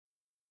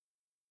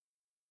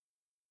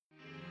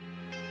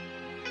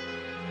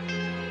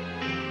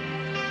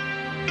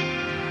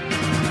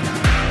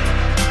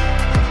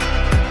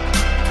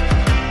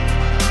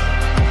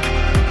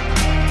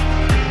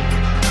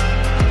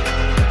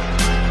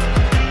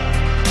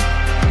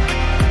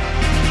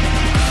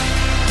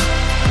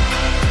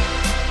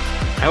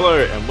Hello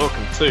and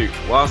welcome to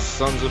Last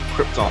Sons of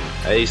Krypton,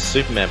 a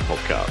Superman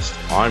podcast.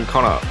 I'm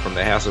Connor from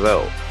the House of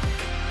L.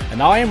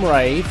 And I am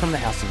Ray from the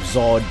House of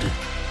Zod.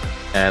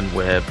 And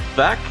we're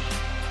back.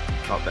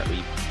 Not that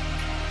we've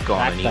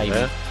gone Back,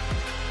 anywhere.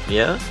 baby.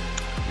 Yeah?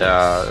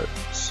 Yes.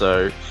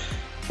 So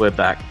we're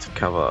back to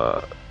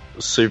cover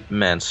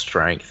Superman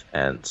Strength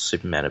and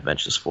Superman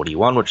Adventures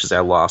 41, which is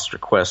our last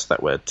request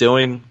that we're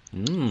doing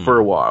for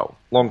a while.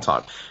 Long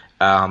time.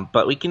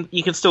 But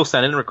you can still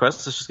send in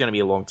requests. It's just going to be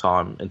a long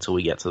time until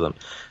we get to them.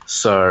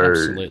 So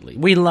Absolutely.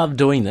 We love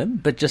doing them,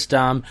 but just,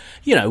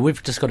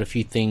 we've just got a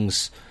few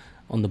things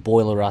on the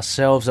boiler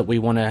ourselves that we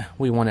want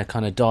to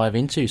kind of dive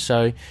into.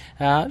 So,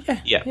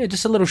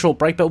 just a little short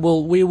break, but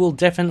we will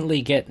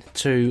definitely get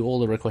to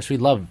all the requests. We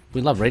love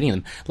reading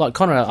them. Like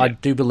Connor, I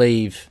do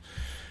believe,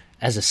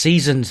 as a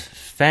seasoned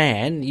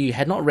fan, you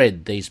had not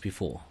read these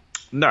before.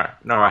 No,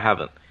 I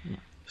haven't.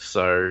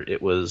 So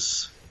it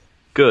was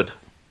good.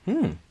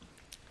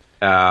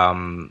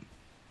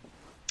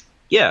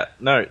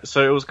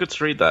 So it was good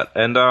to read that.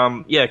 And,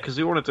 because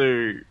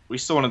we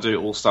still want to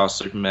do All-Star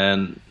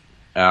Superman,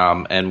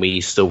 and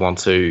we still want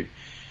to,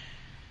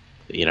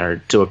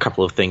 do a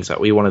couple of things that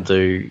we want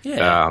to do,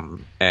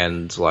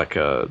 and like,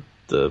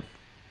 the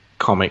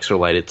comics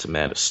related to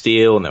Man of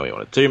Steel, and then we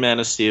want to do Man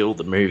of Steel,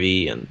 the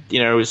movie, and,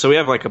 so we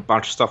have like a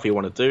bunch of stuff we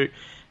want to do,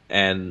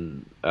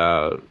 and,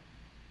 so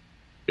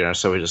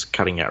we're just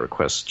cutting out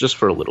requests just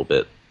for a little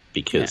bit,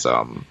 because,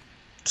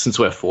 since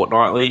we're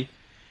fortnightly,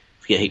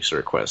 if we get heaps of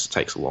requests, it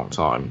takes a long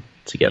time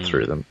to get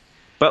through them.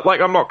 But,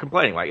 I'm not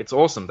complaining. It's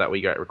awesome that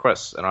we get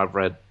requests, and I've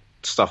read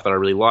stuff that I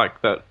really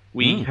like that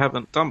we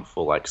haven't done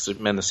before, like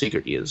Superman The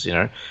Secret Years,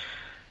 That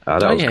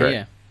was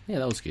great. Yeah,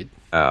 that was good.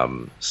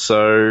 But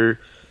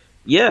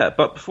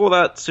before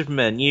that,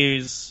 Superman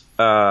news,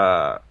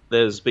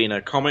 there's been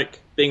a comic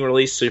being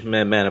released,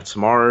 Superman Man of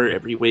Tomorrow,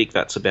 every week.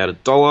 That's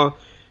about $1.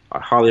 I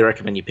highly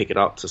recommend you pick it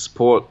up to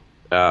support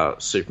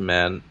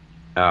Superman.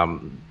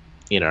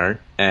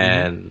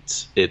 And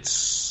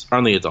it's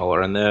only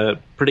 $1, and they're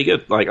pretty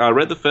good. I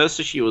read the first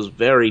issue, was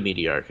very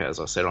mediocre, as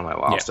I said on my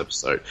last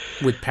episode.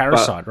 With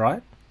Parasite,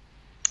 right?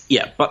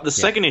 Yeah, but the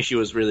second issue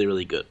was really,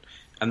 really good.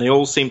 And they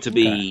all seem to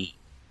be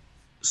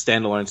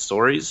standalone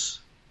stories.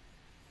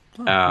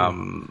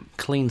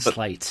 Clean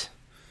slate.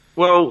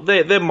 Well,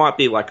 there might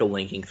be a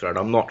linking thread,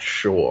 I'm not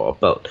sure,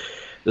 but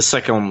the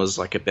second one was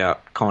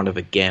about kind of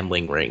a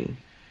gambling ring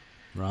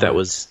that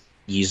was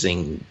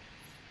using...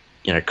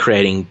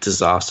 creating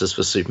disasters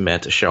for Superman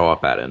to show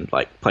up at and,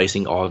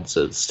 placing odds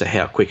as to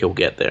how quick he'll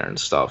get there and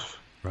stuff.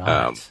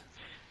 Right.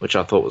 Which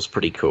I thought was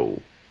pretty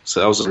cool. So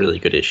that was a really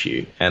good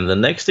issue. And the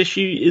next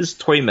issue is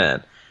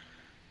Toyman,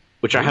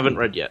 which I haven't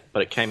read yet,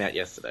 but it came out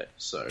yesterday.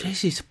 So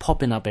Jeez, he's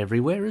popping up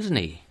everywhere, isn't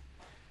he?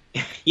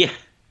 Yeah.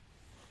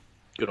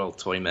 Good old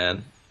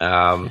Toyman.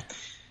 That's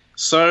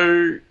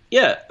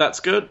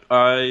good.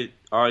 I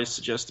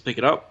suggest to pick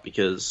it up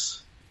because...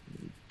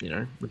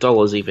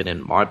 $1 even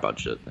in my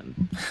budget,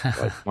 and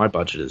my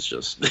budget is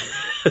just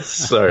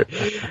so.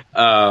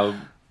 Now,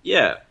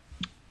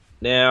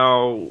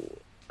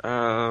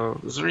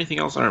 is there anything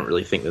else? I don't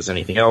really think there's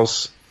anything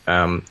else.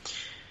 A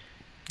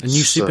new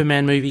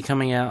Superman movie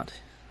coming out?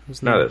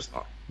 No, there's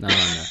not. No.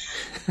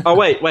 Oh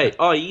wait.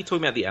 Oh, are you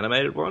talking about the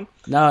animated one?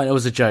 No, it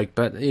was a joke.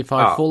 But if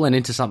I've fallen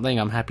into something,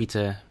 I'm happy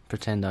to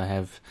pretend I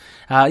have.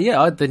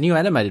 The new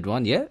animated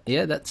one. Yeah.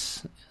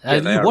 That's.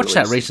 Have you watched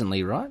that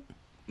recently, right?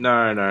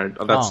 No,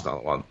 that's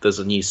not one. There's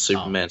a new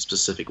Superman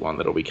specific one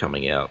that'll be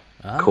coming out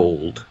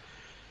called.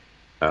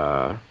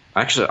 I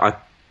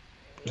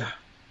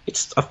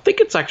think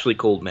it's actually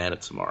called Man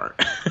of Tomorrow.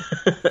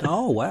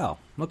 Oh wow!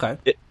 Okay.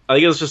 I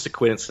think it was just a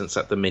coincidence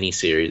that the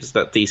miniseries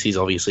that DC's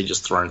obviously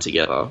just thrown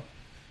together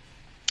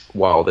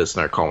while there's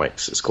no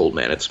comics is called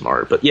Man of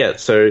Tomorrow. But yeah,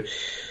 so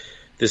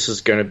this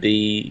is going to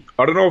be...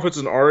 I don't know if it's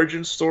an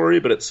origin story,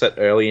 but it's set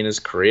early in his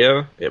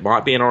career. It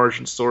might be an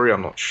origin story,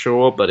 I'm not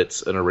sure, but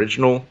it's an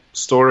original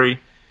story.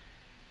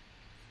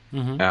 So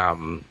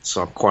I'm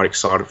quite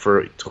excited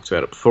for it. We talked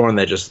about it before, and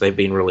they've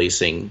been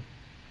releasing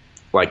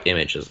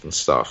images and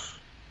stuff.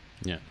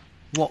 Yeah.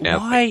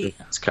 Why?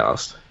 It's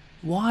cast.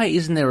 Why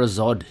isn't there a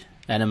Zod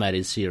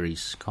animated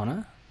series,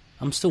 Connor?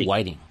 I'm still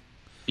waiting.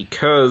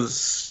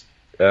 Because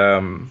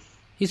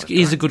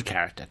he's a good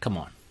character. Come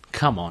on,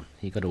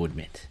 you got to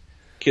admit.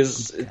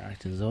 Because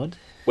Zod.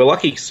 We're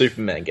lucky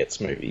Superman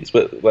gets movies,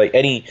 but we're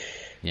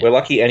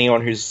lucky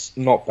anyone who's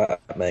not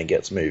Batman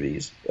gets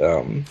movies.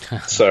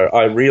 So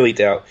I really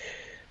doubt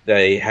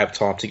they have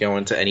time to go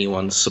into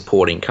anyone's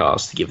supporting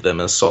cast to give them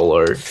a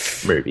solo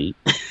movie.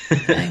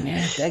 Dang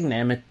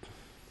it.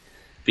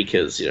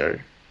 Because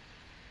fair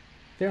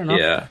enough.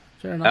 Yeah,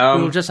 fair enough.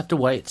 We'll just have to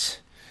wait.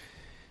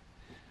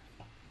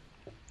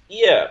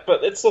 Yeah,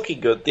 but it's looking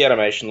good. The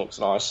animation looks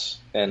nice,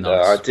 and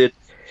nice.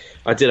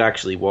 I did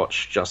actually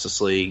watch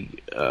Justice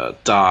League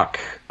Dark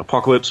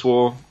Apocalypse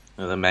War.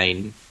 The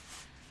main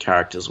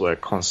characters were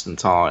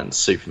Constantine,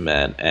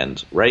 Superman,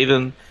 and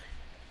Raven.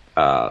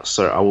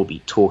 So I will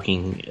be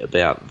talking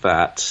about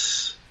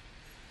that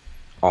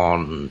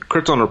on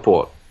Krypton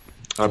Report,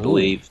 I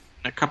believe,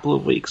 in a couple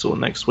of weeks or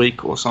next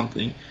week or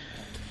something.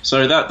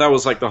 So that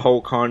was like the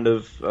whole kind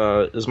of,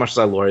 as much as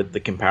I loathe the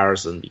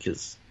comparison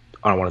because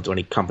I don't want to do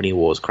any company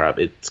wars crap,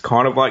 it's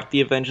kind of like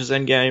the Avengers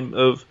Endgame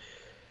of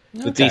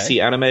the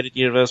DC animated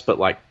universe, but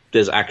like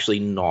there's actually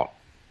not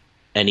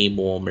any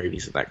more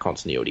movies in that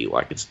continuity.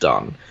 Like it's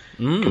done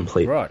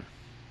completely. Right.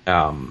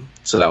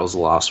 So that was the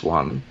last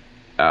one.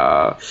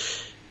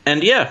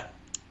 And yeah,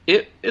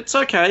 it's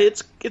okay.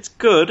 It's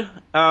good.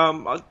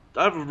 I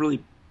have a really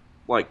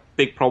like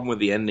big problem with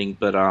the ending,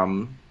 but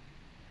and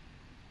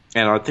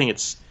I think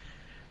it's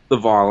the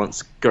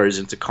violence goes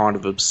into kind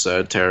of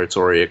absurd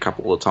territory a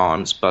couple of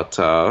times, but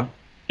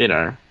you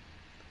know,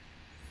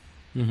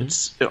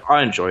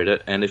 I enjoyed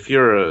it. And if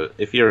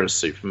you're a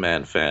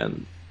Superman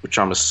fan, which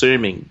I'm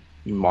assuming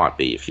you might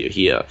be if you're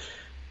here,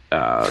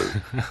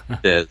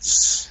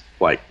 there's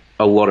like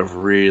a lot of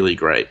really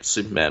great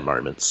Superman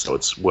moments, so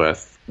it's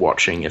worth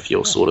watching if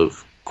you're sort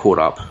of caught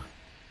up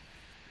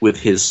with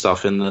his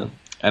stuff in the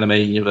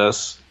animated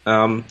universe.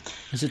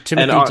 Is it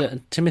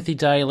Timothy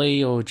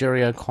Daly or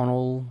Jerry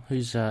O'Connell?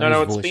 Who's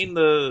no, it's been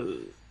the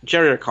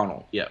Jerry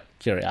O'Connell. Yeah,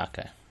 Jerry.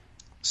 Okay,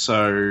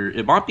 so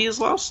it might be his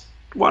last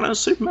one as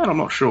Superman. I'm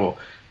not sure,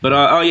 but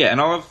oh yeah,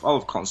 and I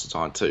love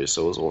Constantine too.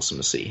 So it was awesome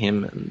to see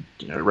him, and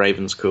you know,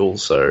 Raven's cool.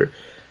 So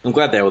I'm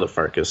glad they were the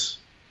focus,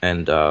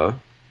 and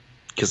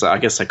because I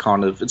guess they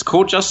kind of, it's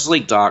called Justice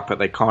League Dark, but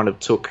they kind of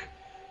took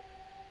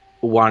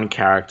one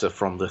character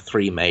from the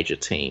three major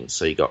teams.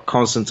 So you got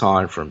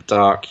Constantine from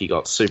Dark, you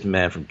got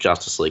Superman from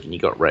Justice League, and you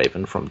got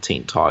Raven from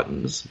Teen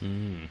Titans.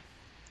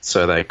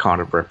 So they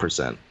kind of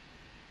represent,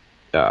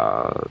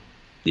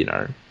 you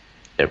know,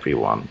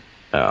 everyone.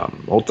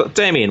 Well,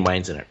 Damian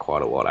Wayne's in it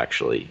quite a lot,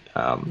 actually.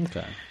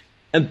 Okay.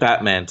 And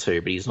Batman too,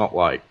 but he's not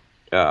like,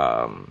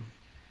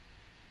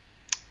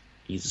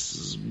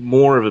 he's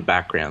more of a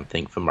background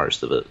thing for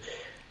most of it.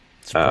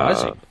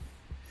 Surprising.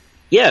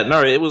 Yeah,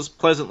 no, it was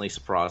pleasantly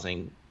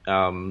surprising.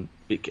 And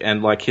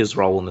like his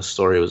role in the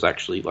story was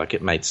actually like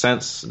it made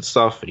sense and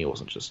stuff, and he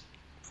wasn't just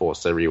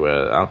forced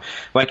everywhere.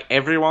 Like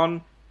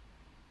everyone,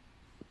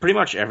 pretty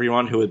much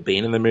everyone who had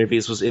been in the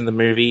movies was in the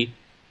movie.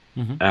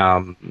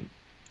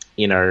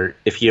 You know,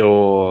 if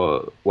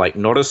you're like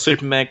not a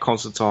Superman,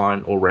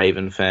 Constantine, or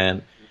Raven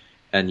fan,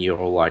 and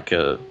you're like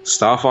a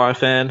Starfire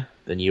fan,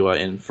 then you are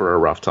in for a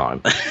rough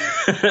time.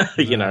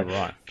 You know,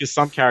 right? Because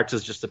some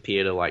characters just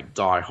appear to like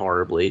die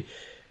horribly.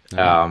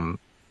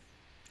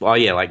 Well,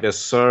 yeah, like there's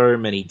so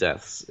many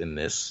deaths in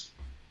this.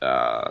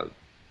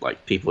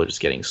 Like people are just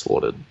getting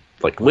slaughtered.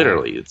 Like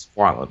literally, it's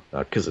violent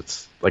because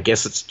it's. I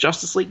guess it's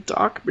Justice League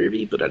Dark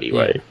movie, but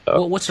anyway. Yeah.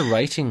 Well, what's the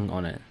rating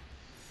on it?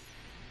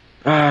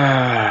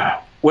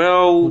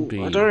 Well,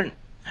 I don't.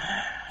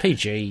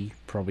 PG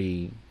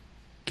probably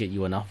get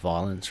you enough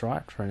violence,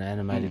 right, for an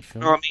animated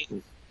film. I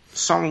mean,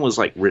 someone was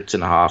like ripped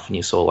in half, and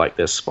you saw like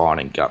their spine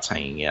and guts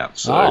hanging out.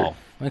 So,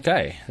 oh,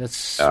 okay,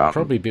 that's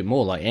probably a bit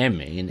more like M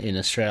in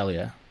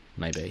Australia,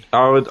 maybe.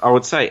 I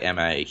would say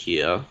MA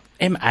here.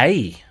 MA,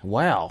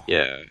 wow.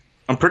 Yeah,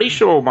 I'm pretty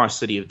sure My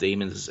City of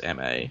Demons is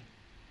MA.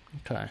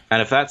 Okay,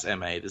 and if that's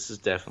MA, this is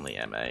definitely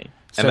MA.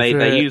 So MA,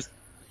 they use.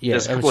 Yeah,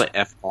 there's a couple of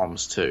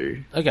F-bombs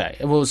too. Okay,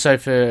 well, so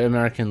for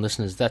American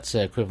listeners, that's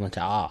equivalent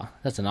to R.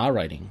 That's an R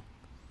rating.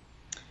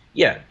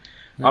 Yeah.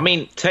 I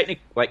mean,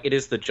 technically, like, it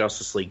is the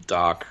Justice League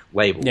Dark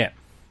label. Yeah.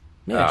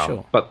 Yeah,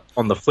 sure. But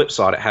on the flip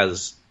side, it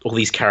has all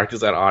these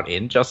characters that aren't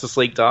in Justice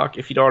League Dark,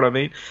 if you know what I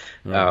mean.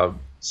 Right.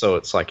 So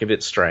it's, like, a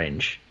bit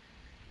strange,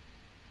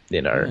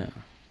 you know.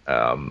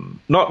 Yeah.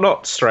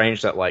 Not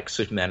strange that, like,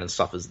 Superman and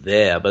stuff is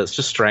there, but it's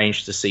just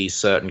strange to see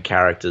certain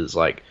characters,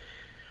 like,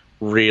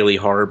 really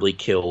horribly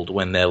killed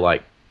when they're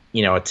like,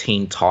 you know, a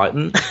Teen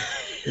Titan.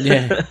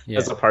 Yeah.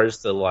 As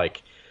opposed to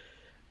like,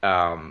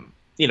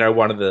 you know,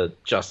 one of the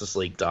Justice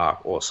League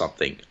Dark or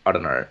something. I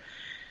don't know.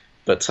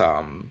 But,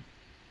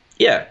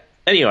 yeah.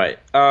 Anyway,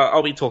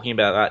 I'll be talking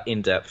about that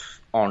in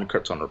depth on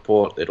Krypton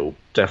Report. It'll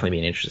definitely be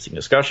an interesting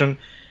discussion.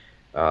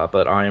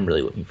 But I am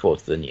really looking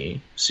forward to the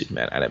new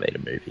Superman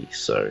animated movie.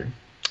 So,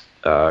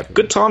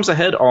 good times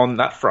ahead on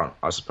that front,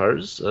 I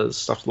suppose.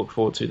 Stuff to look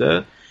forward to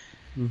there.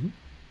 Mm-hmm.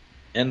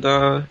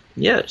 And,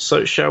 yeah,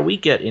 so shall we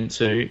get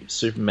into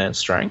Superman's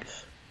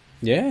strength?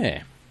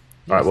 Yeah.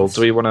 All right, well,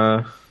 do we want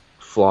to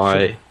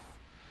fly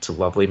to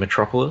lovely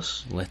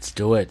Metropolis? Let's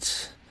do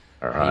it.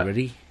 All right. Are you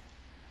ready?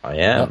 I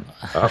am.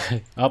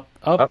 Up,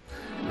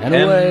 and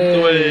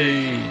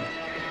away.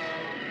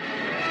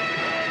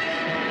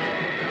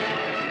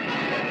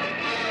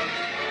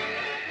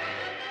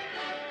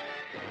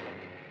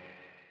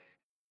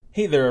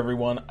 Hey there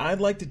everyone,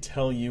 I'd like to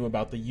tell you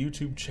about the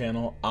YouTube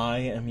channel I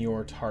Am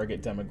Your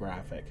Target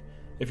Demographic.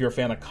 If you're a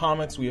fan of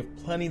comics, we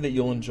have plenty that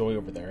you'll enjoy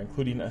over there,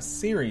 including a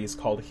series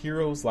called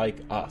Heroes Like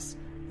Us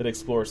that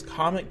explores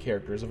comic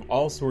characters of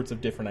all sorts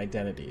of different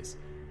identities.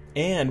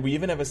 And we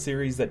even have a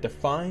series that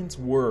defines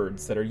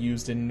words that are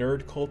used in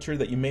nerd culture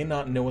that you may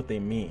not know what they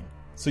mean.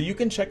 So you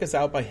can check us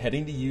out by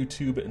heading to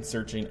YouTube and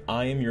searching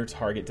I Am Your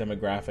Target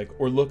Demographic,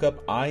 or look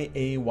up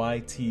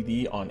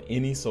IAYTD on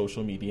any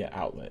social media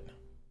outlet.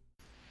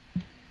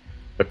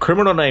 A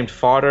criminal named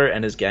Fido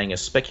and his gang are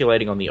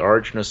speculating on the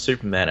origin of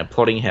Superman and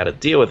plotting how to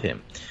deal with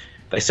him.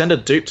 They send a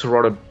dupe to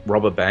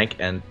rob a bank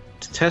and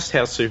to test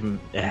how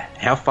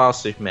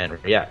fast Superman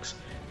reacts,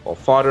 while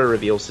Fido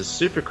reveals his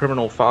super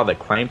criminal father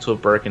claimed to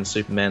have broken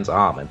Superman's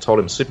arm and told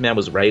him Superman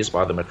was raised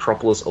by the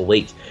Metropolis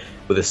elite,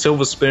 with a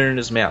silver spoon in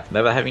his mouth,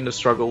 never having to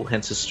struggle,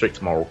 hence his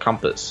strict moral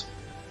compass.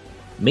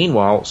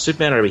 Meanwhile,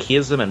 Superman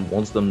overhears them and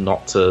warns them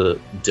not to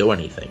do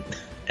anything,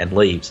 and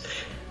leaves.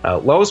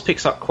 Lois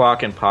picks up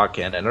Clark and Park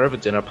Kent, and over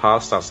dinner, Pa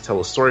starts to tell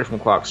a story from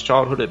Clark's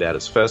childhood about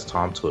his first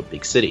time to a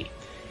big city.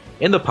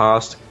 In the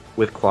past,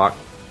 with Clark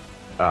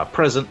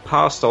present,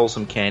 Pa stole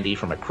some candy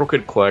from a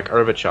crooked clerk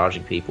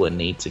overcharging people in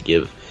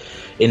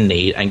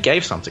need and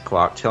gave some to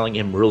Clark, telling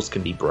him rules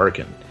can be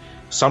broken.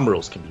 Some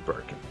rules can be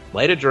broken.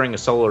 Later, during a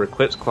solar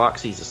eclipse, Clark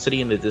sees a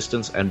city in the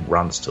distance and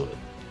runs to it.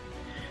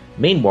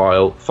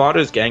 Meanwhile,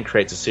 Fido's gang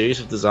creates a series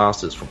of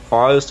disasters, from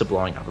fires to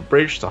blowing up a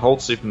bridge to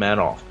hold Superman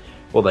off,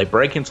 while they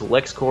break into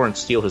LexCorp and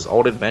steal his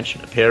old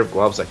invention, a pair of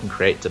gloves that can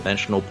create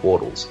dimensional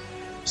portals.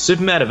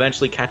 Superman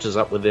eventually catches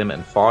up with him,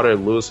 and Fido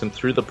lures him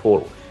through the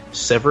portal,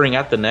 severing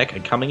at the neck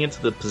and coming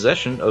into the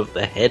possession of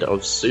the head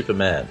of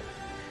Superman.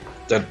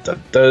 Dun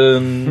dun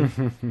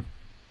dun.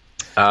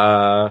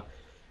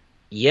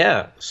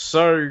 Yeah,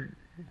 so...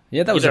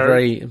 Yeah, that was a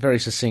very, very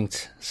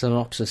succinct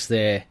synopsis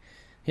there.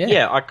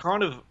 Yeah,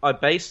 I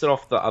based it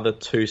off the other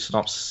two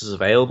synopses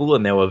available,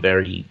 and they were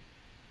very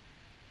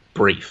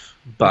brief,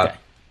 but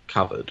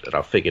covered. And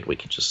I figured we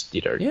could just,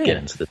 get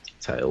into the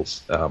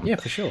details. Yeah,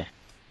 for sure.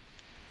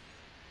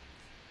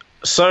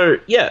 So,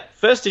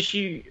 first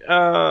issue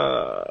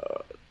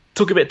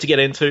took a bit to get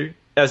into,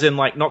 as in,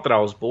 not that I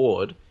was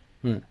bored,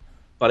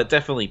 but it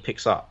definitely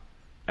picks up,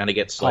 and it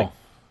gets,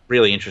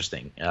 really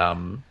interesting.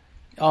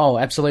 Oh,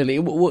 absolutely.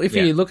 Well, if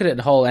you look at it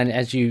whole, and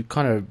as you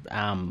kind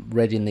of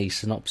read in the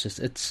synopsis,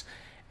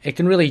 it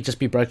can really just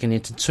be broken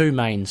into two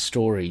main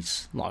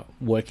stories,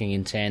 working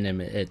in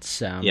tandem.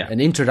 It's an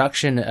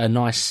introduction, a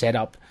nice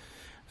setup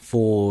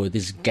for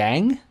this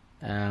gang.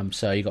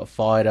 So you got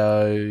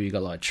Fido, you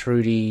got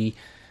Trudy.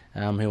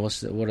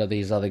 What are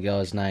these other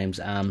guys'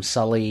 names?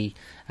 Sully.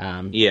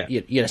 So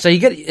you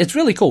get, it's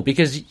really cool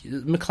because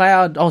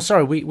McCloud. Oh,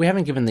 sorry, we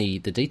haven't given the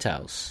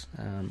details.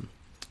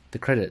 The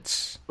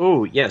credits.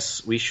 Oh,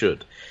 yes, we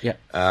should. Yeah.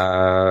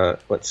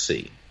 Let's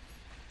see.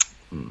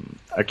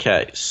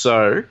 Okay,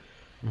 so...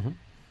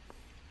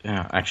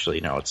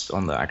 actually, no, it's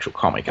on the actual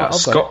comic.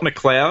 Scott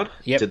McCloud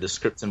did the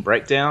scripts and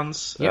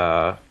breakdowns.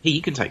 Yep.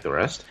 You can take the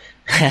rest.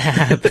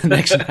 The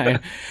next name.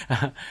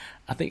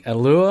 I think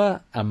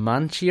Allure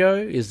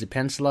Amancio is the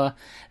penciler.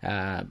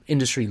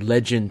 Industry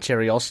legend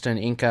Terry Austin,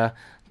 inker.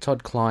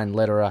 Todd Klein,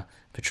 letterer.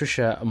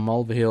 Patricia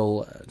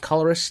Mulvihill,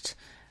 colorist.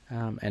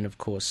 And of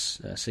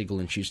course, Siegel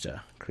and Schuster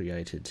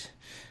created.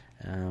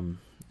 Did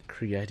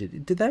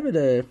they have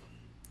a?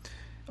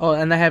 Oh,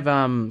 and they have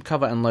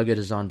cover and logo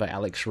designed by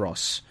Alex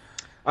Ross.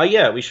 Oh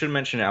yeah, we should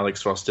mention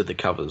Alex Ross did the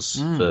covers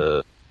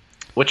for,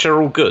 which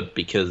are all good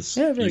because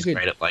he's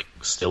great at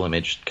still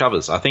image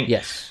covers. I think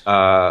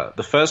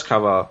the first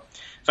cover.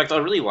 In fact, I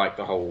really like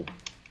the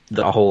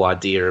whole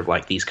idea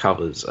of these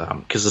covers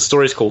because the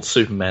story is called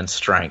Superman's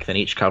Strength, and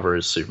each cover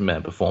is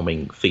Superman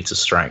performing feats of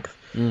strength.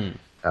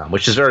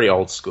 Which is very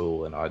old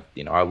school, and I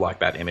like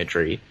that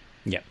imagery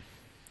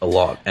a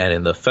lot. And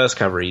in the first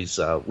cover, he's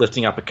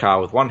lifting up a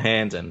car with one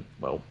hand and,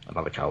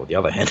 another car with the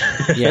other hand.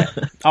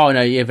 Oh,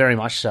 no, yeah, very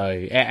much so.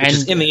 And which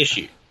is in the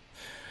issue.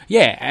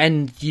 Yeah,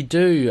 and you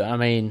do,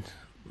 I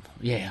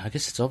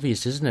guess it's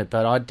obvious, isn't it?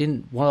 But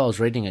while I was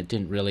reading it,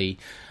 didn't really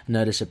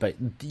notice it, but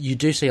you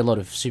do see a lot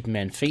of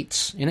Superman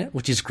feats in it,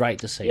 which is great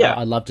to see.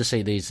 I love to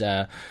see these...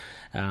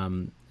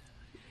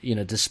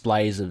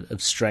 displays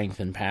of strength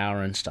and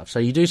power and stuff. So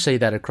you do see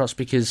that across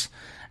because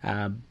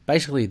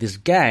basically this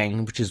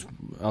gang, which is,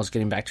 I was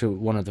getting back to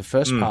one of the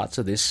first parts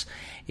of this,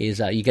 is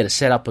you get a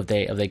setup of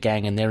their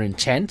gang and their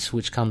intent,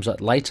 which comes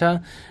up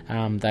later.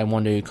 They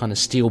want to kind of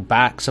steal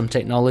back some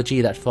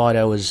technology that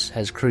Fido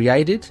has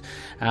created.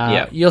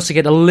 You also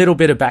get a little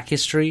bit of back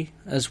history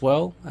as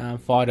well.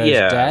 Fido's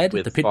dad,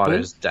 with the Pitbull.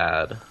 Fido's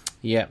dad.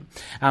 Yeah.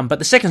 But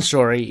the second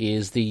story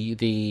is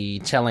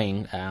the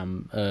telling...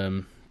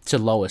 to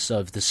Lois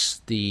of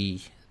the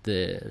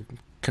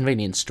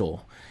convenience store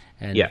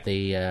and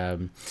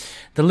the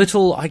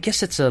little, I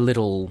guess it's a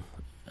little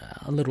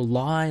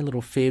lie, a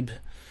little fib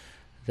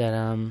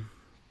that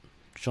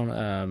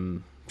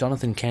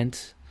Jonathan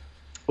Kent.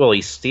 Well,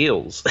 he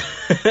steals,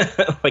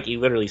 he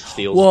literally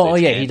steals. Well,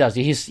 he does.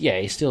 He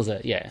steals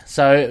it. Yeah.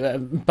 So,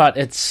 but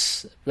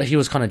he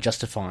was kind of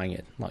justifying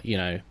it,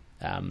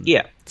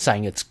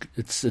 saying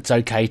it's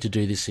okay to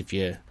do this if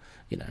you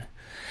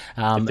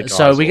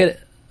so we get.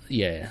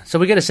 Yeah, so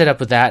we get a set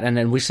up with that, and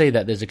then we see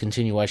that there's a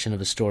continuation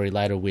of a story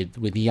later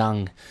with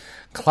young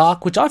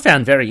Clark, which I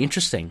found very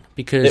interesting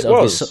because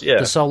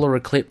the solar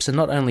eclipse, and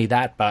not only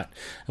that, but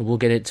we'll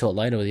get into it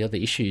later with the other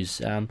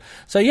issues.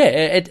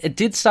 It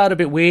did start a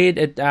bit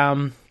weird,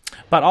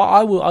 but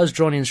I was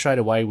drawn in straight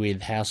away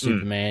with how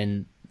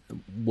Superman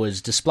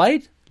was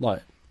displayed,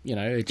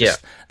 they're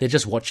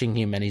just watching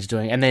him and he's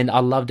doing. And then I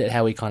loved it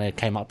how he kind of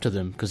came up to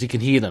them because he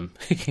can hear them.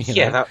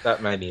 That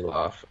made me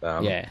laugh.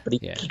 But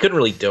he couldn't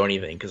really do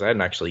anything because I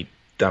hadn't actually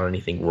done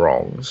anything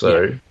wrong.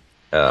 So,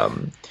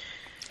 and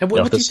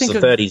what do you think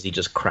of the 30s? He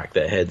just cracked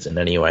their heads in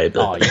anyway.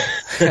 But...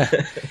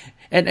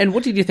 And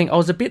what did you think? I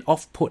was a bit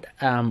off put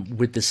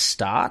with the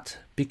start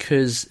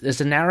because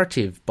there's a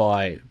narrative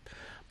by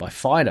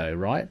Fido,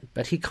 right?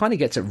 But he kind of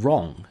gets it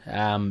wrong.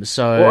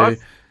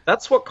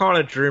 That's what kind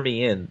of drew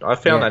me in. I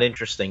found that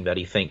interesting that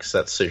he thinks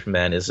that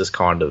Superman is this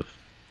kind of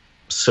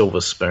silver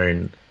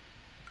spoon,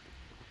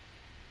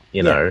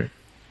 you know.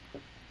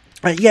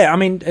 I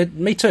mean,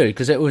 me too,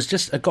 because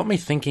it got me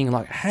thinking,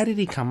 like, how did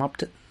he come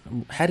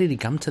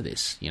to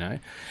this, you know?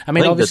 I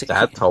mean, obviously his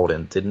dad told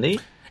him, didn't he?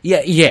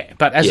 Yeah,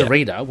 but as a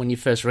reader, when you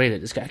first read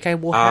it, it's go, okay,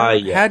 well,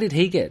 how did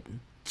he get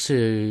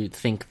to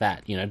think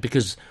that, you know?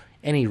 Because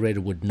any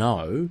reader would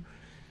know,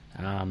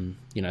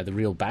 the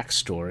real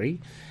backstory.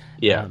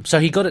 Yeah. So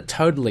he got it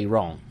totally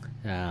wrong,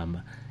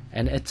 and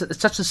it's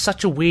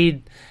such a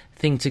weird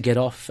thing to get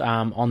off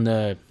on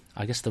the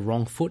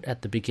wrong foot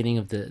at the beginning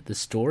of the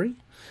story.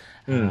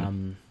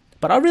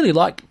 But I really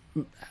like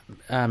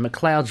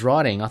McLeod's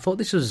writing. I thought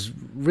this was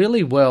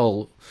really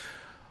well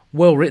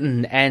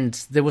written, and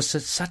there was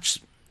such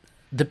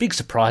the big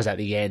surprise at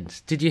the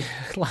end. Did you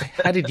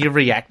how did you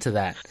react to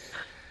that?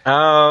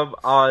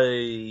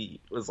 I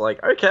was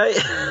like, okay,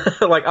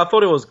 I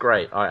thought it was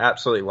great. I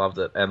absolutely loved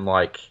it, and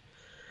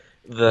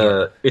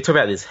it's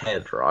about his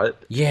head, right?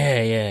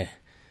 Yeah.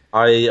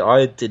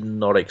 I did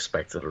not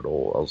expect it at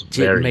all. I was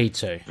me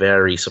too.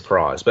 Very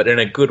surprised, but in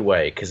a good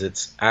way because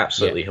it's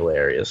absolutely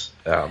hilarious.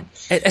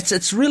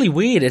 It's really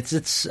weird.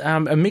 It's a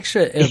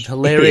mixture of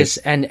hilarious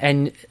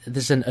and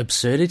there's an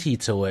absurdity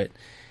to it.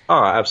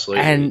 Oh,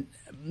 absolutely. And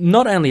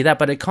not only that,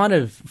 but it kind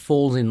of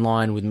falls in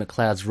line with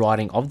McLeod's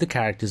writing of the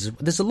characters.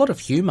 There's a lot of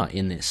humour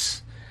in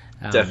this.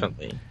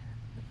 Definitely.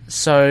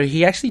 So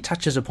he actually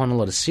touches upon a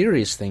lot of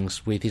serious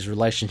things with his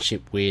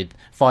relationship with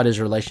Fido's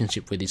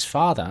relationship with his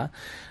father,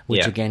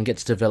 which again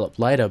gets developed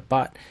later.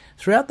 But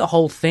throughout the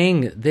whole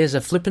thing, there's a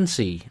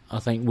flippancy, I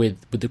think, with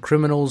the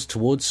criminals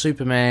towards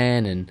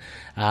Superman, and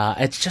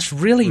it's just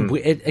really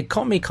it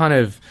got me kind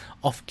of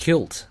off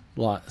kilt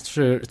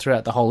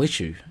throughout the whole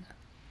issue.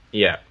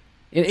 Yeah,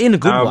 in a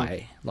good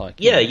way.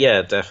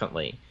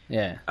 Definitely.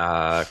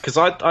 Yeah, because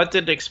I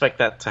didn't expect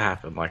that to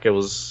happen. Like it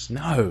was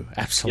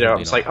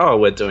absolutely. It's like, oh,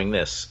 we're doing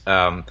this,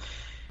 and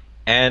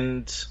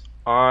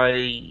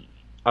I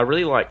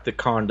really like the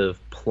kind of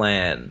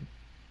plan,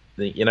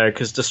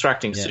 because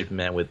distracting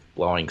Superman with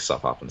blowing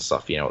stuff up and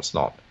stuff, it's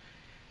not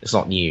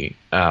new.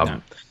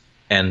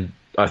 And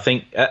I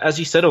think, as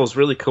you said, it was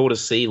really cool to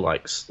see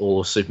like all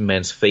of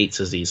Superman's feats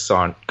as he's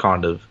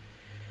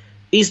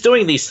he's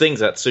doing these things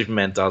that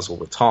Superman does all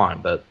the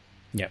time, but.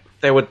 Yeah,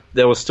 they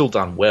were still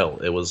done well.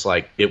 It was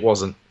like it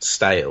wasn't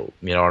stale.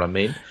 You know what I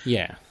mean?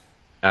 Yeah.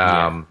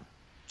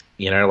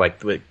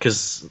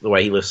 Because the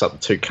way he lifts up the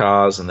two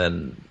cars, and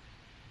then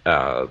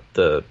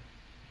the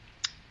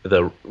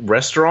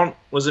restaurant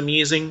was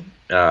amusing.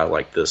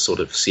 Like the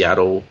sort of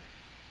Seattle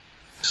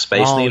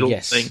Space Needle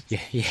thing.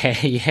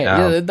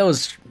 Yeah. That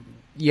was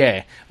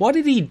Why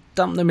did he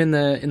dump them in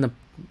the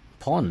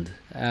pond?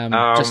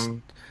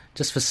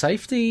 Just for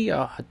safety.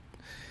 I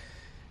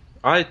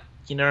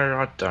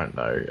don't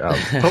know.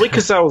 Probably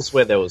because that was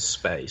where there was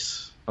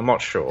space. I'm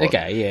not sure.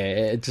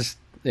 Okay,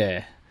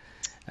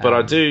 But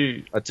I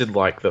did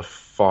like the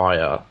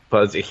fire.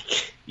 But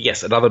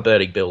yes, another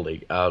burning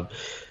building.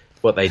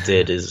 What they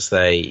did is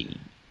they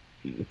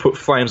put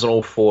flames on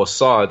all four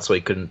sides, so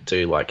he couldn't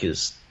do like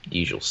his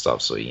usual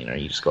stuff. So you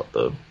just got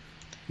the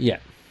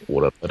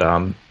water. But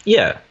I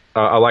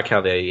like how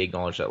they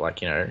acknowledge that,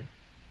 like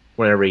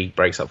whenever he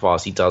breaks up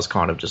fires, he does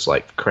kind of just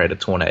like create a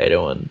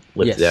tornado and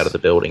lift it out of the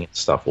building and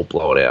stuff, or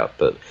blow it out.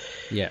 But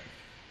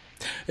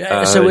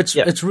so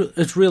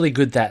it's really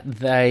good that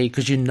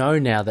because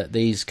now that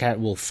these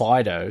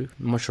Fido,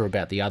 I'm not sure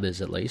about the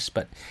others at least,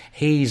 but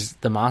he's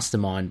the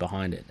mastermind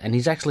behind it, and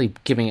he's actually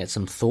giving it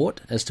some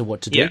thought as to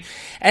what to do.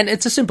 And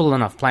it's a simple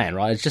enough plan,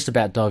 right? It's just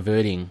about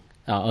diversion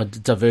while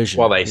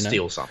they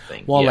steal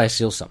something. They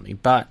steal something,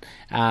 but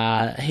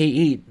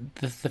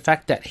the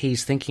fact that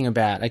he's thinking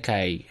about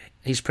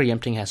he's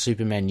preempting how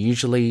Superman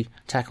usually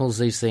tackles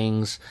these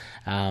things.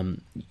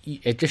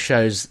 It just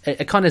shows,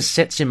 it kind of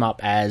sets him up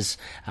as,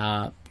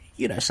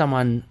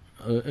 someone,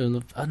 I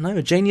don't know,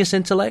 a genius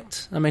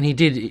intellect. I mean, he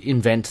did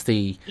invent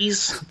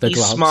He's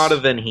gloves. Smarter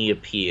than he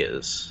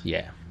appears.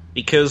 Yeah.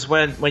 Because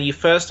when you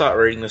first start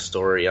reading the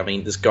story, I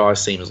mean, this guy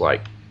seems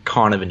like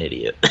kind of an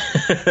idiot.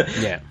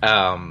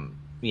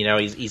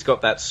 He's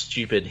got that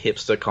stupid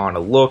hipster kind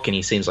of look, and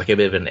he seems like a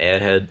bit of an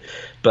airhead,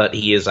 but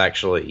he is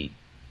actually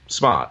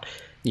smart.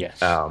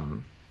 Yes. I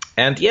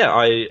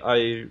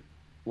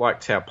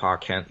liked how Pa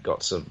Kent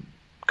got some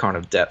kind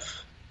of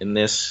depth in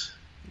this.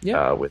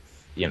 Yeah. With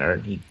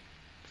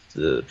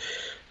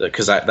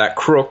because that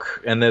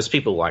crook, and there's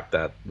people like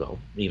that. Well,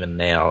 even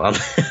now,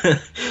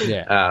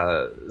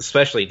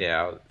 especially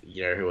now,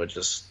 who are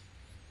just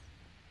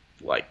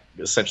like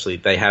essentially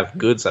they have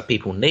goods that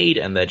people need,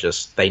 and they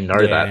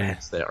know that, and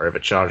they're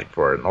overcharging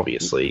for it, and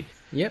obviously.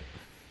 Yep.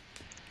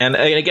 And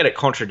again, it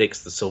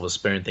contradicts the silver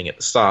spoon thing at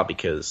the start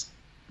because,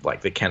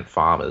 like, the Kent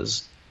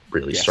farmers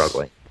really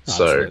struggling.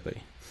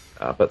 Absolutely.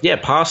 But yeah,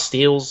 Pa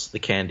steals the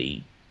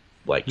candy,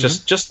 like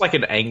just like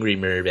an angry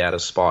move out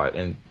of spite,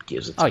 and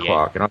gives it to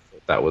Clark. And I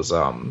thought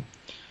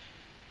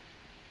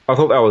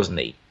that was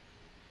neat.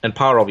 And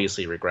Pa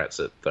obviously regrets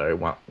it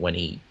though when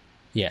he.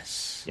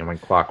 Yes. When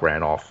Clark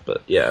ran off,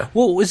 but yeah.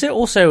 Well, was there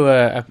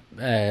also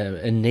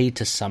a need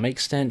to some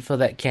extent for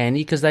that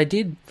candy? Because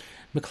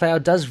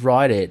McLeod does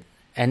write it,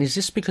 and is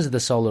this because of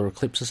the solar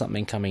eclipse or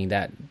something coming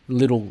that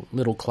little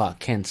Clark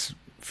Kent's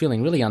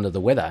feeling really under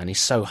the weather, and he's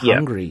so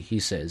hungry,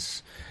 he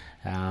says.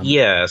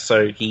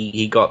 So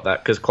he got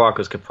that because Clark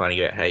was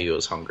complaining about how he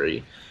was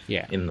hungry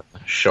in the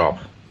shop.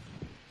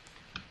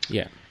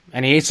 Yeah.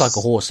 And he eats like a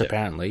horse,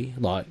 apparently.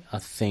 Like, I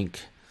think...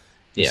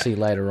 You see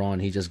later on,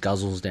 he just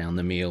guzzles down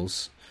the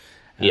meals.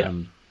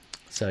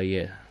 So,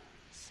 yeah.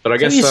 But I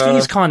guess...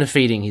 he's kind of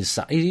feeding his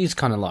son. He's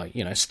kind of like,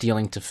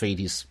 stealing to feed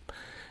his...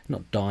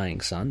 Not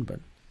dying son, but,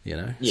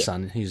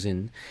 son who's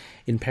in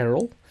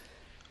peril.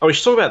 Oh, we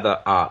should talk about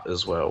the art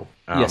as well.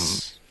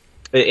 Yes.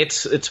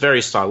 It's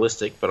very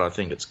stylistic, but I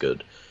think it's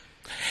good.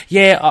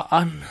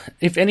 Yeah,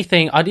 if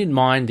anything, I didn't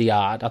mind the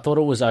art. I thought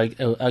it was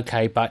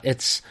okay, but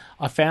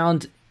I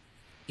found...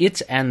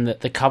 It and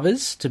the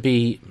covers to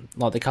be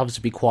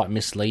quite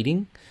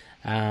misleading,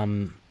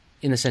 in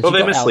the sense. Well,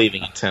 they're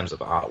misleading in terms of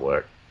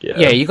artwork.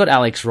 Yeah, you got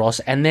Alex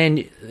Ross, and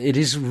then it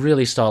is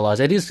really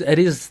stylized.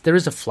 There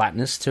is a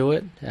flatness to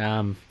it.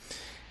 I'm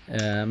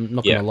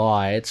not going to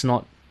lie, it's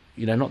not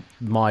not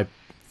my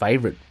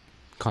favorite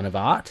kind of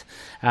art,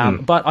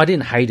 but I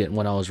didn't hate it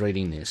when I was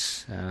reading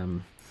this.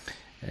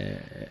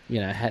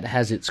 It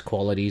has its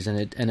qualities and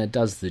it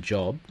does the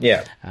job.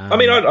 Yeah, I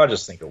mean, I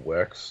just think it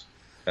works.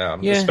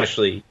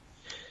 Especially,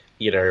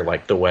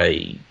 like the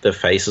way the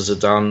faces are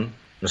done,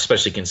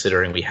 especially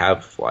considering we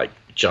have like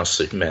just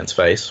Superman's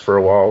face for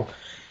a while.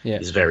 Yeah,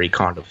 he's very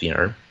kind of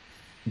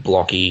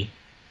blocky,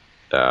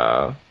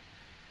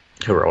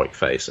 heroic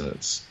face, and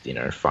it's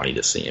funny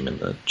to see him in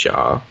the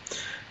jar.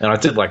 And I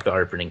did like the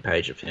opening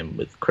page of him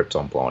with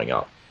Krypton blowing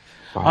up.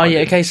 Oh yeah,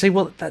 okay. See,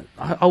 well,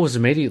 I was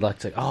immediately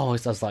I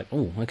was like,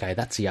 oh, okay,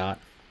 that's the art.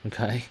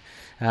 Okay.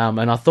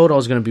 And I thought I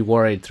was going to be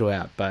worried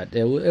throughout, but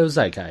it was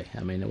okay.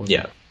 I mean, it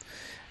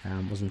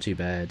wasn't too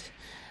bad.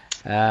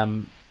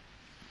 Shall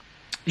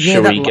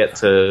we get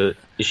to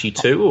issue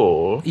 2,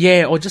 or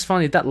or just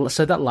finally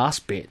that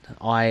last bit,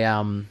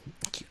 I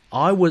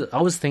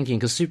was thinking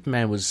because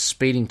Superman was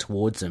speeding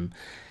towards him,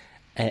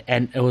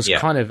 and it was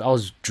I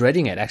was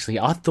dreading it actually.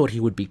 I thought he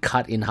would be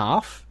cut in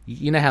half.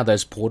 You know how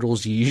those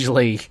portals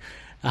usually,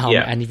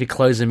 and if you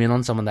close them in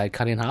on someone, they'd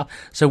cut in half.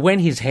 So when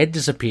his head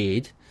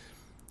disappeared.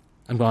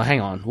 I'm going, hang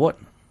on, what?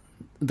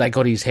 They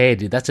got his head.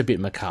 That's a bit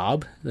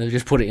macabre. They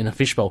just put it in a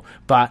fishbowl,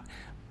 but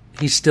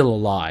he's still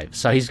alive.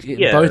 So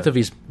both of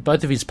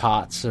his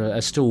parts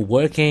are still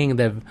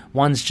working.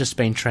 One's just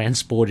been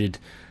transported,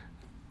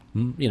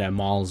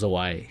 miles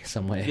away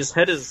somewhere. His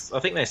head is.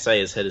 I think they say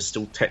his head is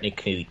still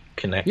technically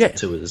connected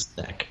to his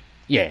neck.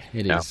 Yeah,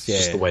 it is. It's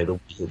just the way the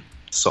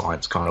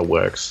science kind of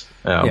works.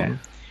 But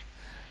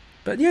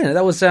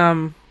that was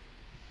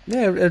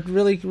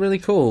really really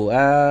cool.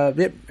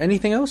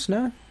 Anything else?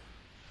 No.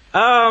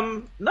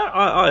 No,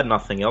 I had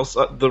nothing else.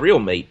 The real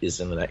meat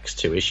is in the next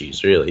 2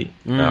 issues, really.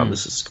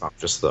 This is kind of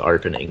just the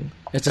opening.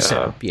 It's a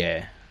setup,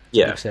 yeah.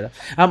 Yeah. Setup.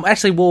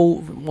 Actually,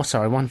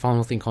 one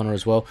final thing, Connor,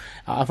 as well.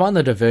 I find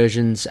the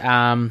diversions,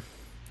 they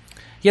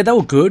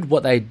were good,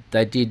 what they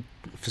did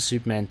for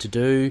Superman to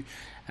do.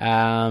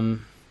 A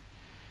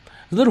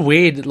little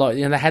weird, like,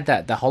 they had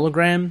the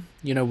hologram,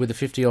 with the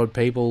 50-odd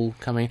people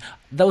coming.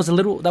 That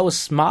was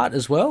smart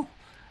as well.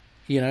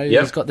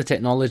 He's got the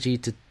technology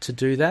to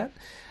do that.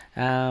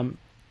 I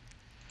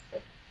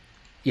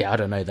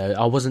don't know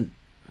though.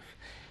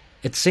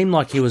 It seemed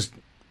like he was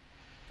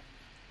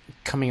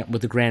coming up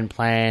with a grand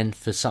plan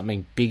for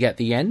something big at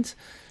the end,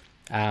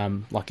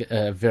 like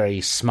a very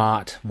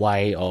smart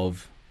way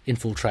of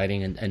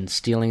infiltrating and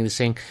stealing this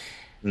thing.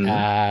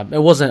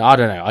 It wasn't. I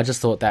don't know. I just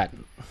thought that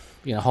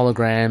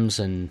holograms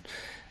and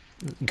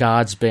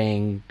guards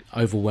being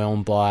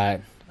overwhelmed by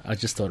it. I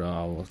just thought,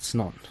 it's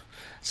not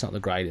the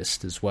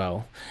greatest as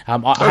well. I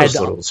just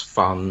thought it was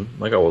fun.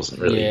 Like, I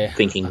wasn't really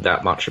thinking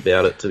that much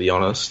about it, to be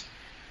honest. I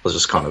was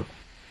just kind of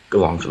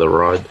along for the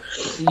ride.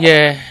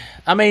 Yeah,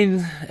 I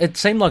mean, it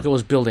seemed like it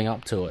was building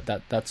up to it.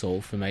 That's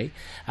all for me.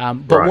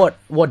 But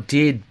what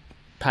did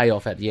pay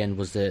off at the end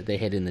was the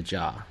head in the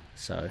jar.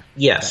 So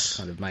yes,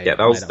 that kind of made that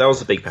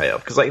was a big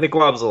payoff, because like the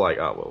gloves are like,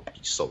 oh well,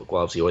 you saw the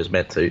gloves, you always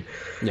meant to.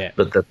 Yeah,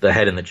 but the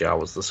head in the jar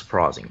was the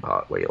surprising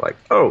part, where you're like,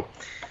 oh.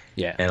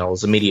 Yeah, and I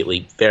was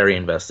immediately very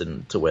invested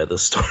into where the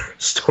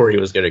story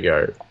was going to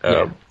go.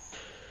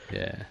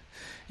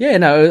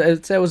 No,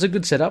 it was a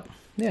good setup.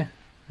 Yeah,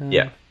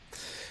 and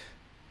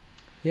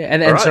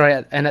right.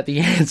 sorry, and at the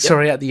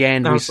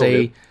end, we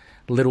see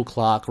little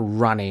Clark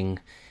running.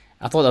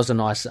 I thought that was a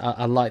nice.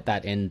 I like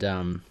that end.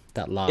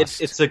 That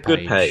last. It's a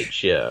good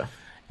page. Yeah.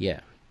 Yeah,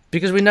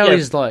 because we know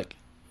he's like.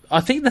 I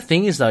think the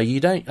thing is though,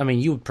 you don't. I mean,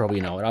 you would probably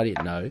know it. I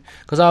didn't know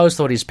because I always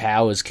thought his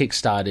powers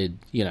kick-started.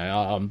 You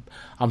know,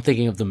 I'm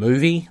thinking of the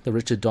movie, the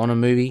Richard Donner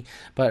movie,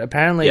 but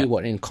apparently,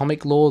 in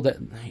comic lore, that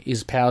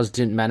his powers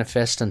didn't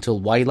manifest until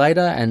way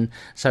later, and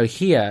so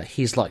here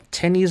he's like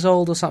 10 years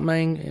old or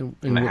something.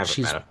 In which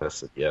haven't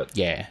manifested yet.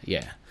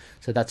 Yeah.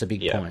 So that's a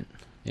big point.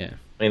 Yeah.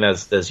 I mean,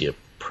 there's your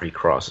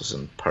pre-crisis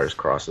and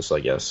post-crisis, I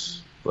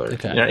guess. Like,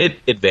 okay. You know,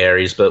 it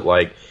varies, but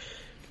like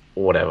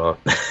whatever.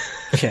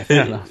 Yeah,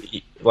 fair enough.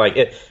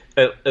 Like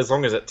as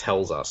long as it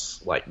tells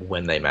us like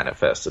when they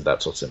manifested,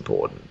 that's what's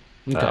important.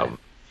 Okay.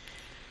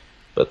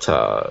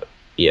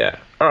 Yeah.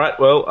 All right.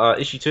 Well,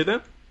 issue 2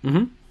 then.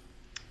 Mm-hmm.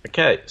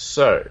 Okay.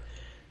 So,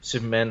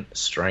 Superman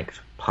Strength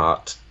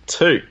Part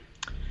 2.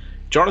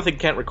 Jonathan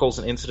Kent recalls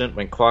an incident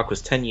when Clark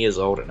was 10 years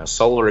old and a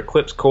solar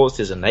eclipse caused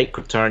his innate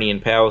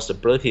Kryptonian powers to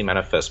briefly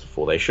manifest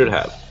before they should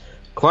have.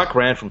 Clark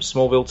ran from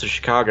Smallville to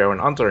Chicago in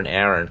under an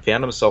hour and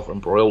found himself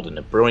embroiled in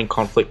a brewing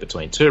conflict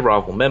between two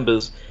rival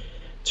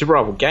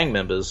gang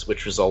members,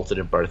 which resulted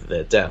in both of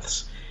their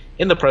deaths.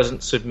 In the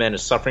present, Superman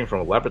is suffering from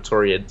a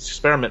laboratory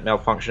experiment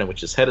malfunction in which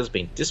his head has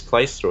been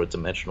displaced through a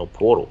dimensional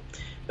portal.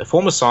 A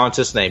former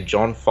scientist named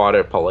John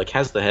Fido Pollock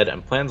has the head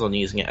and plans on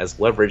using it as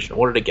leverage in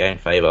order to gain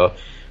favor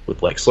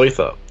with Lex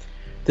Luthor.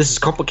 This is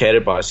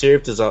complicated by a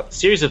series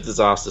of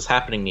disasters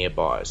happening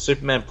nearby.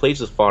 Superman pleads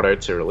with Fido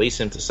to release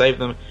him to save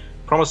them,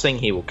 promising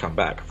he will come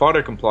back.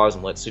 Fido complies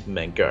and lets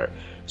Superman go.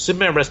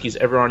 Superman rescues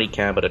everyone he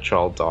can, but a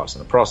child dies in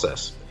the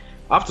process.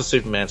 After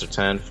Superman's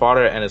return,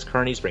 Fido and his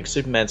cronies bring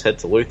Superman's head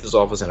to Luthor's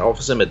office and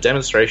offers him a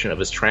demonstration of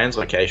his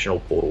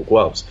translocational portal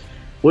gloves.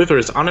 Luthor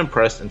is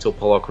unimpressed until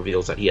Pollock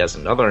reveals that he has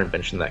another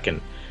invention that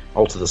can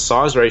alter the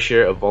size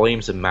ratio of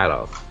volumes of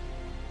matter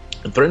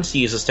and threatens to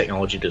use this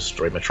technology to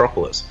destroy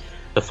Metropolis.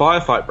 A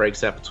firefight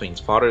breaks out between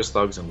Fido's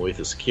thugs and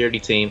Luthor's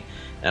security team,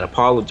 and a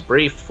pile of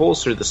debris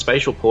falls through the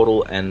spatial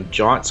portal and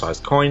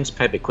giant-sized coins,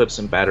 paper clips,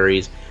 and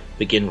batteries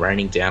begin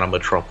raining down on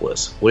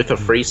Metropolis. Luthor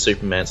frees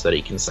Superman so that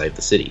he can save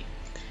the city.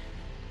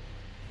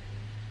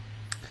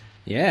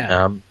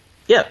 Yeah.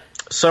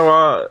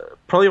 So,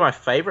 probably my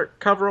favorite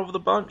cover of the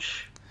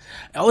bunch.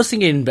 I was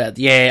thinking about,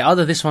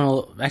 either this one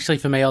or, actually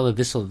for me, either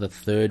this or the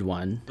third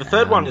one. The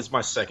third one is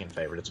my second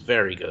favorite. It's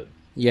very good.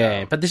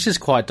 Yeah, but this is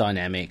quite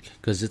dynamic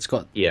because it's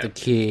got the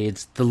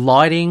kids, the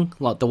lighting,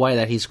 like the way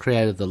that he's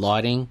created the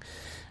lighting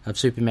of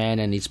Superman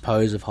and his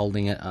pose of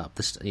holding it up.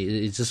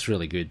 It's just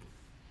really good.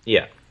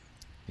 Yeah.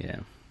 Yeah.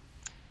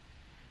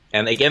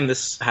 And again,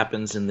 this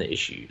happens in the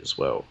issue as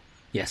well.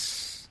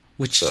 Yes.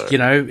 Which,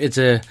 it's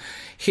a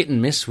hit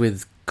and miss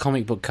with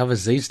comic book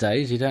covers these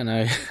days. You don't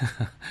know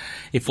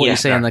if what you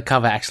see on the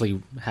cover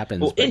actually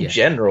happens. Well, in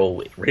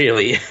general,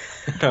 really.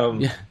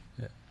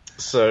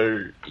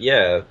 So,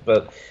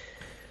 but...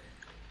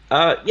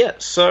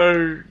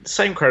 so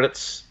same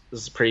credits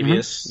as the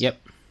previous. Mm-hmm.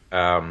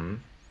 Yep.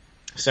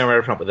 So we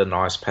open up with a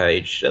nice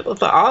page.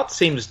 The art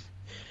seems...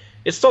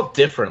 It's not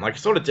different. Like,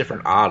 it's not a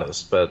different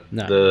artist, but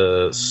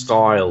the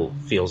style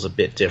feels a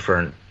bit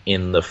different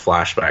in the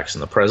flashbacks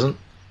in the present.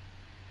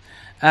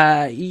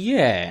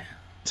 Yeah.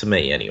 To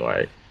me,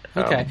 anyway.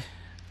 Okay.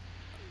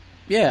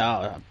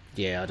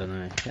 I don't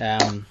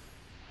know.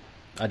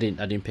 I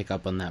didn't pick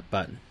up on that,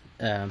 but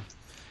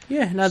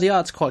the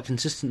art's quite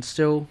consistent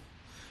still.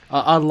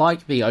 I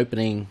like the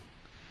opening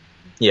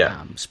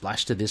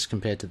splash to this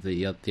compared to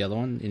the other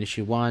one in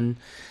issue 1.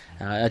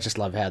 I just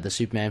love how the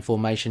Superman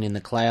formation in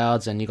the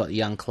clouds, and you got the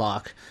young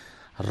Clark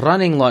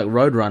running like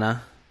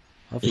Roadrunner.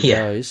 Off he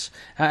goes.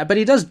 But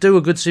he does do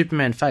a good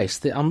Superman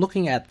face. I'm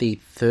looking at the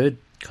third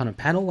kind of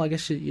panel, I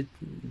guess you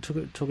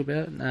talk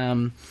about,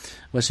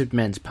 where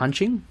Superman's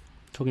punching,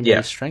 talking about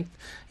his strength.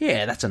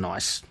 Yeah, that's a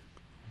nice,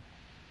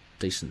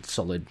 decent,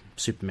 solid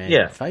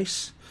Superman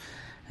face.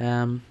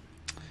 But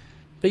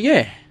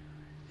yeah.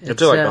 I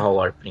do like the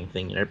whole opening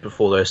thing,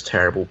 before those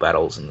terrible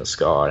battles in the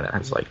sky, and it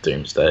has like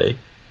Doomsday.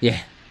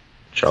 Yeah.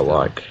 Which I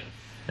like.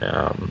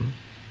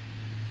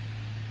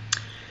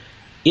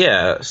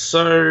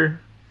 So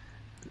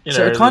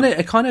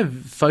it kind of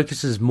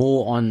focuses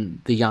more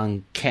on the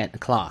young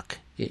Clark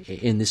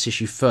in this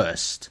issue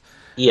first.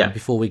 Yeah.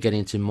 Before we get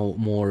into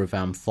more of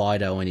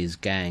Fido and his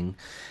gang.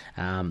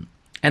 And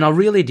I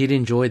really did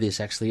enjoy this,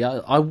 actually.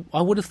 I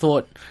would have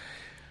thought...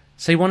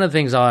 See, one of the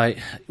things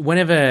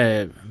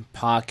whenever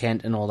Pa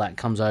Kent and all that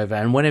comes over,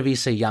 and whenever you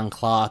see young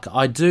Clark,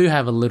 I do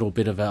have a little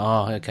bit of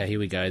here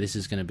we go. This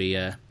is going to be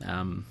a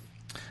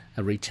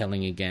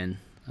retelling again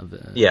of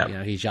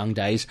his young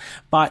days.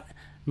 But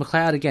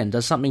McLeod, again,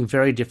 does something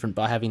very different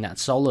by having that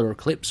solar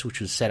eclipse, which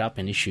was set up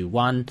in issue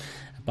 1,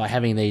 by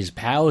having these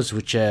powers,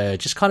 which are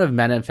just kind of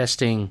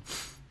manifesting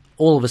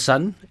all of a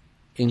sudden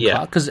in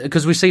Clark.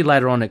 Because we see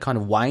later on it kind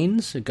of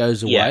wanes, it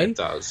goes away. Yeah, it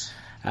does.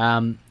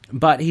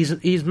 But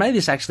he's made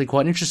this actually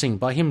quite interesting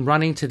by him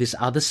running to this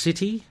other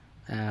city.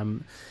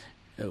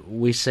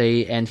 We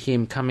see, and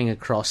him coming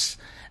across.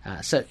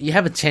 So you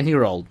have a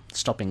 10-year-old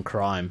stopping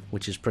crime,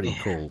 which is pretty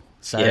cool.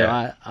 So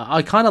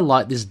I kind of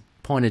like this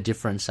point of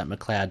difference that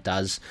McLeod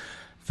does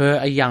for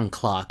a young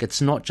Clark.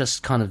 It's not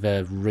just kind of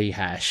a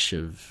rehash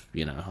of,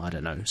 you know, I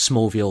don't know,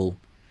 Smallville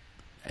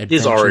adventures.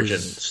 His origin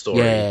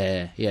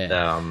story.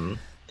 Yeah.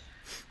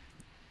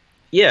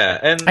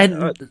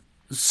 And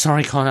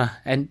sorry, Connor.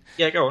 And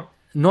yeah, go on.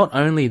 Not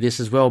only this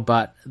as well,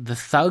 but the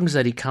thugs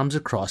that he comes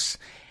across,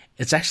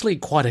 it's actually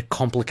quite a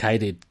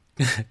complicated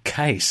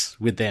case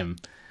with them.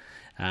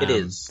 It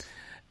is.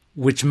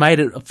 Which made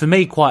it, for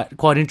me,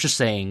 quite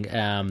interesting.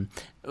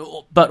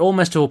 But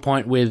almost to a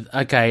point with,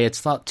 okay,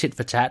 it's not tit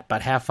for tat,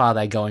 but how far are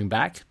they going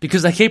back?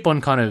 Because they keep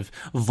on kind of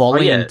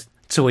volleying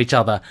to each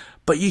other.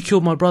 But you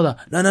killed my brother.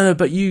 No,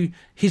 but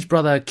his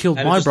brother killed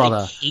my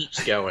brother. It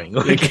keeps going.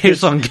 It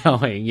keeps on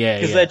going,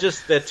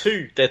 Because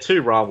they're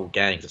two rival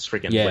gangs. It's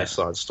freaking West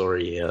Side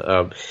Story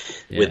here,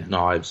 with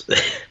knives.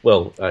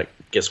 Well, I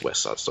guess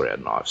West Side Story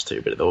had knives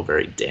too, but they're all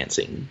very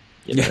dancing,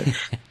 you know.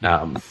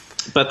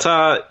 But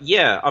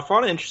I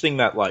find it interesting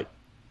that, like,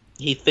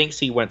 he thinks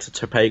he went to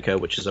Topeka,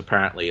 which is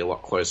apparently a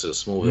lot closer to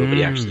Smallville, but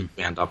he actually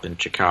wound up in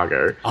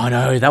Chicago. I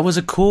know, that was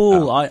a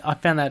cool. I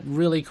found that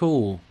really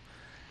cool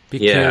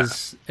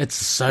because it's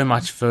so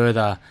much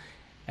further.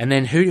 And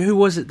then who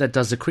was it that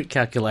does the quick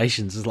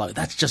calculations? It's like,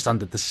 that's just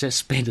under the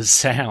speed of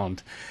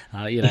sound.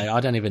 You know,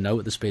 I don't even know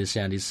what the speed of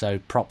sound is. So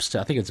props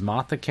to, I think it's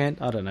Martha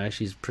Kent. I don't know.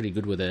 She's pretty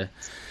good with her.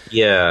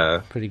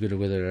 Yeah, pretty good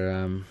with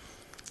her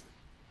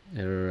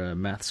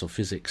maths or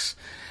physics.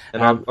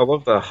 And I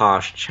love the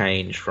harsh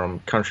change from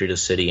country to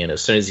city, and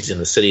as soon as he's in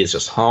the city, it's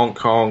just honk,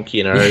 honk,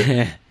 you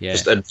know,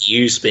 just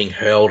abuse being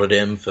hurled at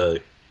him for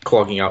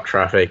clogging up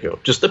traffic or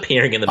just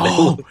appearing in the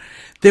middle.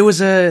 There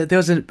was a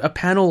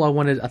panel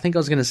I think I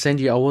was going to send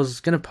you. I was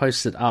going to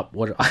post it up.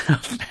 I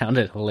found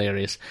it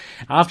hilarious.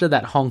 After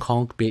that honk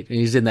honk bit, and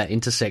he's in that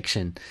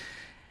intersection.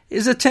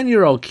 There's a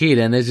 10-year-old kid,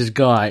 and there's this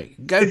guy,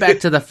 go back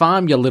to the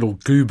farm, you little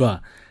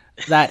goober.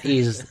 That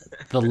is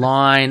the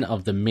line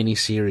of the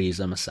miniseries,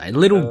 I must say.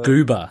 Little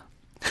goober.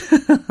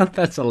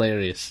 That's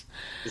hilarious.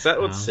 Is that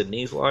what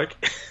Sydney's like?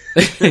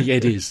 Yeah,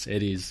 it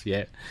is,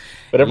 yeah.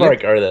 Whenever I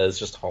go there, it's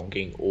just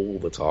honking all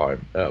the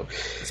time. Oh.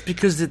 It's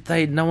because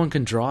no one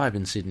can drive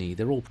in Sydney.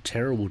 They're all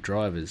terrible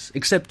drivers.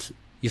 Except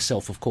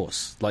yourself, of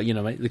course. Like, you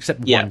know, except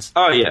one person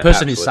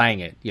absolutely. who's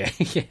saying it. Yeah,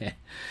 yeah.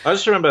 I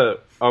just remember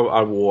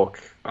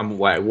I'm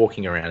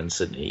walking around in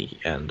Sydney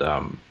and...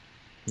 a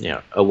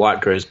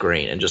light goes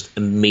green, and just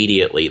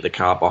immediately the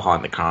car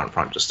behind the car in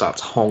front just starts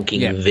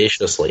honking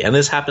viciously. And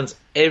this happens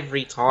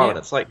every time. And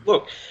it's like,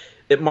 look,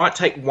 it might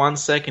take 1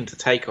 second to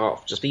take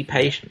off. Just be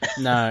patient.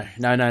 No.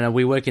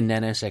 We work in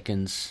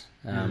nanoseconds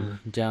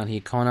down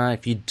here, Connor.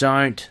 If you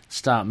don't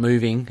start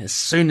moving, as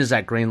soon as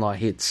that green light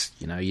hits,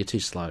 you know, you're too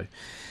slow.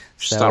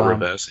 So, start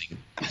reversing.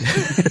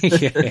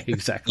 Yeah,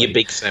 exactly. Your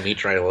big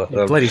semi-trailer.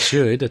 You bloody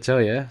should, I tell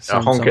you.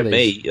 Honk at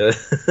me. Yeah,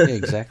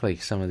 exactly.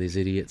 Some of these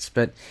idiots.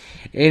 But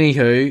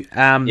anywho,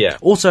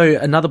 also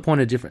another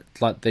point of difference,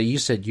 like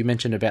you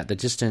mentioned about the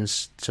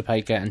distance,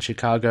 Topeka and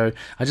Chicago.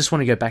 I just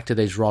want to go back to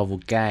these rival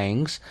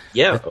gangs.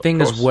 Yeah, the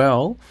thing as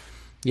well,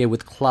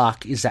 with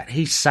Clark, is that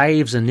he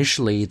saves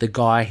initially the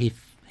guy he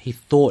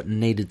thought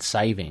needed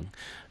saving,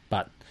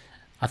 but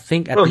I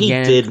think at the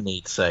end... he did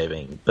need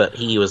saving, but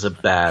he was a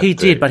bad He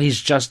did, but he's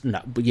just...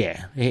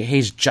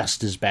 he's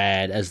just as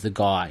bad as the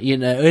guy. You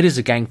know, it is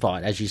a gang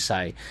fight, as you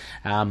say.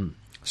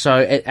 So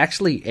it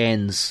actually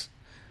ends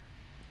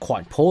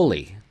quite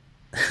poorly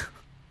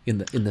in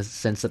the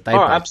sense that they...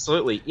 Oh,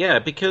 absolutely. Yeah,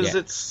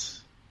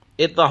 because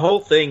the whole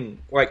thing...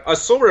 Like, I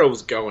saw where it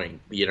was going.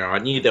 You know, I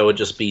knew there would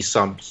just be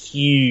some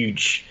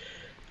huge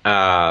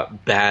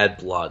bad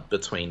blood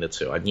between the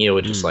two. I knew it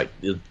would just,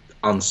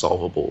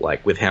 unsolvable,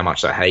 like, with how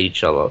much they hate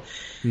each other.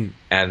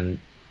 And,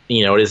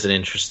 you know, it is an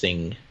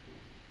interesting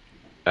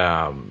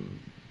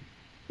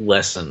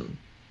lesson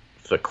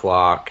for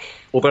Clark.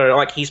 Although,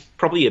 like, he's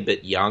probably a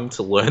bit young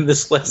to learn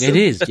this lesson. It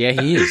is,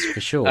 he is,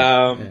 for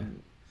sure.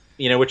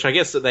 You know, which I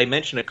guess that they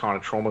mentioned it kind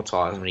of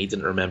traumatized him, and he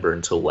didn't remember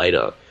until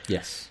later.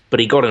 Yes. But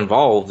he got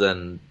involved,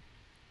 and,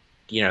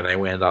 you know, they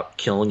wound up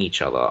killing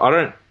each other. I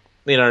don't,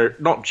 you know,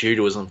 not due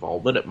to his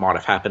involvement, it might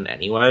have happened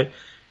anyway.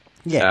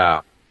 Yeah.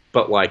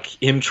 But, like,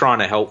 him trying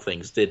to help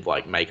things did,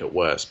 like, make it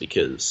worse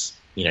because,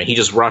 you know, he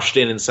just rushed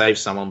in and saved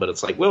someone, but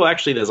it's like, well,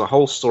 actually, there's a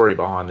whole story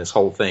behind this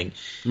whole thing.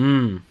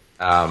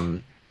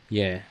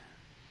 Yeah.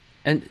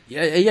 And,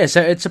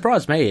 so it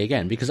surprised me,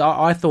 again, because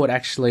I thought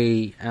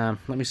actually,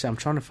 let me see, I'm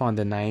trying to find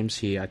the names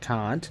here, I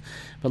can't,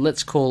 but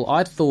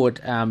I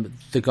thought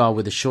the guy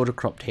with the shorter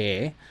cropped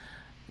hair,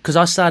 because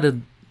I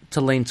started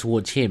to lean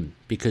towards him,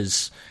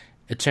 because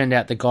it turned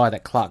out the guy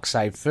that Clark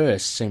saved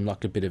first seemed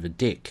like a bit of a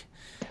dick.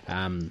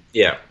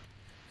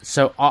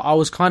 So I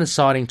was kind of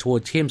siding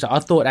towards him. So I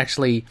thought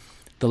actually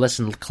the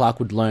lesson Clark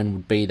would learn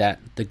would be that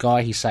the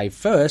guy he saved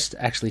first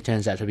actually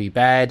turns out to be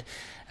bad,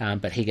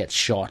 but he gets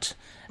shot.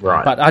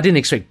 Right. But I didn't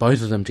expect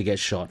both of them to get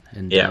shot.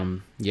 And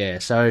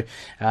so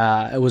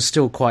it was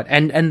still quite...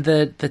 And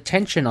the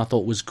tension I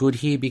thought was good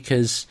here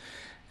because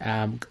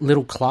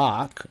little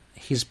Clark,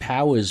 his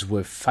powers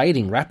were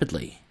fading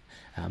rapidly.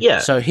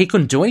 So he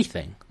couldn't do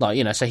anything.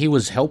 So he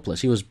was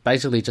helpless. He was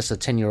basically just a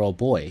 10-year-old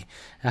boy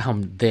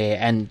there,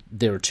 and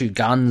there were two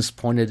guns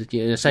pointed at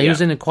you. So he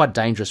was in a quite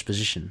dangerous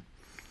position.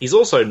 He's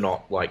also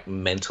not,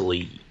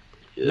 mentally...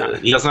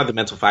 he doesn't have the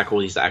mental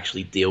faculties to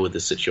actually deal with the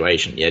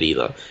situation yet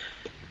either.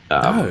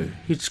 No,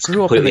 he just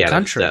grew up in the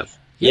country.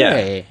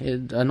 Yeah,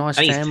 a nice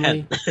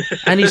family.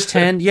 And he's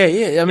 10.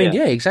 Yeah. I mean,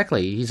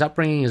 exactly. His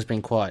upbringing has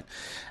been quite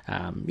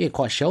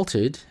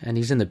sheltered, and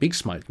he's in the big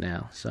smoke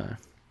now, so...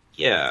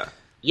 Yeah,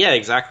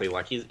 exactly.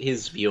 Like,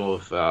 his view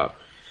of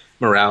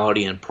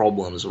morality and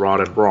problems, right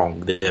and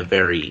wrong, they're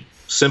very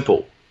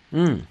simple.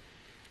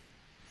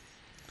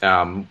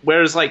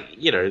 Whereas,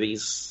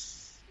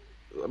 these...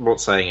 I'm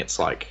not saying it's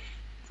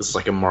this is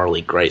a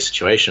morally great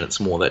situation. It's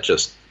more that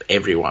just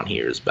everyone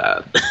here is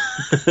bad.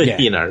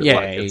 Exactly.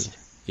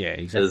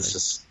 It's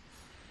just,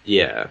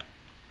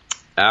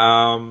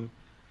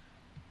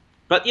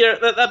 but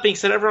that being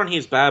said, everyone here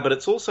is bad. But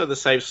it's also the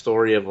same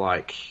story of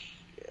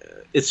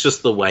it's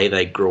just the way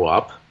they grew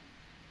up.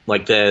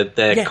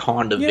 They're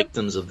kind of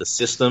victims of the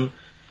system.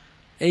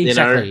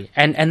 Exactly,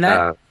 and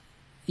that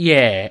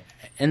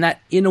and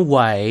that in a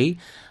way,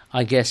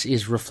 I guess,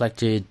 is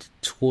reflected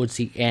towards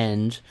the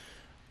end,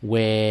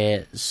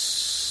 where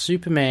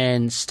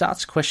Superman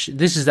starts questioning...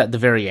 This is at the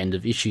very end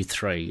of issue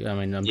 3. I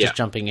mean, I'm just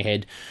jumping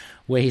ahead,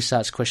 where he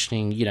starts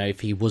questioning, if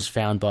he was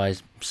found by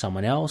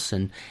someone else,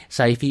 and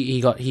say if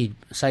he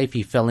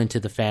fell into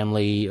the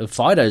family of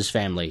Fido's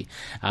family.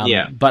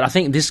 But I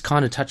think this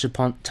kind of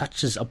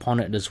touches upon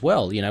it as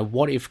well.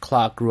 What if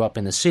Clark grew up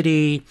in the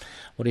city?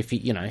 What if he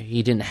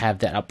didn't have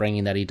that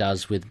upbringing that he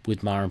does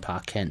with Mara and Pa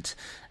Kent?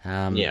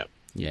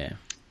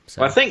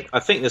 So I think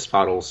this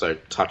part also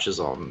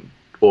touches on,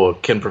 or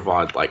can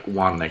provide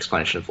one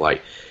explanation of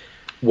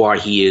why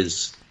he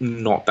is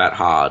not that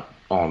hard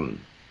on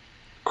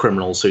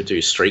criminals who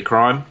do street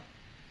crime.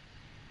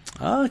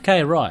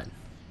 Okay, right.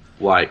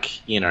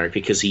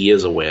 Because he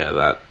is aware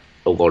that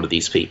a lot of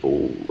these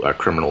people are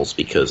criminals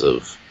because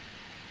of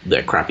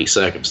their crappy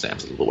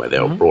circumstances, the way they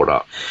were brought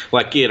up.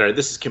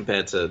 This is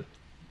compared to,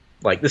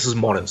 this is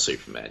modern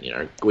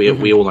Superman,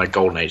 We all know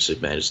Golden Age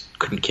Superman just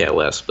couldn't care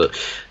less, but,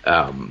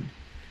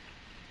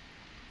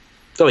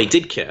 though he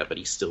did care, but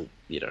he's still,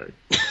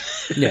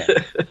 whereas,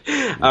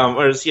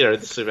 the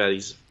Superman,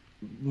 he's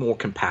more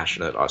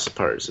compassionate, I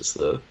suppose, is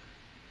the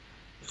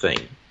thing.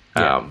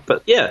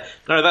 But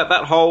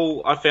that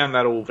whole... I found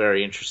that all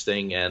very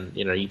interesting, and,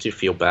 you do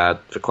feel bad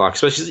for Clark,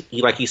 especially,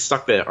 he's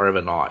stuck there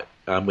overnight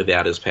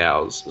without his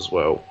powers as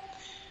well.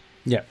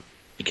 Yeah.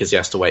 Because he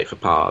has to wait for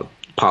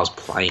Pa's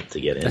plane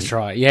to get in. That's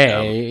right,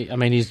 I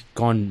mean, he's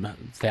gone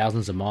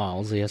thousands of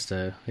miles. He has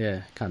to...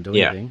 can't do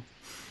anything.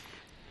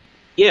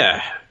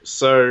 Yeah,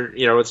 so,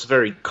 it's a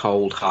very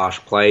cold, harsh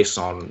place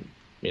on,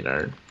 it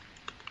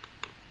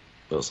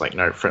was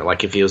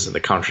if he was in the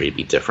country, it'd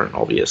be different,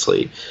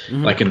 obviously.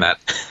 In that,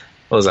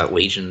 what was that,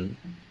 Legion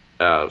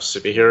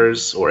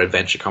superheroes or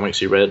adventure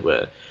comics you read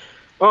where,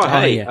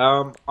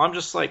 I'm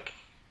just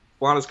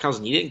Lana's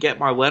cousin, you didn't get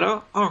my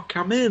letter? Oh,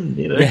 come in,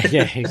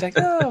 Yeah,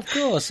 exactly. Oh,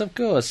 of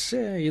course.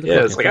 Yeah,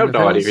 it's I have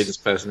no idea who this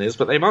person is,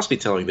 but they must be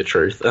telling the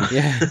truth.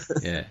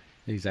 yeah,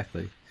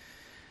 exactly.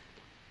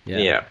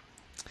 Yeah.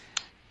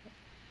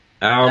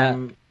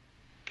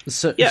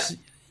 So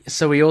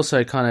we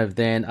also kind of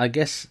then, I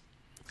guess,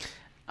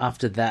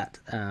 after that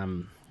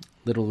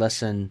little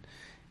lesson,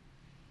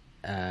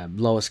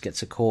 Lois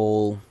gets a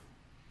call,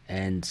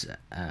 and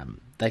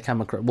they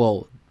come across...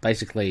 Well,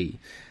 basically,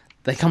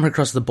 they come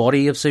across the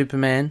body of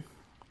Superman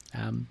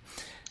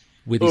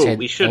with his head...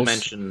 We should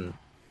mention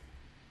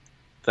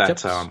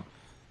that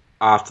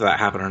after that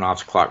happened and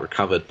after Clark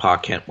recovered, Pa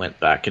Kent went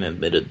back and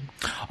admitted...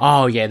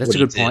 Oh, yeah, that's a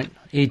good point.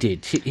 He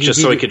did.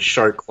 So he could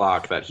show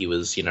Clark that he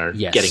was,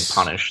 getting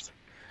punished.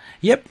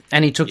 Yep,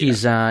 and he took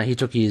his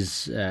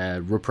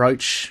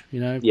reproach,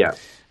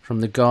 from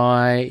the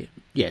guy.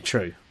 Yeah,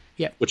 true.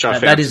 Yeah, which I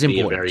found to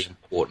be a very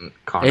important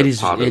part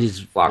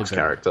of Clark's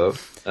character.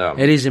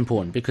 It is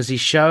important because he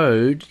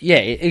showed. Yeah,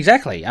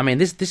 exactly. I mean,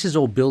 this is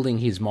all building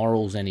his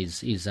morals and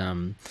his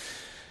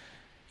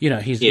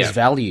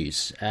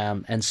values.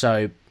 And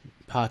so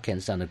Pa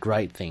Kent's done a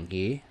great thing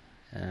here.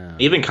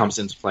 Even comes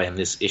into play in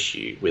this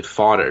issue with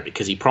Fido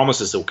because he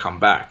promises he'll come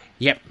back.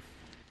 Yep.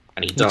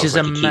 And he does.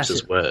 He keeps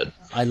his word.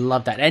 I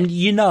love that. And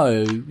he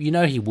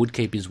would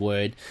keep his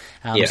word.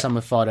 Some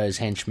of Fido's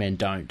henchmen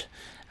don't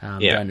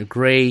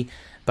agree.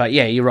 But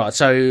yeah, you're right.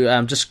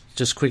 So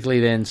just quickly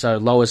then, so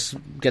Lois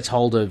gets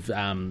hold of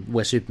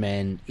where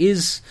Superman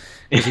is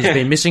because he's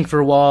been missing for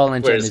a while,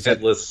 and there's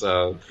headless.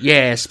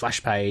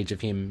 Splash page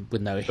of him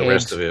with no head. The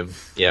rest of him.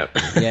 Yeah.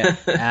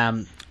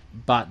 Yeah.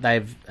 But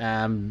they've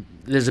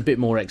there's a bit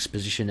more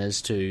exposition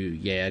as to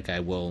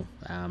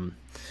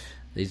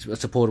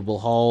it's a portable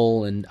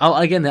hole, and I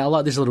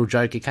like this little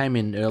joke. It came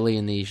in early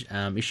in the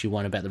issue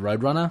 1 about the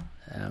Roadrunner.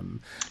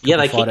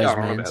 They keep going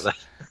on about that.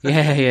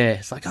 Yeah.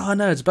 It's oh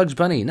no, it's Bugs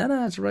Bunny.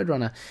 No, it's a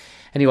Roadrunner.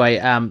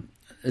 Anyway,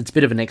 it's a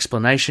bit of an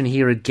explanation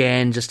here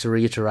again, just to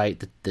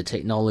reiterate the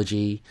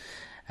technology.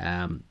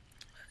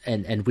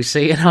 and we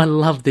see, and I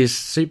love this,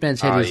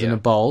 Superman's head is in a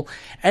bowl.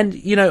 And,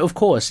 you know, of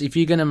course, if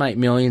you're going to make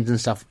millions and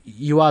stuff,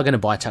 you are going to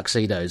buy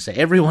tuxedos.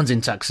 Everyone's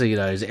in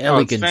tuxedos,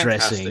 elegant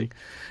dressing.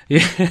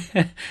 Yeah.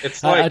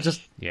 It's like...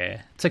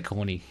 it's a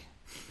corny.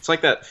 It's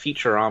like that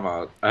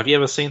Futurama. Have you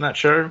ever seen that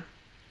show?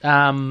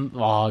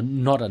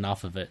 Not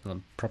enough of it.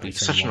 I'm probably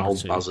it's such an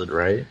old buzzard,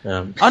 right?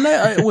 I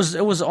know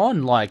it was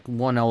on like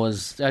when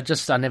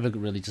I never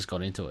really just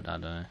got into it. I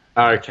don't know.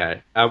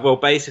 Okay. Well,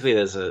 basically,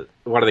 there's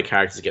one of the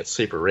characters gets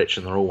super rich,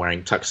 and they're all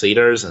wearing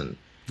tuxedos and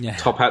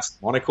top hats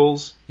and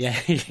monocles. Yeah.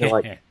 They're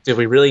like, do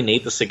we really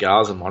need the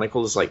cigars and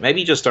monocles? Like, maybe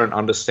you just don't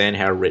understand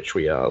how rich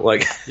we are.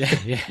 Like,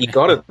 you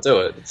got to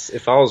do it.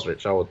 If I was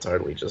rich, I would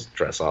totally just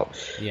dress up.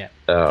 Yeah.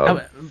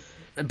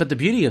 But the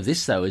beauty of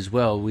this, though, as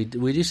well, we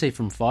do see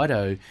from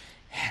Fido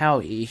how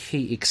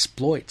he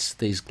exploits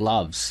these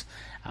gloves.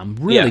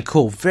 Really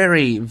cool.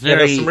 Very, very...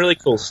 there's some really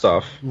cool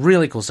stuff.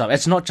 Really cool stuff.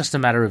 It's not just a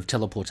matter of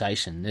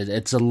teleportation.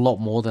 It's a lot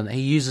more than...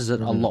 He uses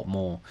it a lot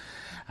more.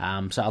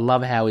 So I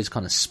love how he's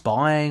kind of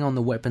spying on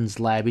the weapons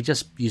lab. He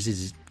just he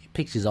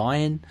picks his eye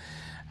in.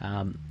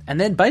 And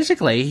then,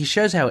 basically, he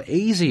shows how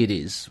easy it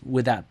is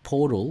with that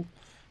portal...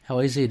 How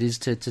easy it is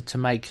to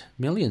make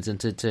millions and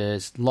to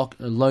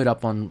load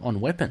up on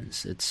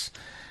weapons. It's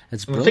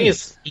brilliant. The thing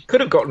is, he could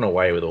have gotten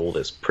away with all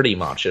this pretty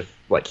much if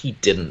he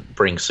didn't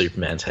bring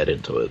Superman's head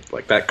into it.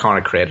 Like, that kind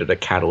of created a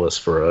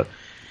catalyst for a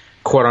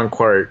quote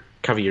unquote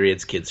cover your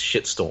ears kids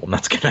shitstorm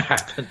that's going to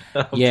happen.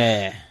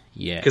 Yeah.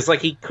 Because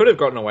he could have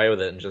gotten away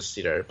with it and just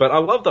But I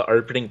love the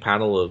opening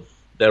panel of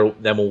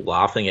them all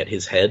laughing at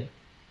his head.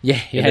 Yeah.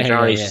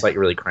 He's just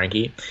really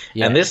cranky.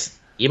 Yeah. And this,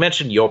 you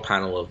mentioned your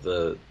panel of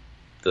the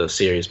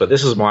series, but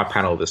this is my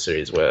panel of the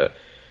series where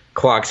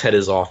Clark's head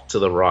is off to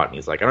the right and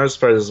he's like, I don't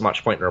suppose there's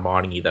much point in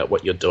reminding you that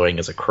what you're doing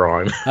is a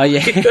crime. Oh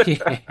yeah.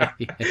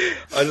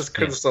 I just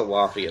couldn't stop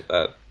laughing at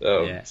that.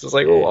 It's just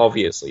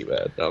obviously,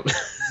 man.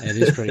 It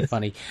is pretty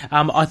funny.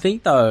 I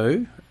think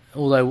though,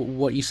 although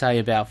what you say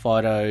about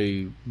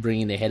Fido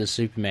bringing the head of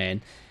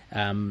Superman,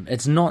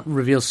 it's not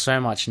revealed so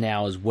much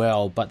now as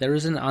well, but there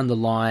is an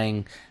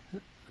underlying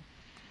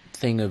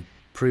thing of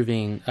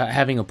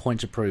having a point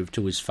to prove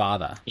to his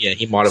father. Yeah,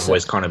 he might have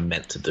always kind of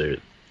meant to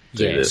do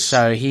this.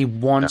 So he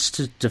wants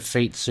to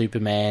defeat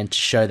Superman to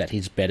show that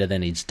he's better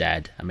than his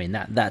dad. I mean,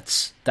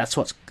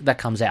 that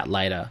comes out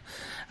later.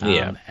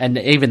 And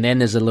even then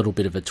there's a little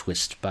bit of a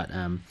twist, but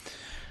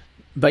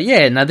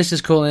yeah, no, this is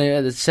cool.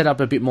 It's set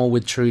up a bit more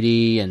with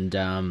Trudy,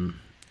 and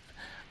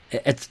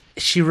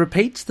she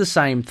repeats the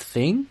same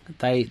thing,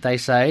 they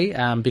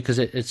say, because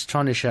it's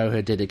trying to show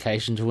her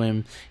dedication to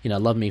him. You know,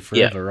 love me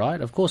forever,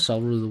 right? Of course I'll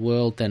rule the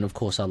world, then of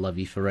course I'll love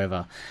you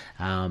forever.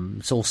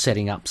 It's all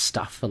setting up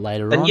stuff for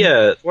later on.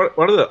 Yeah,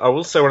 I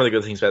will say one of the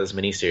good things about this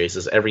miniseries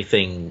is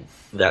everything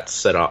that's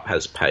set up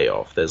has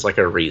payoff. There's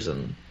a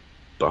reason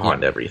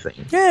behind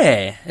everything.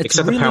 Yeah.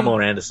 Except for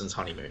Pamela Anderson's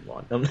honeymoon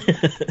one.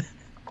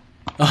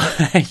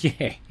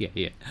 Yeah.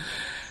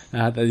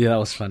 That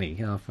was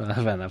funny. I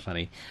found that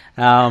funny.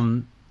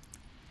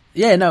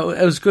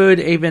 It was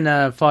good.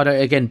 Even Fido,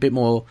 again, bit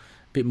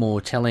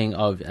more telling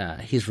of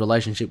his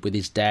relationship with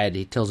his dad.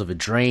 He tells of a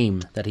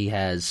dream that he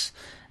has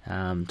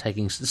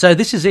taking. So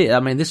this is it. I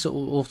mean, this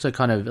also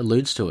kind of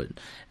alludes to it.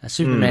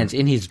 Superman's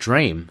in his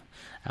dream,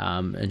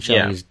 and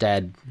showing his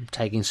dad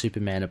taking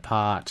Superman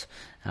apart,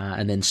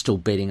 and then still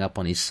beating up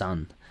on his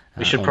son.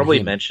 We should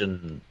probably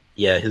mention.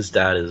 Yeah, his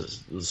dad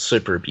is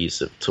super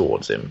abusive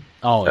towards him.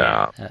 Oh,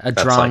 yeah. A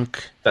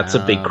drunk. That's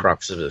a big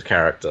crux of his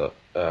character.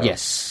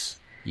 Yes.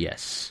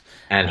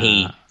 And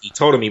he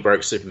told him he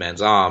broke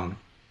Superman's arm,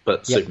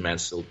 but Superman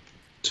still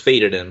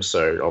defeated him,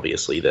 so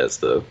obviously there's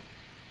the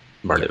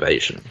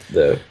motivation.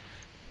 But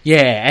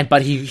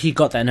he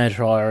got that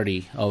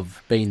notoriety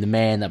of being the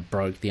man that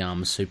broke the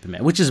arm of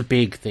Superman, which is a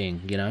big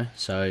thing, you know.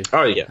 So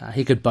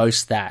he could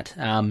boast that.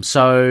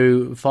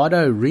 So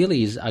Fido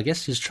really is, I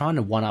guess, he's trying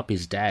to one up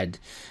his dad,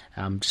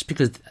 just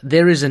because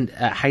there isn't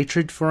a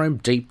hatred for him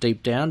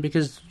deep down.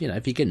 Because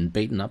if you're getting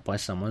beaten up by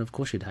someone, of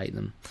course you'd hate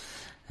them.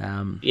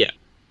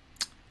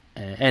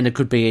 And it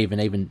could be even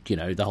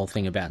the whole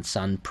thing about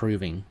son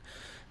proving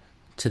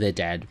to their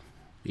dad,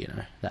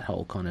 that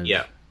whole kind of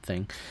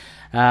thing.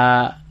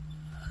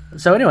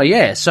 So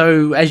anyway,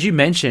 so as you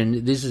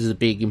mentioned, this is a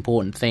big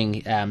important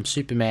thing.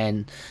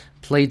 Superman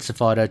pleads to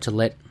Fido to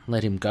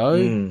let him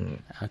go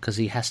because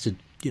he has to,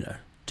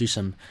 do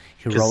some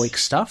heroic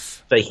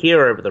stuff. They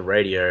hear over the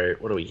radio,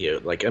 what do we hear?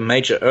 Like a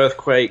major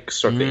earthquake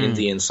struck the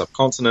Indian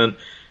subcontinent,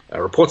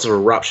 reports of a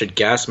ruptured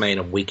gas main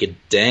and weakened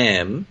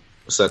dam,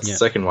 so that's the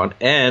second one,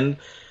 and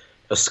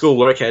a school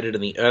located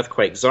in the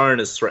earthquake zone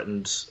is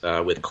threatened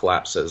with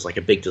collapse. There's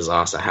a big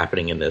disaster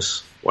happening in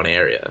this one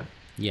area.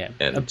 Yeah.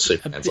 And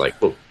Superman's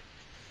look.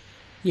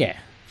 Yeah.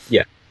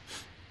 Yeah.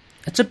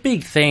 It's a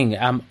big thing.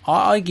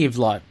 I give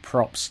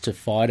props to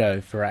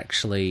Fido for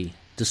actually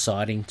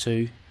deciding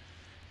to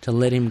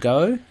let him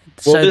go.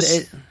 Well, so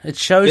it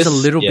shows a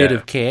little bit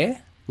of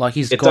care.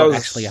 He's got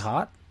actually a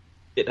heart.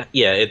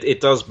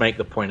 It does make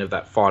the point of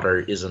that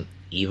Fido isn't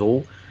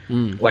evil.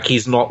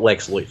 He's not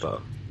Lex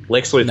Luthor.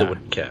 Lex Luthor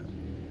wouldn't care.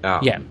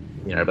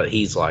 But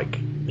he's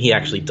he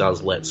actually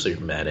does let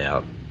Superman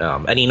out,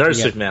 and he knows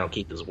Yeah. Superman will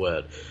keep his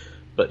word,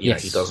 but you know,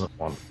 he Yes. doesn't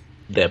want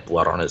their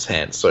blood on his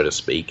hands, so to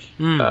speak.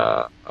 And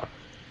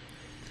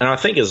I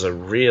think it's a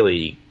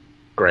really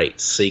great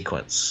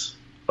sequence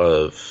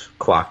of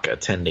Clark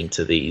attending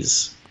to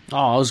these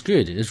Oh, it was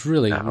good. It was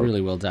really,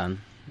 really well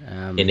done.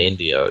 in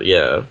India.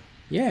 Yeah,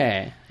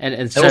 Yeah, and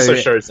it so also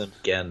shows him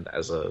again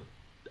as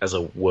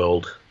a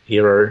world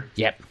hero.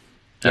 Yep.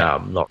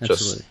 Not Absolutely.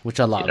 just Which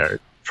I love. you know,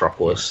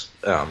 Metropolis.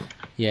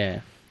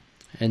 Yeah,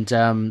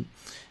 and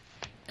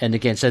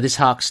again, so this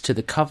harks to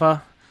the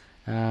cover.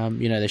 You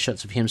know, there's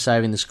shots of him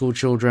saving the school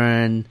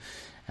children.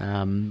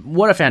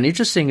 What I found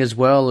interesting as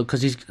well,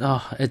 because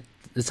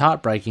it's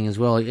heartbreaking as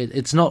well.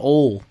 It's not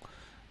all,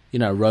 you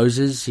know,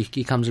 roses.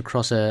 He comes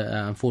across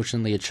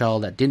unfortunately a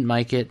child that didn't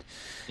make it.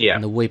 Yeah,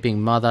 And the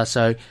weeping mother.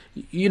 So,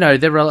 you know,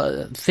 there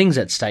are things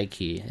at stake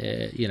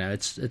here. You know,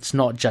 it's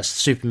not just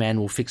Superman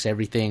will fix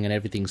everything and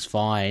everything's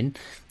fine.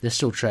 There's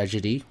still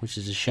tragedy, which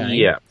is a shame.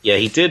 yeah.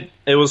 He did.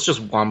 It was just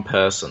one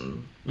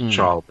person,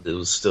 child, but it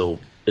was still.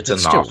 It's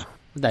enough. Still,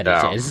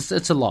 that is,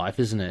 it's a life,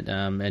 isn't it?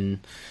 And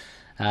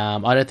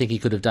I don't think he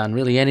could have done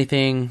really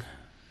anything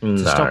to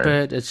stop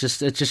it. It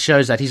just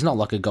shows that he's not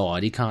like a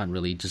god. He can't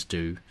really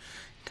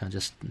can't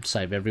just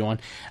save everyone.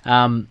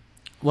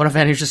 What I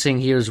found interesting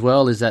here as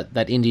well is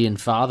that Indian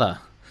father.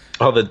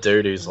 Oh, the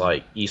dude who's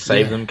like, you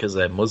save them because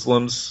they're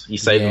Muslims. You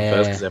save them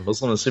first because they're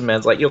Muslim. And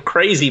Superman's like, you're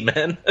crazy,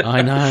 man.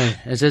 I know.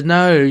 I said,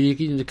 no, you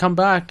can come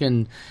back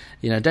and,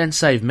 you know, don't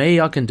save me.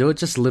 I can do it.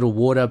 Just a little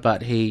water,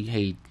 but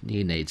he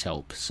needs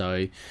help.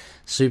 So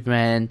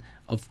Superman,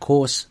 of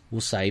course, will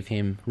save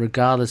him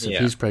regardless of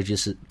his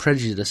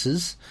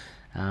prejudices.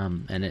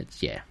 And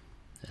it's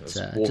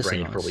Wolverine just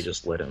nice. probably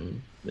just let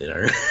him, you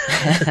know.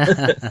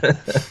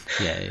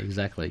 Yeah,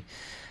 exactly.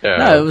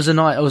 No,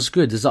 it was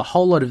good. There's a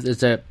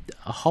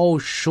whole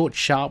short,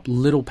 sharp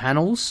little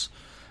panels.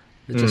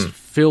 It's just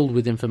filled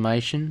with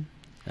information,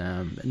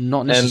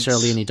 not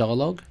necessarily any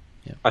dialogue.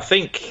 Yeah. I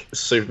think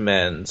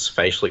Superman's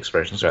facial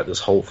expressions throughout this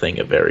whole thing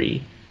are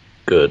very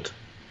good.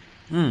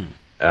 You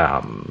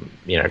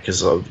know,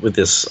 because with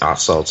this art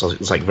style,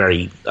 it's like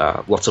very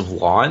lots of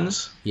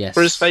lines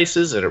for his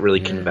faces, and it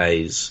really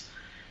conveys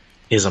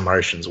his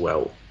emotions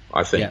well,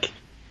 I think.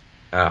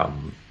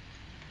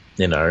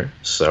 You know,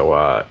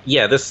 so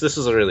this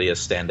is really a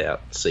standout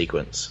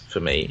sequence for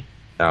me.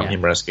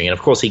 Him rescuing, and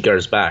of course he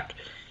goes back,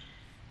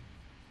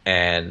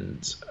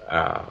 and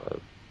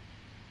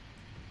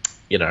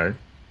you know,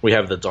 we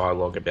have the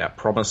dialogue about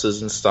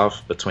promises and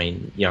stuff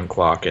between young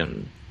Clark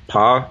and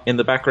Pa in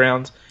the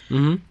background.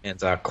 And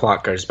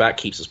Clark goes back,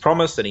 keeps his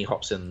promise, and he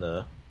hops in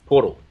the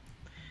portal.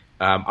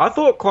 I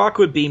thought Clark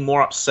would be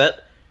more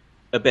upset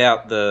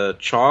about the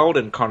child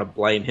and kind of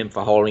blame him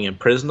for holding him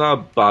prisoner,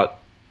 but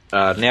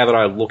now that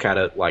I look at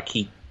it, like,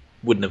 he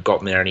wouldn't have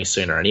gotten there any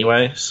sooner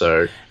anyway.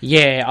 So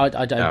I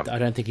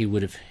don't think he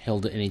would have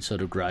held any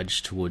sort of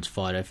grudge towards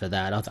Fido for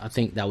that. I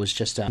think that was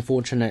just an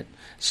unfortunate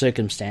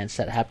circumstance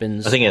that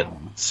happens. I think it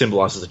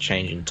symbolises a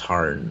change in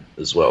tone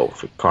as well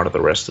for kind of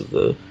the rest of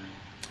the.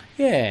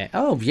 Yeah.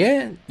 Oh,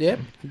 yeah. Yep.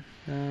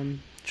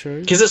 True.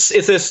 Because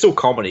there's still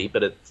comedy,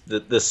 but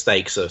the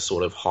stakes are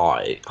sort of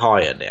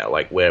higher now.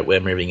 Like we're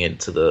moving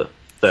into the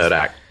third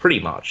act,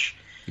 pretty much.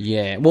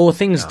 Yeah. Well,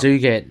 things do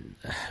get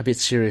a bit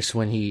serious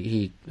when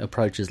he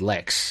approaches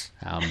Lex,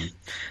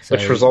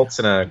 which results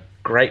in a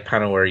great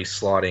panel where he's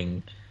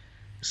sliding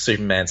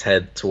Superman's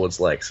head towards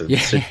Lex, and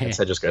Superman's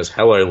head just goes,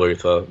 "Hello,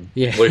 Luthor."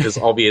 Yeah. Luthor's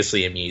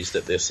obviously amused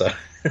at this. So.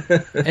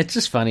 It's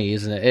just funny,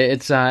 isn't it?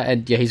 It's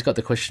and he's got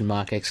the question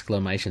mark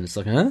exclamation. It's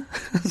like, huh?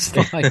 It's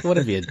like, what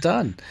have you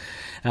done?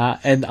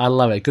 And I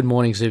love it. Good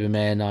morning,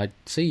 Superman. I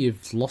see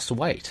you've lost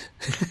weight.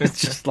 It's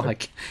just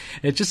like,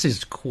 it's just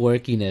his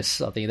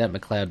quirkiness, I think, that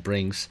McLeod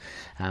brings.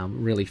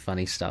 Really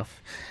funny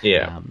stuff.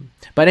 Yeah.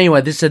 But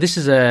anyway, this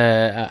is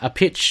a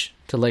pitch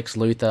to Lex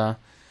Luthor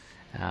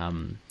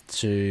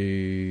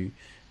to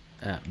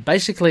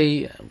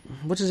basically,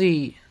 what does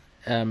he...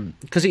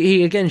 because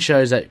he again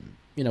shows that,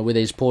 you know, with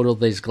these portals,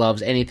 these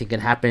gloves, anything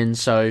can happen.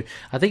 So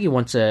I think he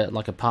wants a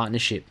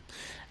partnership.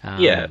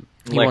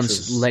 He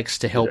wants Lex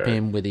to help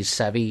him with his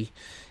savvy.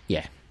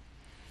 Yeah.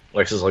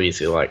 Lex is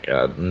obviously like,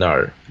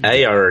 no.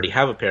 I already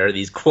have a pair of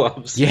these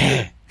gloves.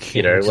 Yeah.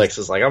 You know, Lex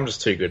is like, I'm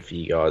just too good for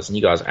you guys, and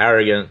you guys are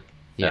arrogant.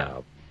 Yeah.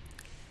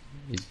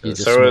 You're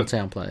just small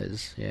town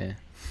players, yeah.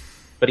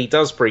 But he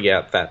does bring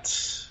out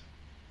that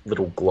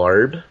little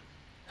globe.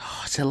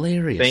 Oh, it's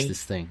hilarious,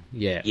 this thing.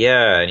 Yeah.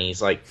 Yeah, and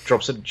he's like,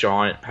 drops a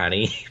giant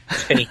penny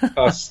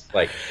dust.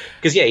 Like,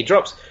 because, he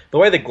drops. The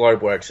way the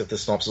globe works, if the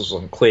synopsis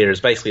wasn't clear, is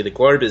basically the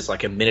globe is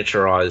like a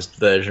miniaturized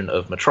version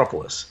of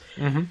Metropolis.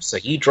 Mm-hmm. So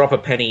you drop a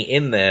penny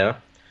in there,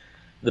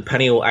 the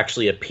penny will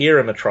actually appear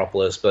in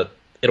Metropolis, but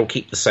it'll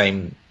keep the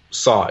same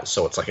size.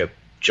 So it's like a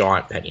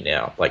giant penny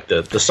now. Like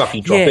the stuff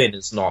you drop in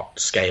is not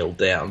scaled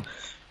down.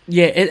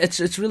 Yeah,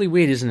 it's really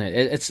weird, isn't it?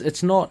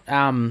 It's not.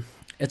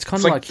 It's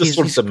kind of like this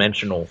sort of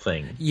dimensional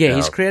thing. Yeah,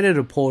 he's created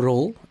a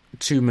portal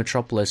to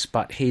Metropolis,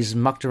 but he's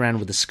mucked around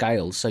with the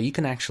scales, so you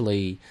can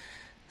actually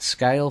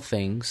scale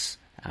things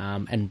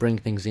and bring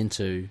things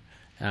into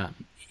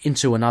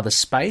into another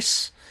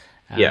space.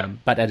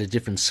 But at a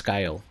different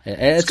scale.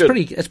 It's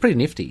pretty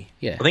nifty.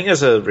 Yeah, I think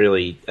there's a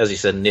really, as you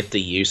said, nifty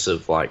use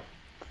of like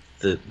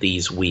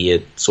these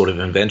weird sort of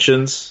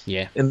inventions.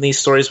 In these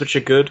stories, which are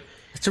good.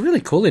 It's a really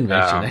cool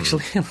invention,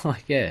 actually.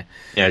 Like,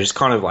 just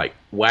kind of like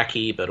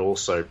wacky, but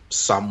also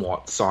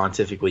somewhat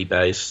scientifically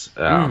based.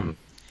 But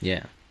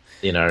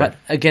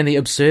again, the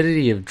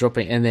absurdity of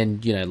dropping, and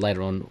then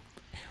later on,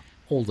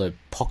 all the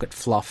pocket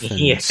fluff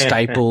and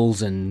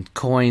staples and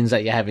coins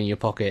that you have in your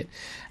pocket.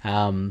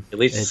 It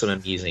leads to some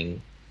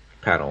amusing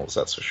panels,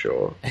 that's for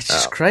sure. It's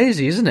just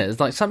crazy, isn't it? It's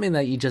like something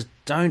that you just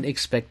don't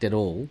expect at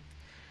all.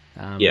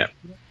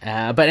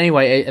 But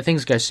anyway,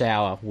 things go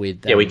sour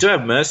with... we do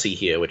have Mercy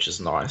here, which is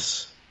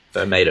nice.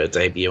 They made her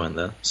debut in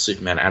the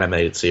Superman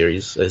animated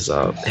series as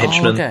a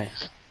henchman. Oh, okay.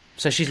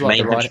 So she's like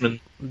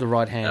the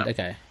right hand.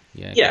 Okay.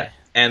 Yeah. Yeah.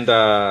 And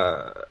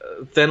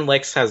then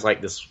Lex has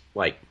like this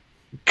like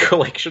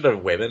collection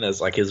of women as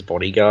like his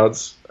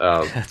bodyguards,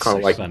 kind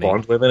of like funny.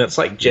 Bond women. It's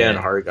like Jan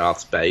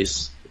Hogarth's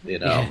base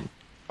in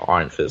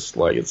Iron Fist.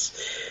 Like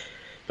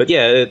but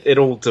it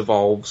all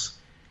devolves,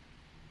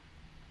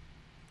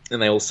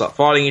 and they all start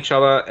fighting each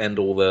other, and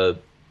all the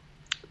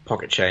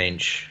pocket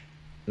change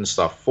and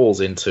stuff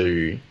falls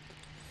into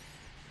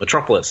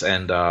Metropolis,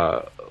 and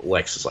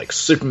Lex is like,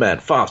 Superman,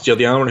 fast! You're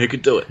the only one who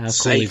could do it.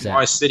 Save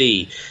my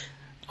city.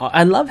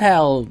 I love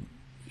how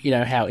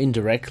how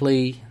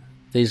indirectly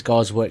these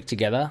guys work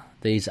together,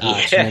 these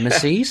arch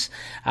nemesis.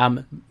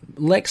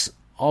 Lex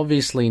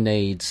obviously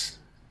needs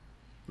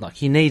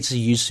to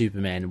use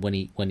Superman when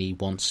he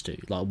wants to,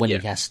 like when he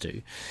has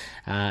to.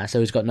 So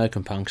he's got no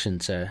compunction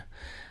to,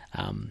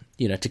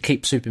 to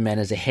keep Superman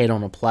as a head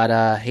on a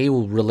platter. He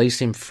will release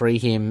him, free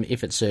him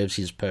if it serves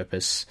his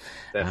purpose.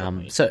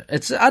 So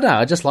it's, I don't know,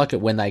 I just like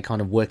it when they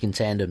kind of work in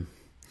tandem.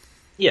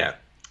 Yeah,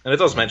 and it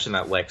does mention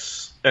that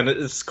Lex, and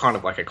it's kind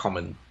of like a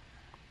common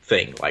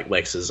thing. Like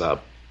Lex is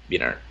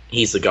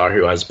he's the guy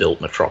who has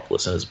built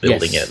Metropolis and is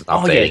building it and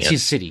updating it. It's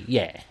his city.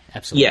 Yeah,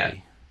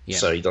 absolutely. Yeah.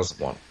 So he doesn't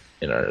want,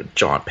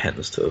 giant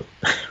pens to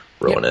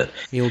ruin it.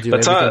 He'll do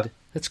everything.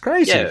 That's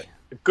crazy. Yeah,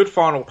 good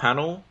final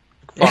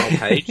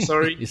page,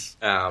 sorry. Yes.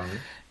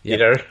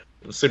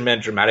 Superman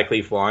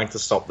dramatically flying to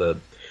stop the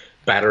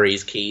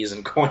batteries, keys,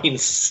 and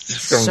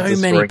coins from so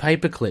many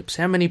paper clips.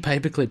 How many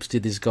paper clips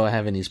did this guy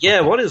have in his pocket?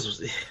 Yeah,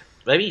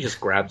 maybe he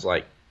just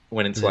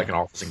went into like an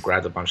office and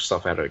grabbed a bunch of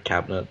stuff out of a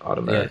cabinet. I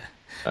don't know.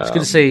 It's good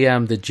to see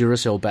the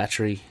Duracell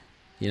battery,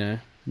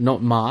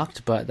 not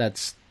marked, but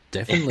that's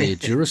definitely a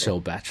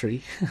Duracell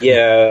battery.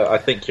 Yeah, I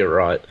think you're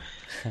right.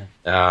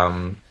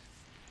 Yeah.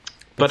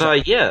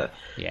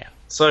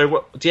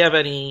 So, do you have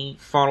any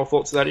final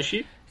thoughts of that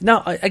issue?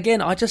 No,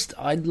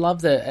 I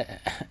love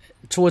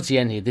towards the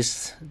end here,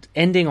 this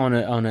ending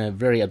on a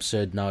very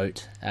absurd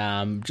note.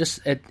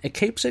 It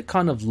keeps it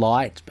kind of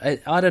light.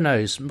 I don't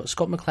know.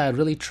 Scott McCloud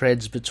really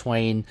treads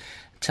between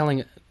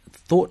telling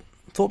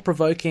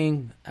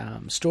thought-provoking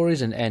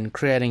stories and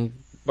creating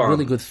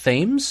really good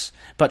themes,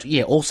 but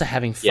also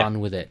having fun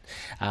with it.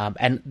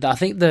 And I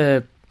think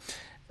the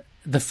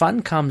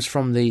fun comes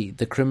from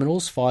the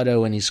criminals,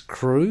 Fido and his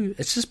crew.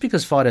 It's just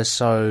because Fido's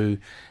so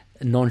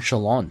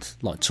nonchalant,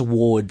 like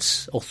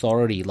towards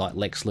authority, like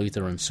Lex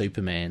Luthor and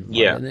Superman.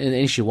 Yeah. In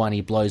issue 1,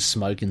 he blows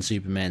smoke in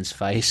Superman's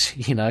face.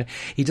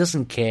 He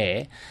doesn't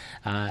care.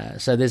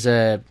 So there's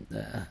a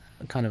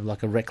kind of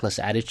like a reckless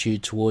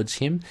attitude towards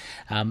him.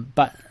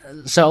 But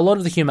so a lot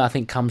of the humor, I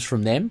think, comes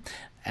from them.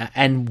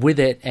 And with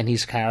it and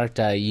his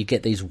character, you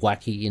get these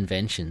wacky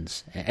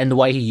inventions, and the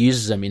way he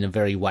uses them in a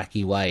very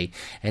wacky way.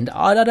 And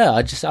I don't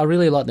know, I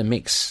really like the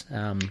mix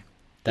that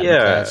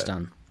McCloud's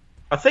done.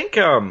 I think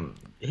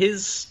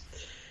his,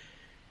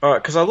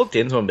 because I looked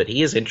into him, but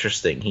he is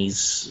interesting.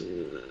 He's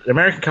an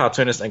American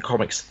cartoonist and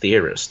comics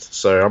theorist.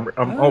 So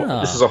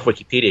this is off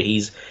Wikipedia.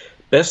 He's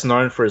best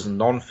known for his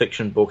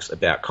non-fiction books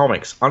about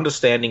comics,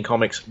 understanding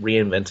comics,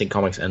 reinventing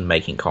comics, and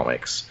making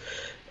comics.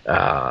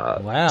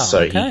 Wow. So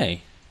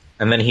okay.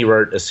 And then he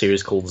wrote a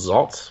series called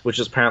Zot, which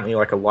is apparently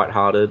like a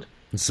lighthearted...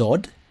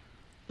 Zod,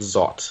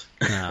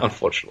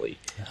 unfortunately.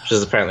 Which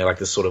is apparently like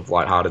this sort of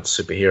lighthearted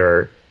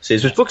superhero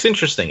series, which looks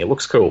interesting. It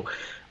looks cool.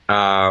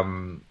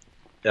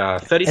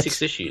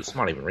 36 issues.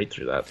 Might even read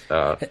through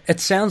that.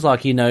 It sounds like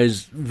he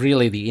knows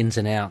really the ins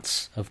and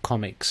outs of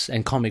comics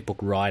and comic book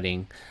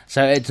writing.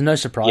 So it's no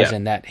surprise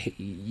in that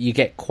you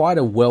get quite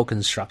a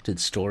well-constructed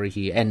story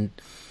here. And,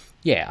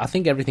 I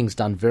think everything's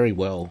done very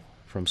well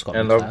from Scott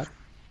McCloud.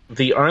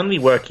 The only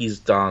work he's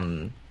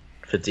done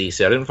for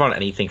DC, I didn't find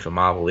anything for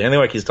Marvel. The only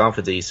work he's done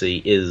for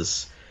DC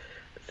is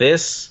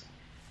this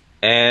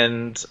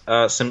and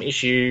some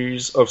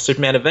issues of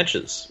Superman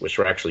Adventures, which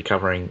we're actually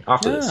covering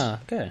after this.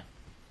 Okay.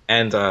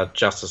 And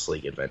Justice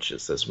League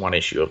Adventures. There's one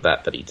issue of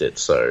that he did.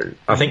 So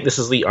I think this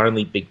is the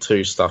only big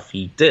 2 stuff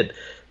he did,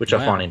 which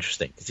I find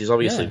interesting because he's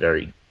obviously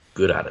very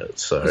good at it.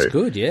 So he's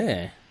good,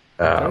 yeah.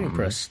 Very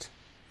impressed.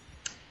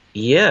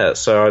 Yeah,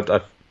 so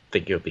I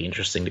think it would be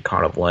interesting to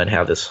kind of learn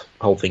how this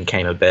whole thing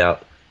came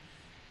about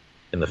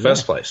in the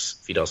first place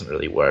if he doesn't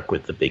really work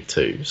with the big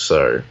 2.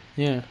 So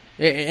yeah,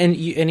 And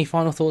any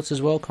final thoughts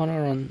as well,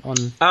 Connor? On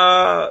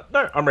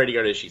no, I'm ready to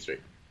go to issue 3.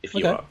 If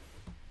you are.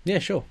 Yeah,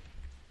 sure.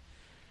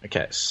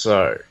 Okay,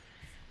 so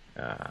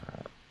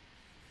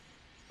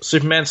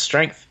Superman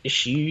Strength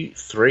issue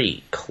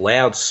 3,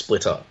 Cloud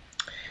Splitter.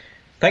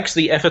 Thanks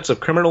to the efforts of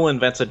criminal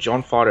inventor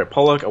John Fido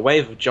Pollock, a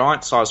wave of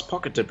giant-sized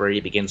pocket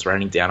debris begins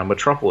raining down on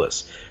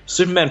Metropolis.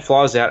 Superman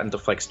flies out and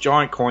deflects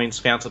giant coins,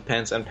 fountain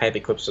pens, and paper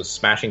clips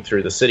smashing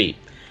through the city.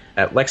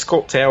 At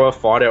LexCorp Tower,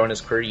 Fido and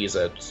his crew use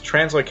their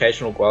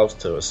translocational gloves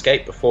to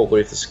escape before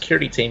Luthor's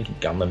security team can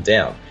gun them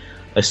down.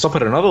 They stop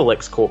at another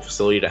LexCorp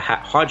facility to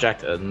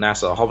hijack a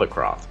NASA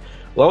hovercraft.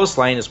 Lois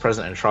Lane is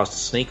present and tries to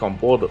sneak on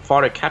board, but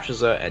Fido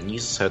captures her and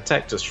uses her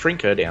tech to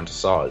shrink her down to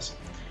size.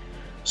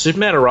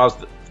 Superman arrives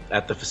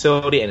at the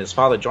facility and his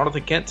father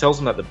Jonathan Kent tells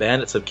him that the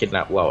bandits have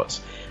kidnapped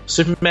Lois.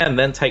 Superman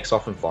then takes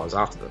off and flies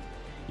after them.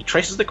 He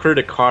traces the crew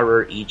to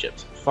Cairo,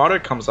 Egypt. Fido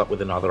comes up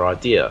with another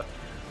idea.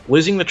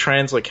 Losing the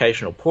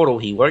translocational portal,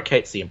 he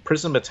locates the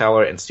imprisoned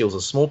Metallo and steals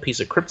a small piece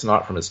of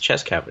kryptonite from his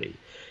chest cavity.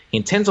 He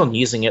intends on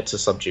using it to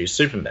subdue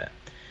Superman.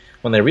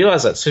 When they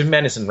realize that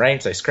Superman is in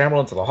range, they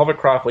scramble into the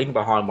hovercraft, leaving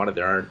behind one of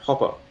their own,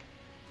 Hopper.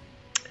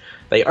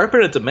 They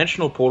open a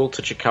dimensional portal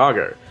to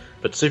Chicago,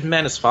 but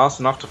Superman is fast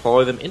enough to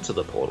follow them into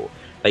the portal.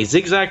 They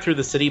zigzag through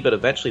the city, but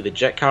eventually the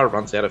jet car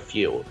runs out of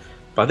fuel.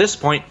 By this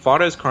point,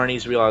 Fido's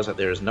cronies realize that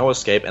there is no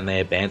escape and they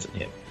abandon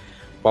him.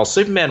 While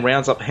Superman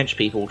rounds up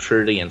henchpeople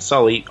Trudy and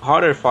Sully,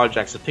 Fido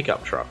hijacks a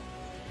pickup truck.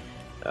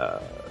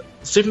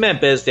 Superman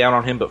bears down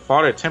on him, but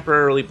Fido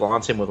temporarily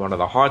blinds him with one of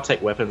the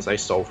high-tech weapons they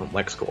stole from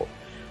LexCorp.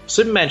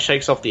 Superman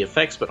shakes off the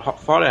effects, but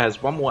Fido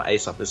has one more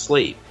ace up his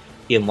sleeve.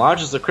 He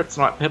enlarges the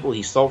kryptonite pebble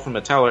he stole from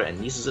Metallo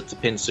and uses it to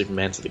pin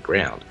Superman to the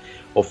ground.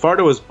 While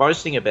Fido is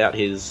boasting about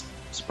his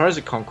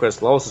supposed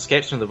conquest, Lois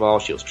escapes from the vial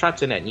she was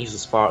trapped in and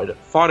uses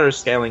Fido's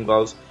scaling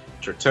gloves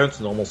to return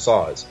to normal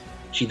size.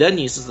 She then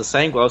uses the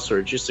same gloves to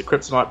reduce the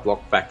kryptonite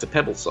block back to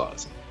pebble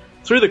size.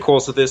 Through the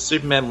course of this,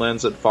 Superman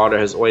learns that Fido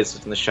has always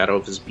lived in the shadow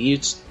of his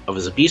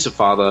abusive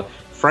father,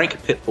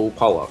 Frank Pitbull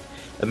Pollock,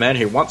 a man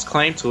who once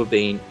claimed to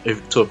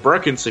have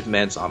broken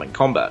Superman's arm in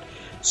combat.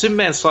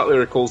 Superman slightly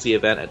recalls the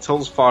event and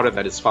tells Fido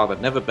that his father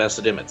never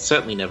bested him and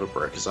certainly never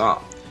broke his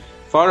arm.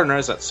 Fido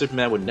knows that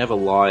Superman would never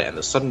lie, and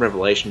the sudden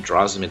revelation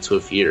drives him into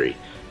a fury.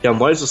 He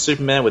unloads the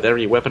Superman with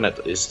every weapon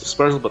at his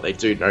disposal, but they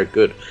do no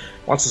good.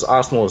 Once his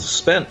arsenal is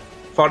spent,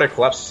 Fido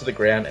collapses to the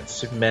ground and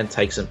Superman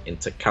takes him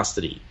into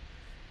custody.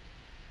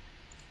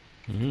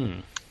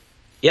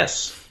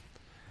 Yes.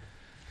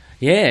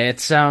 Yeah,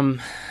 it's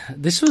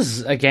this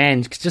was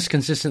again just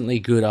consistently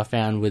good. I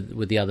found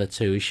with the other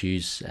two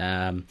issues,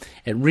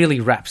 it really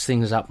wraps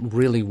things up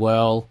really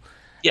well.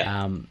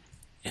 Yeah,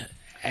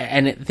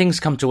 and things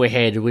come to a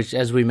head, which,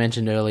 as we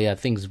mentioned earlier,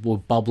 things were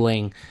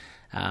bubbling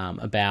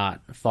about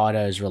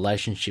Fido's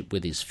relationship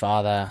with his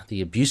father,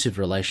 the abusive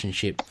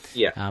relationship.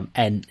 Yeah,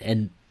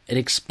 and it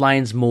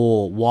explains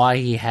more why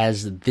he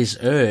has this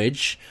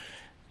urge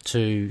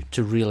to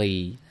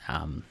really,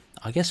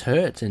 I guess,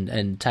 hurt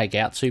and take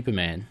out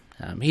Superman.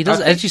 He does,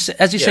 as you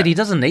said, he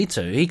doesn't need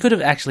to. He could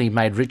have actually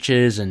made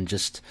riches and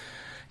just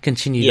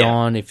continued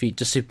on if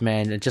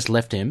Superman had just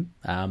left him,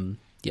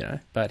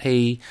 But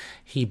he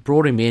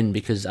brought him in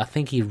because I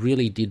think he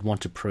really did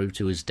want to prove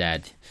to his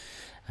dad.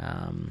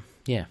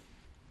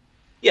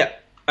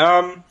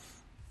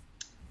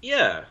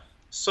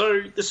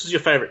 So this is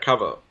your favorite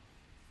cover,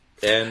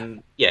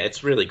 and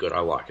it's really good. I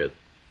like it.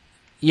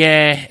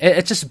 Yeah,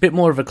 it's just a bit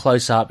more of a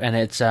close up, and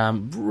it's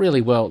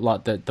really well,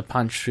 like the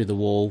punch through the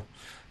wall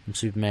from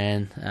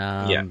Superman.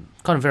 Kind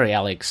of very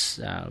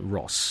Alex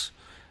Ross.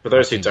 For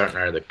those who don't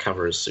know, the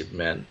cover is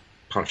Superman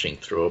punching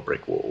through a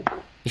brick wall.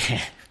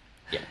 Yeah.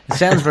 It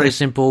sounds very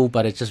simple,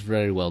 but it's just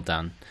very well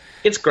done.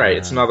 It's great.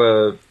 It's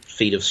another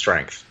feat of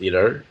strength,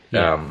 Yeah.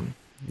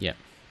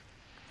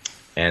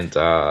 And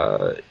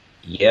so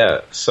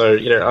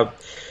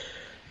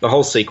the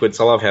whole sequence.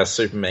 I love how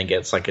Superman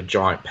gets like a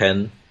giant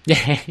pen.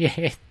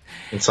 Yeah.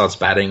 And starts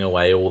batting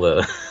away all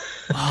the.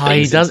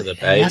 He does. He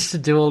has to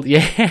do all.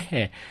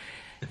 Yeah.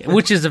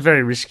 Which is a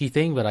very risky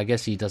thing, but I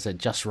guess he does it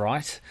just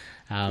right.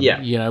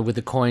 With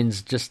the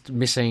coins just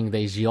missing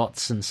these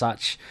yachts and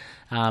such.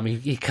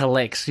 He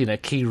collects,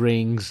 key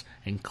rings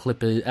and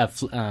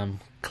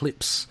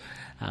clips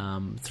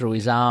through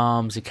his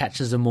arms. He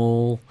catches them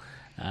all.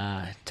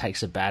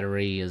 Takes a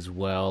battery as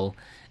well.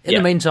 In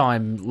the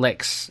meantime,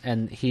 Lex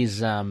and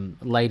his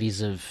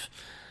ladies of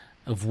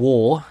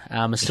war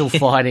are still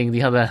fighting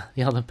the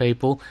other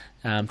people.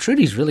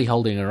 Trudy's really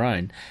holding her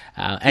own,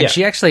 and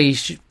she actually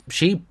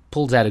she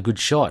pulls out a good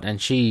shot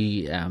and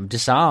she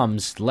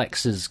disarms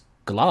Lex's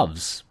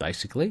gloves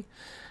basically,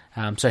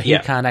 so he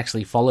can't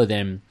actually follow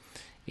them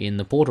in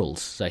the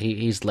portals. So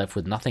he's left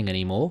with nothing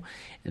anymore.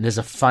 And there's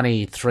a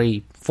funny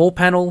 5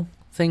 panel,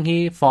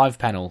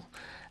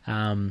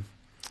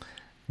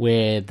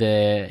 where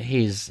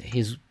his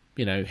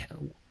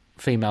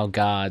female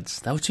guards,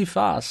 they were too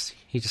fast.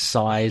 He just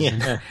sighs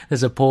and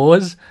there's a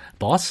pause.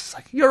 Boss, it's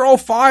like, you're all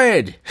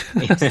fired.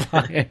 That's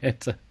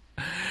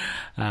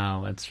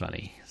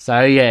funny. So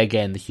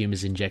again, the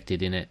humor's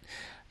injected in it.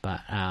 But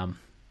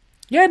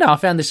Yeah, no, I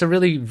found this a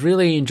really,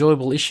 really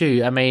enjoyable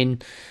issue. I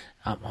mean,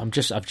 I've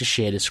just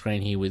shared a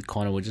screen here with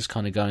Connor. We're just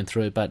kind of going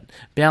through it, but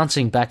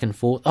bouncing back and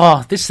forth.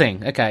 Oh, this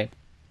thing. Okay.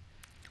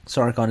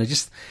 Sorry, Connor.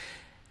 Just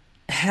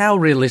how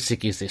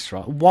realistic is this,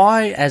 right?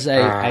 Why, as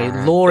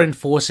a law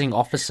enforcing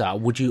officer,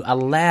 would you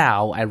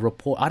allow a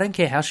report? I don't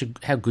care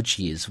how good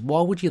she is.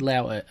 Why would you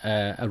allow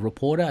a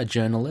reporter, a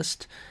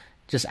journalist,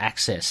 just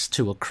access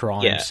to a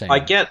crime scene? I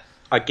get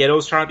it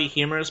was trying to be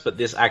humorous, but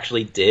this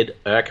actually did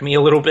irk me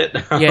a little bit.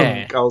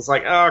 Yeah. I was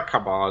like, oh,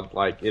 come on.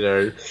 Like, you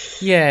know.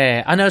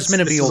 Yeah, I know it's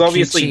meant to be all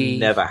obviously cutesy.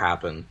 Never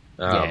happened.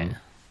 Yeah.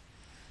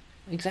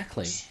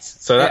 Exactly.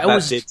 So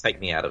that did take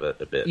me out of it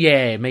a bit.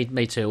 Yeah,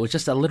 me too. It was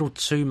just a little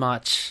too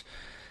much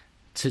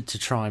to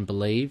try and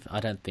believe. I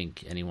don't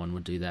think anyone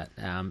would do that.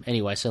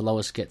 Anyway, so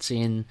Lois gets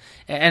in,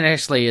 and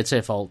actually it's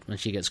her fault when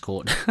she gets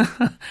caught.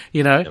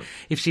 You know,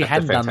 if she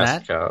hadn't done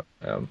that. Car.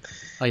 Oh,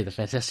 yeah, the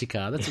fantastic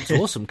car. It's an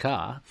awesome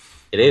car.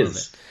 It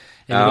is.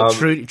 And you've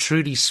got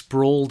Trudy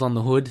sprawled on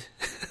the hood.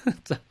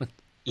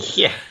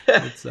 Yeah.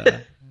 Yeah.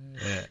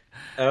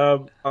 I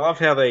love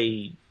how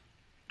they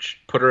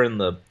put her in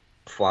the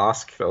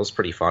flask. That was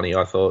pretty funny,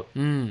 I thought.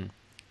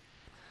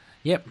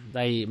 Yep,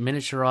 they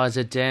miniaturize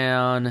it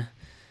down.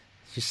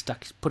 Just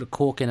put a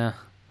cork in her.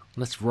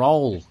 Let's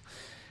roll.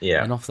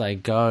 Yeah. And off they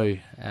go.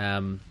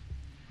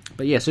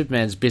 But yeah,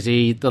 Superman's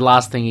busy. The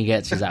last thing he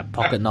gets is that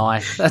pocket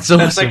knife. That's awesome.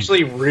 That's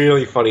actually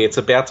really funny. It's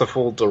about to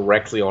fall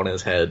directly on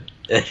his head.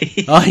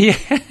 Oh, yeah.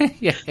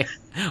 Yeah.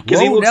 Because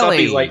he looks up,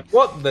 he's like,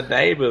 what in the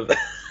name of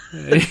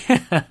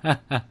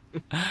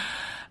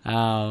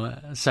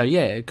so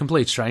yeah,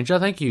 complete stranger.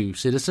 Thank you,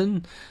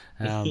 citizen.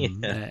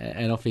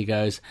 And off he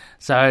goes.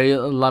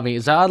 So loving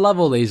it. So I love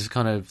all these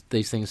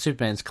things.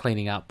 Superman's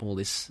cleaning up all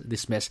this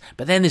mess,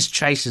 but then this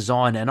chase is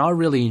on, and I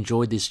really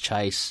enjoyed this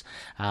chase.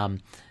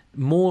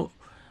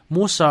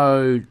 More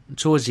so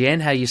towards the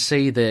end, how you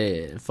see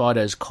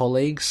Fido's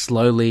colleagues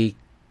slowly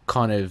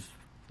kind of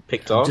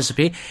picked off,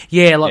 disappear.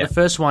 Yeah, the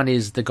first one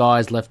is the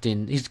guy's left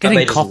in. He's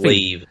getting coffee.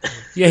 Leave.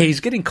 Yeah,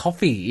 he's getting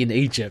coffee in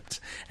Egypt,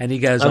 and he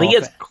goes. I think he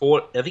gets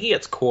caught. I think he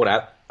gets caught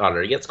at. I don't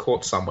know. He gets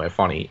caught somewhere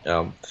funny.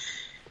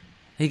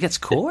 He gets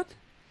caught.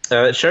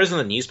 It shows in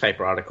the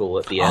newspaper article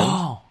at the end.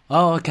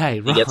 Oh, okay.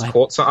 Right. He gets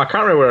caught. I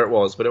can't remember where it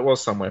was, but it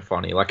was somewhere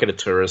funny, like at a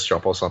tourist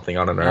shop or something.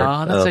 I don't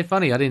know. Oh, that's so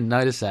funny. I didn't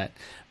notice that.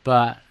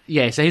 But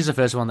yeah, so he's the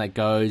first one that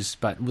goes.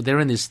 But they're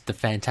in the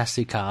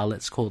fantastic car.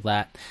 Let's call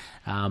that.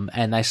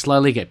 And they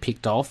slowly get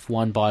picked off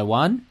one by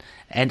one.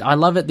 And I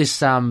love it.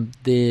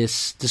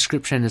 This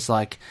description is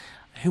like,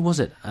 who was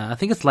it? I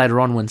think it's later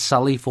on when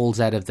Sully falls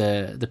out of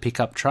the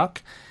pickup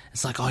truck.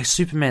 It's like,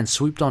 Superman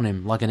swooped on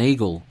him like an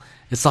eagle.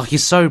 It's like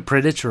he's so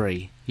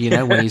predatory,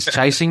 when he's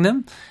chasing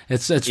them.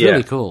 It's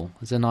really cool.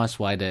 It's a nice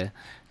way to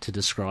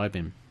describe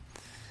him.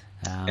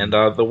 And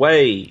the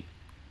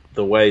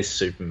way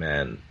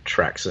Superman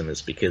tracks them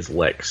is because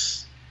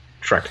Lex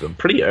tracked them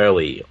pretty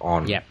early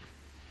on. Yep.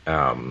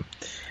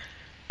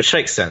 Which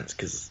makes sense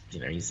because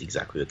he's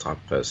exactly the type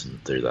of person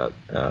to do that.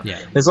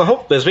 Yeah.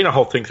 There's been a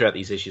whole thing throughout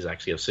these issues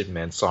actually of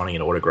Superman signing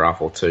an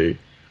autograph or two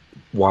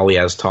while he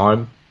has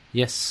time.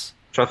 Yes.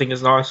 Which I think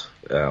is nice.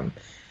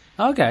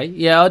 Okay.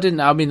 Yeah, I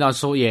didn't. I mean, I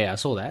saw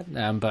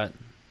that. But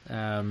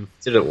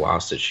did it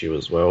last issue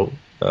as well?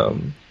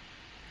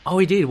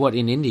 He did. What,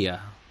 in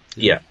India?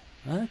 Yeah.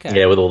 Okay.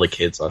 Yeah, with all the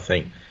kids, I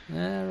think.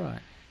 Right.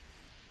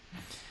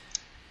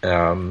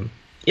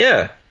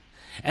 Yeah.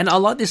 And I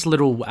like this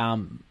little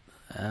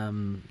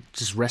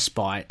just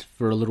respite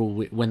for a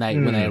little when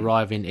they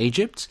arrive in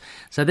Egypt.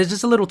 So there's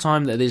just a little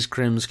time that these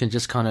crims can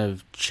just kind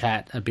of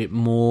chat a bit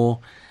more,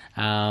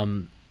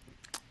 and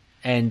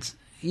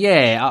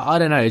yeah, I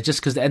don't know, just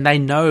because, and they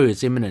know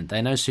it's imminent.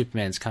 They know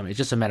Superman's coming. It's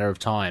just a matter of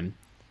time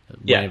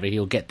whenever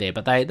he'll get there.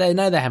 But they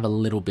know they have a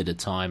little bit of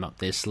time up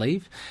their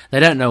sleeve. They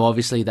don't know,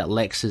 obviously, that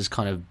Lex has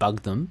kind of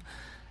bugged them.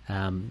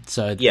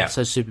 So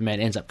Superman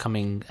ends up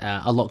coming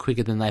a lot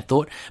quicker than they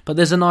thought. But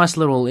there's a nice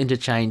little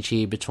interchange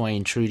here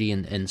between Trudy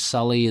and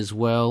Sully as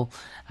well,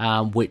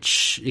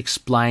 which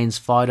explains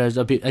Fido's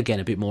a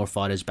bit more of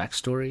Fido's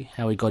backstory,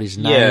 how he got his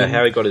name. Yeah,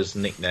 how he got his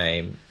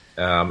nickname,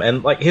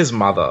 and like his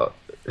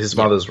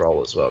mother's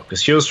role as well,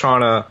 because she was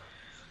trying to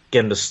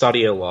get him to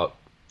study a lot.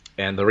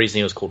 And the reason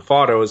he was called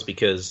Fido was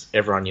because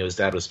everyone knew his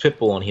dad was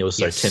Pitbull, and he was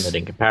so timid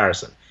in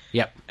comparison.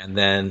 Yep. And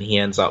then he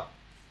ends up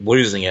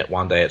losing it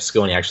one day at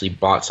school, and he actually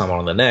bites someone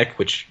on the neck,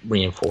 which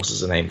reinforces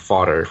the name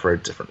Fido for a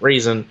different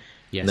reason.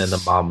 Yes. And then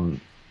the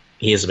mum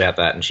hears about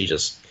that, and she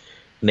just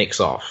nicks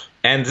off.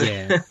 And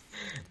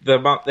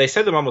they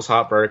said the mum was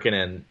heartbroken,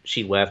 and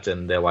she left,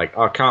 and they're like,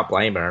 I can't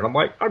blame her. And I'm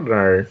like, I don't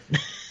know.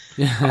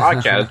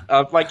 I can.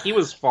 Like, he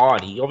was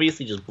fine. He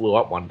obviously just blew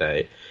up one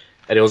day.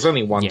 And it was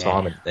only one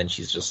time, and then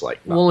she's just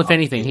like... Well, if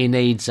anything, he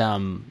needs...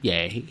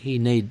 he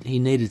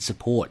needed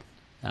support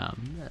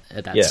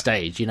at that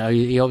stage.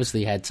 He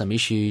obviously had some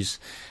issues,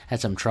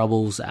 had some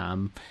troubles.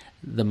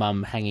 The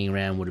mum hanging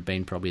around would have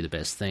been probably the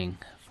best thing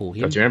for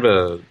him. Do you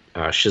remember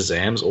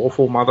Shazam's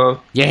awful mother?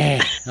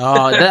 Yeah.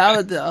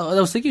 I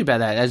was thinking about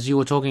that as you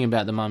were talking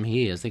about the mum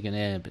here. I was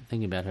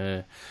thinking about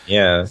her.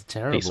 Yeah. It's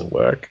terrible. Piece of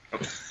work.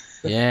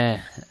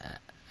 Yeah.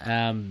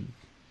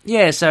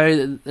 Yeah,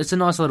 so it's a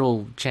nice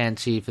little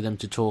chance here for them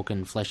to talk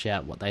and flesh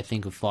out what they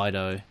think of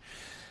Fido.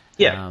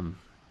 Yeah.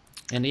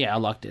 And yeah, I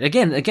liked it.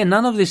 Again,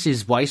 none of this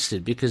is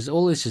wasted because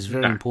all this is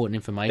very important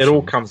information. It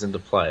all comes into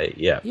play,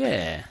 yeah.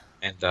 Yeah.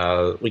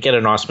 And we get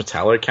a nice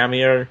Metallo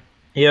cameo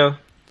here.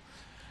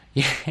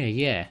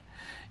 Yeah.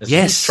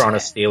 He's trying to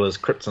steal his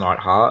kryptonite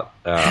heart.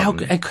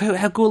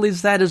 How cool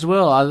is that as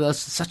well? That's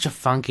such a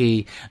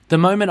funky... The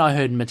moment I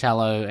heard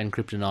Metallo and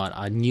kryptonite,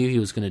 I knew he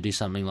was going to do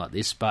something like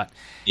this, but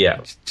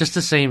just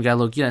to see him go,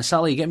 look,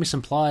 Sully, get me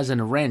some pliers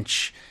and a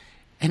wrench,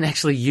 and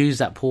actually use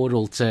that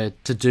portal to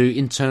do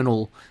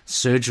internal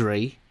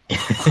surgery.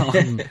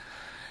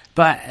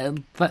 But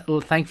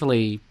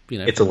thankfully,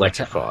 it's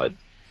electrified.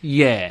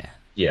 Yeah.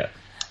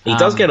 He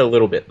does get a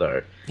little bit,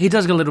 though. He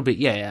does get a little bit,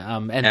 yeah.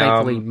 And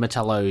thankfully,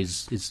 Metallo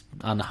is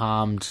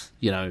unharmed,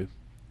 Well,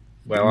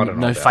 I don't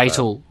know. No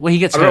fatal. That. Well, he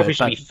gets hurt. I don't know if he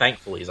should be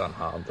thankful he's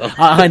unharmed.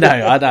 I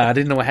know. I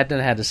didn't know how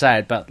to say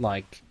it, but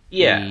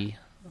he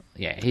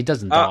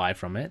doesn't die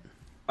from it.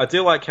 I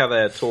do like how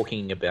they're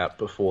talking about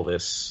before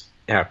this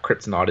how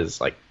kryptonite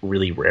is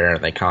really rare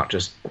and they can't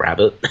just grab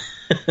it.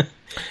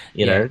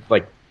 you know,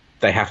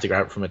 they have to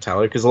grab it from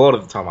Metallo because a lot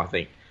of the time I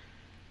think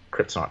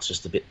kryptonite's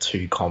just a bit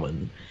too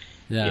common.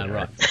 Yeah,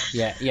 right.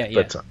 Yeah.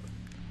 But,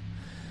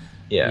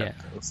 yeah.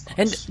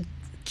 And do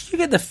you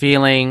get the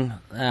feeling,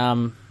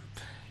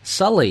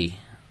 Fido,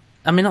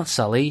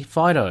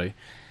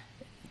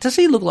 does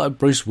he look like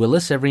Bruce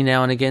Willis every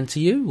now and again to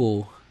you,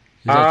 or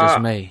is that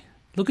just me?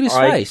 Look at his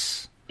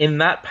face. In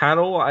that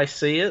panel, I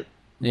see it,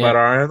 but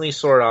I only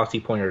saw it after he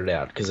pointed it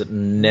out because it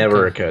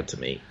never occurred to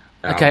me.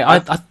 I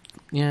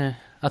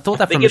thought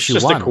that from issue 1.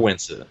 It's just a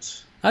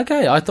coincidence.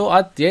 Okay,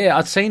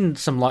 I'd seen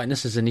some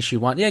likenesses in issue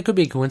 1. Yeah, it could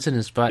be a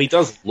coincidence, but he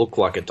does look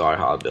like a Die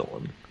Hard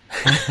villain.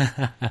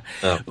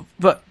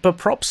 But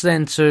props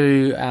then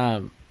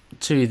to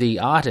the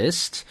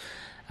artist.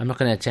 I'm not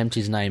going to attempt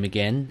his name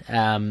again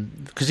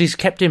because he's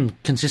kept him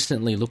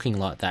consistently looking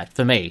like that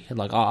for me.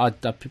 I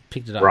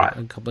picked it up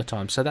a couple of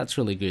times, so that's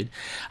really good.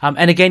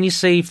 And again, you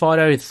see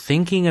Fido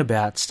thinking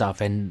about stuff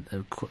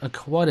and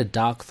quite a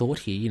dark thought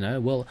here.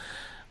 Well,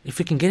 if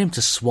we can get him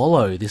to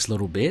swallow this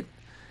little bit.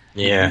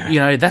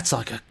 Yeah. That's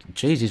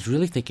he's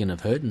really thinking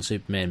of hurting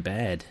Superman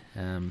bad.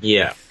 But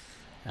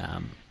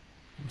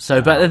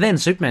then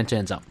Superman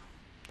turns up.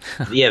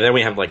 Then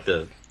we have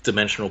the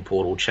dimensional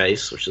portal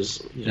chase, which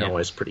is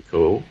always pretty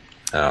cool.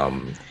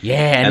 And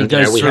he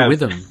goes through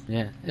with him.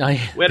 Yeah.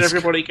 Where'd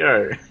everybody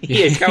go?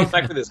 He comes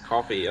back with his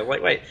coffee. I'm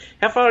like, wait,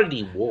 how far did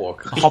he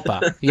walk?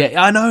 Hopper.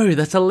 Yeah, I know.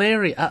 That's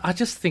hilarious. I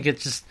just think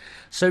it's just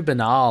so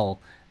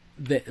banal.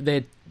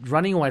 They're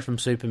running away from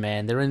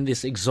Superman. They're in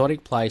this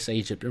exotic place,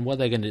 Egypt, and what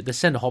they're going to do? They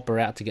send Hopper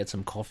out to get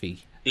some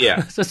coffee. Yeah,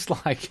 it's just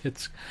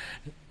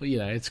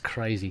it's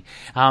crazy.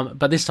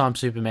 But this time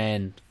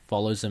Superman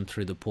follows them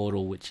through the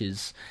portal, which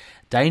is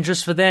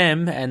dangerous for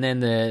them. And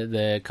then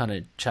the kind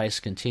of chase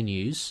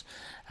continues.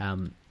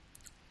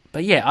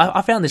 But yeah,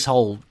 I found this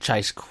whole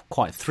chase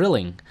quite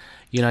thrilling.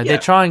 They're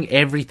trying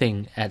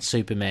everything at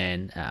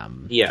Superman.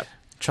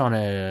 Trying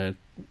to,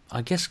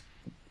 I guess,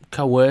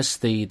 coerce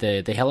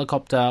the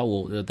helicopter,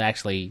 or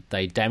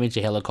they damage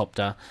the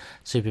helicopter.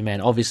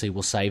 Superman obviously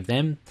will save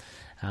them.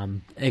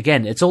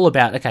 Again, it's all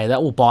about,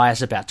 that will buy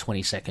us about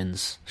 20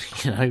 seconds,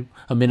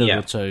 a minute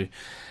or two.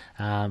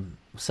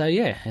 So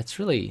yeah, it's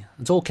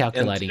all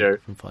calculating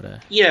from Fido.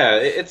 Yeah,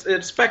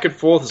 it's back and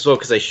forth as well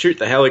because they shoot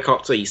the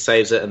helicopter, he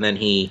saves it, and then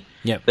they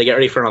get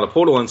ready for another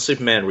portal, and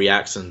Superman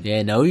reacts and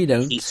no, you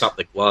don't heats up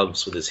the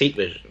gloves with his heat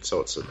vision.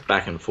 So it's a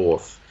back and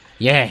forth.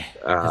 Yeah,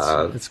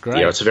 it's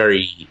great. It's a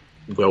very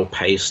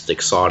well-paced,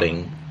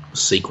 exciting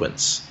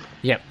sequence.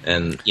 Yep.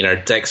 And,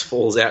 Dex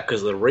falls out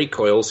because of the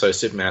recoil, so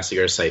Superman has to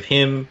go save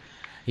him.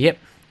 Yep.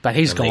 But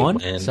he's gone.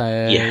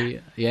 So,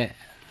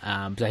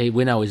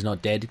 we know he's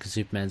not dead because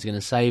Superman's going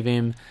to save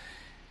him.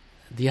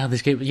 The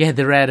others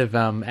they're out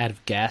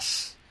of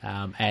gas,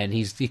 and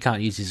he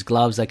can't use his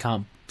gloves. They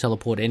can't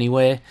teleport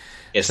anywhere.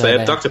 Yes, so they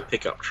abduct a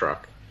pickup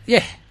truck.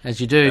 Yeah, as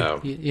you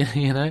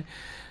do.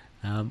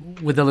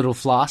 With a little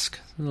flask.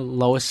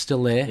 Lois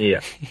still there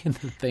in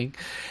the thing.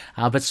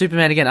 But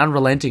Superman, again,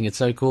 unrelenting. It's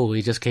so cool.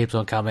 He just keeps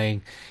on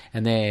coming,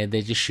 and they're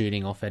just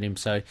shooting off at him.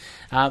 So,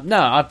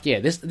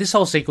 this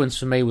whole sequence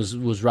for me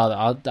was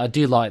rather... I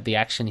do like the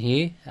action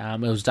here. It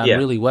was done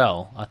really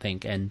well, I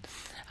think. And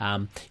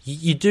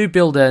you do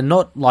build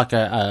not like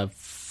a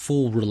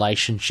full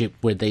relationship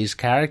with these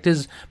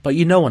characters, but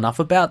you know enough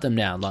about them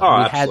now.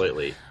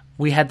 Absolutely.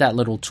 We had that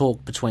little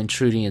talk between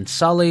Trudy and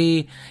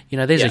Sully.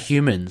 These are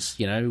humans.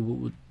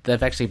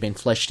 They've actually been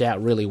fleshed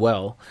out really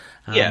well.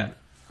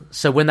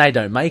 So when they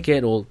don't make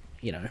it, or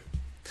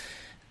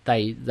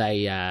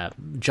they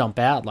jump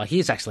out,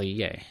 he's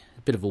actually a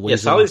bit of a weasel. Yeah,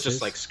 Sully's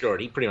just screw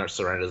it. He pretty much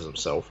surrenders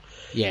himself.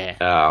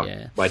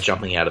 By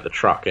jumping out of the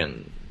truck,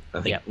 and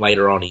I think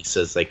later on he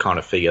says they kind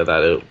of figure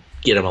that it'll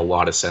get him a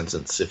lighter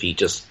sentence if he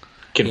just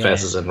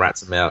confesses and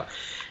rats him out.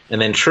 And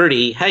then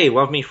Trudy, hey,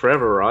 love me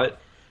forever, right?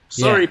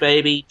 Sorry,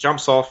 baby,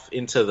 jumps off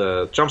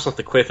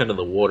the cliff into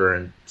the water,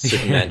 and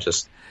Superman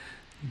just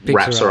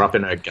wraps her up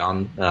in her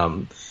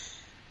gun.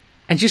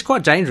 And she's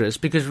quite dangerous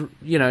because,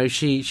 you know,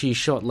 she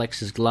shot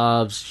Lex's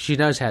gloves. She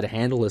knows how to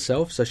handle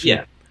herself, so she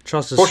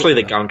tries to... Fortunately,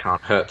 the gun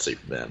can't hurt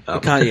Superman.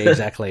 It can't, yeah,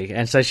 exactly.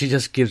 And so she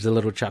just gives a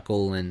little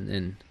chuckle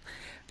and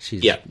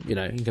she's, you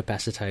know,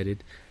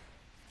 incapacitated.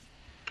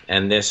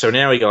 And so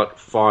now we got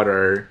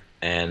Fido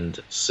and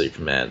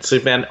Superman.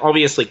 Superman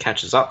obviously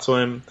catches up to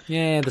him.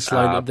 Yeah,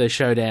 the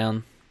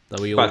showdown that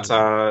we all...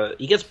 But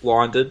he gets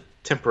blinded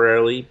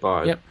temporarily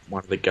by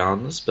one of the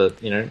guns,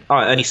 but, you know... Oh,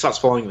 and he starts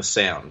following the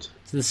sound.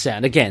 The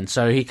sound, again,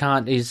 so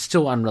he's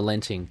still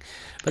unrelenting.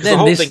 But then the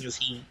whole thing is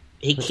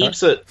he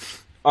keeps it...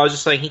 I was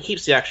just saying, he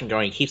keeps the action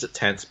going, he keeps it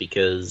tense,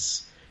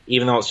 because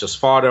even though it's just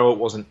Fido, it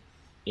wasn't...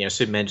 You know,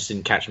 Superman just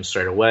didn't catch him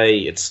straight away,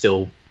 it's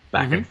still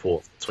back and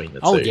forth between the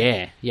two. Oh,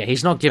 yeah. Yeah,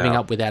 he's not giving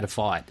up without a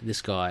fight,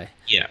 this guy.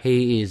 Yeah.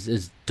 He is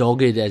as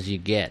dogged as you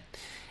get.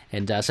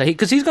 And so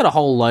because he's got a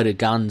whole load of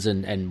guns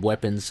and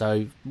weapons,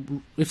 so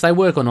if they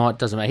work or not,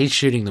 doesn't matter. He's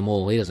shooting them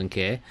all. He doesn't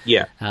care.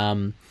 Yeah.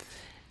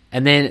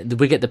 And then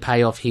we get the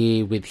payoff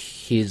here with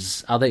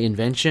his other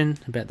invention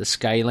about the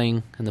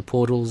scaling and the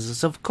portals.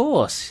 It's, of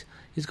course,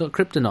 he's got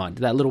kryptonite,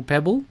 that little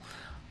pebble.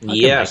 I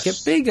can make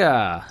it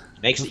bigger.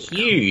 Makes it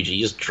huge.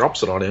 He just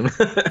drops it on him.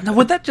 Now,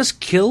 would that just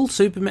kill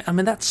Superman? I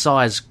mean, that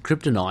size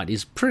kryptonite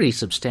is pretty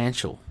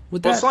substantial.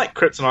 It's like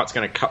kryptonite's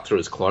going to cut through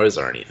his clothes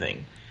or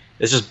anything.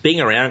 It's just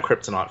being around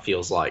kryptonite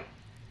feels like,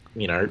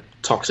 you know,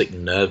 toxic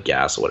nerve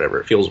gas or whatever.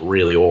 It feels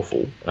really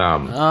awful.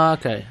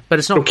 Okay. But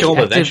it's not... It'll kill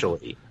him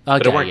eventually,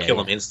 but it won't kill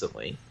him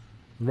instantly.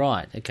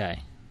 Right,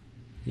 okay.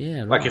 Yeah,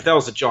 right. Like, if there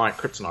was a giant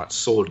kryptonite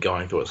sword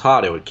going through his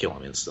heart, it would kill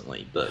him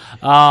instantly, but...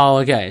 Oh,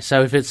 okay.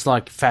 So if it's,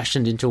 like,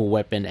 fashioned into a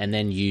weapon and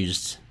then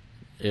used...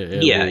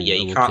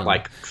 you can't,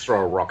 like,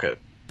 throw a rocket.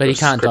 But he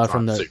can't die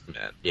from the...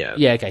 Superman. Yeah.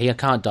 Yeah, okay. He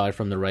can't die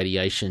from the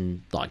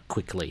radiation, like,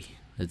 quickly.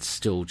 It's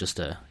still just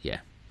a...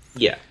 Yeah.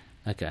 Yeah.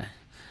 Okay.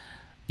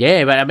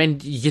 Yeah, but I mean,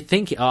 you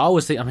think... I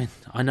always think... I mean,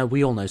 I know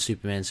we all know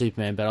Superman,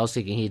 but I was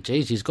thinking here,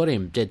 geez, he's got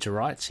him dead to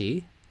rights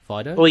here,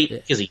 Fido. Well,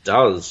 because he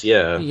does,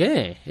 yeah.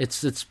 Yeah,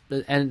 it's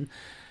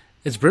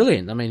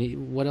brilliant. I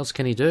mean, what else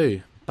can he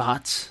do?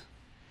 But,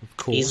 of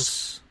course...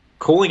 He's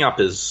calling up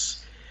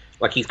his...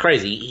 Like, he's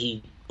crazy.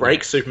 He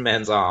breaks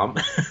Superman's arm,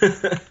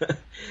 and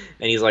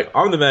he's like,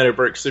 I'm the man who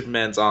broke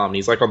Superman's arm. And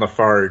he's, like, on the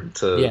phone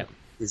to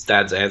his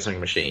dad's answering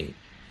machine.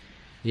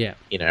 Yeah.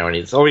 You know, and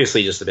it's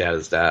obviously just about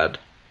his dad.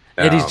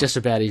 It is just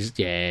about his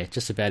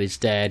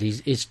dad.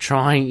 He's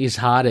trying his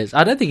hardest.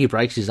 I don't think he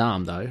breaks his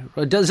arm, though.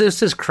 It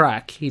says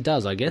crack. He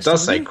does, I guess. It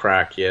does say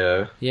crack,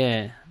 yeah.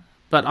 Yeah.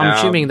 But I'm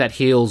assuming that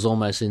heals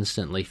almost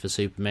instantly for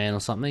Superman or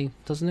something,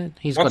 doesn't it?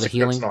 He's got a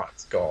healing... Once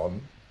it's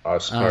gone, I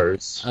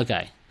suppose.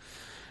 Okay.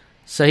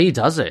 So he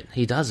does it.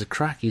 He does a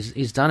crack.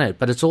 He's done it.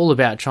 But it's all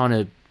about trying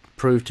to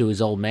prove to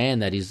his old man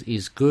that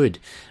he's good.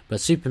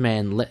 But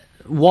Superman...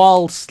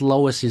 Whilst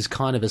Lois is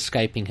kind of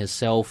escaping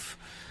herself,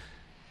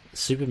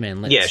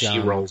 Superman lets... Yeah, she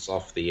rolls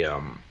off the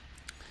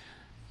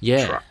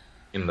truck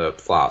in the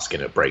flask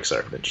and it breaks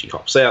open and she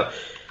hops out.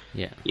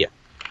 Yeah. Yeah.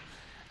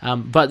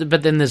 But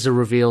then there's a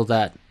reveal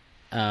that,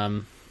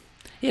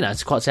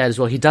 it's quite sad as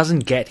well. He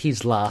doesn't get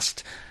his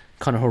last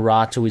kind of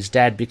hurrah to his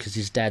dad because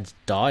his dad's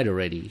died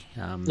already.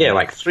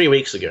 Like 3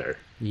 weeks ago.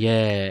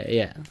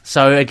 Yeah.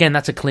 So, again,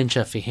 that's a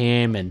clincher for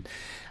him and...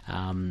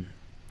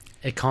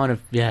 it kind of,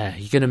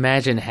 you can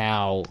imagine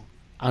how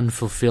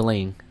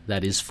unfulfilling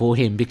that is for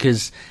him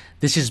because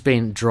this has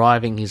been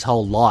driving his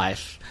whole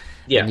life.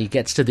 Yeah. And he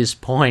gets to this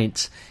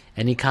point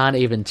and he can't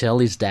even tell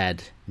his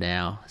dad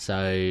now.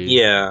 So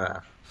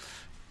yeah,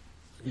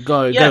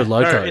 go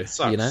loco, no, it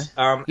sucks. You know.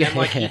 And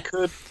like he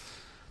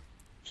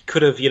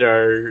could have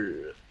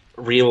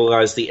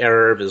realized the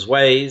error of his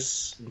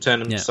ways and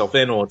turned himself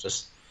in, or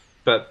just.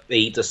 But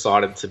he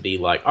decided to be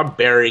like, I'm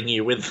burying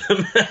you with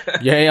them.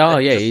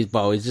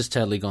 He's just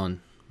totally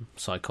gone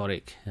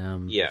psychotic.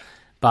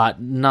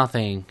 But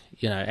nothing,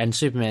 and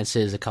Superman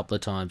says a couple of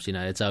times,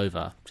 it's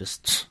over.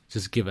 Just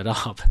give it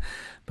up.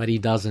 But he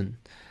doesn't.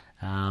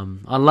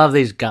 I love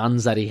these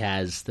guns that he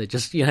has. They're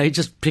just,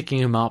 just picking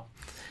him up,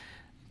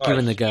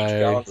 giving the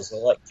go. Guns. They're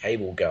like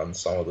cable guns,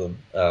 some of them.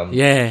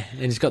 And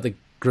he's got the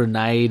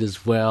grenade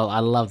as well. I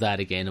love that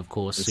again, of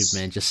course.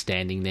 Superman just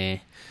standing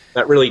there.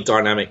 That really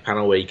dynamic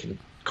panel where you can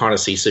kind of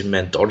see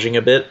Superman dodging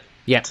a bit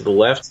to the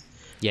left.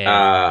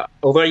 Yeah.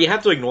 Although you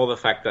have to ignore the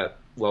fact that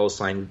Lois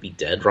Lane would be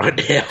dead right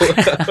now.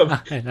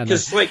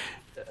 Because,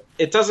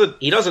 he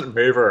doesn't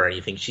move her or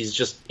anything. She's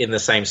just in the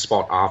same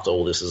spot after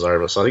all this is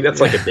over. So I think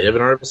that's like a bit of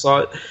an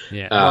oversight.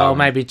 Yeah.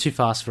 Maybe too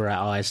fast for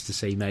our eyes to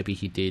see. Maybe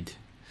he did.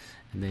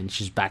 And then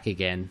she's back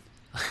again.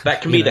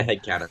 That can be the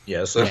headcanon,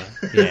 yes.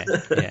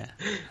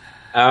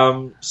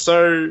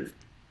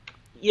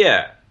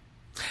 Yeah.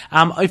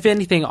 If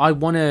anything, I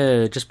want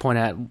to just point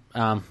out,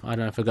 I don't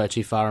know if I go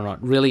too far or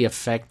not, really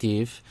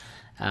effective,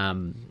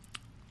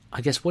 I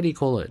guess, what do you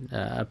call it?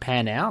 A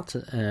pan out,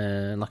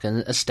 like an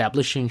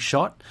establishing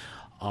shot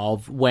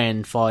of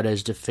when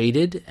Fido's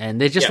defeated.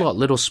 And they're just like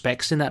little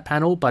specks in that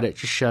panel, but it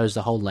just shows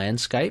the whole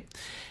landscape.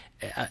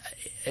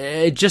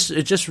 It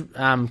just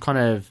kind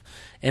of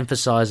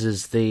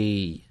emphasizes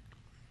the,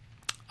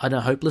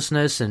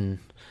 hopelessness and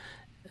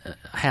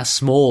how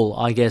small,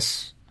 I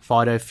guess,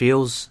 Fido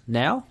feels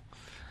now.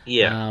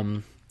 Yeah.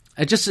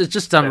 It's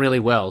just done really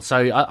well. So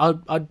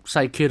I'd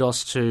say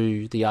kudos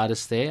to the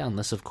artist there,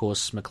 unless, of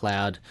course,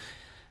 McLeod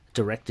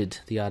directed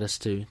the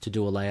artist to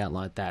do a layout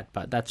like that.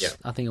 But I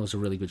think it was a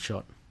really good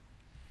shot.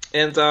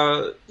 And,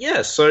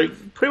 so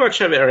pretty much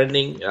have our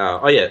ending.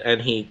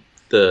 And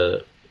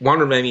the one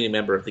remaining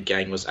member of the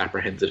gang was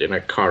apprehended in a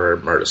Cairo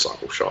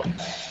motorcycle shop.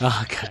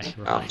 Okay,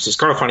 right. So it's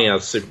kind of funny how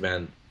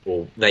Superman,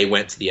 they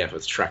went to the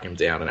effort to track him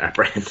down and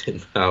apprehend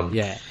him.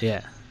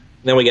 Yeah.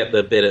 Then we get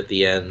the bit at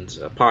the end.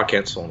 Pa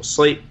Kent's fallen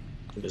asleep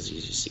because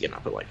he's used to getting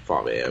up at like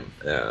 5 a.m.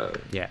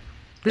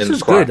 This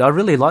was good. I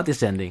really liked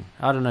this ending.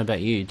 I don't know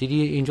about you. Did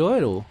you enjoy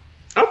it or?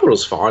 I thought it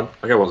was fine.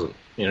 Like I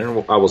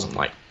wasn't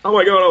like, oh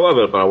my god, I love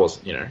it, but I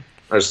wasn't,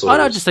 I just thought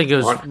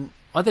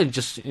I think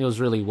it was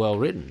really well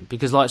written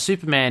because like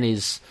Superman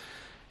is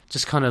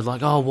just kind of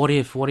like, oh, what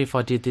if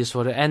I did this?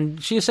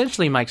 And she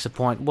essentially makes a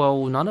point.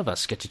 Well, none of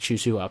us get to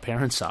choose who our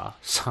parents are.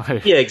 So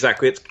yeah,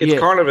 exactly. It's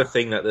kind of a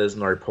thing that there's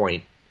no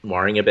point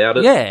worrying about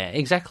it. Yeah,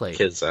 exactly.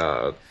 Because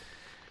what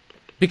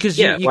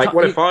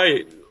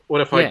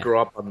if I grew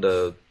up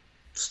under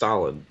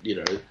Stalin?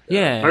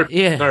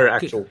 No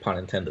actual pun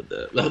intended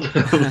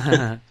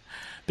there.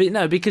 But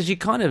no, because you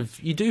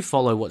do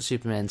follow what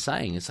Superman's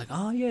saying. It's like,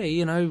 oh yeah,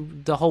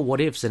 the whole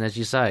what ifs, and as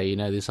you say,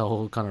 this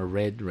whole kind of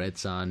red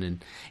sun,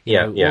 and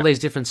all these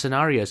different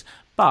scenarios.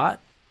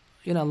 But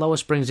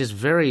Lois brings this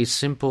very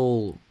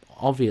simple,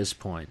 obvious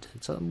point.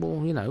 It's like,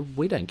 well,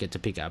 we don't get to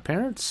pick our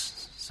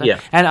parents. So,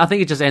 and I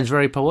think it just ends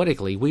very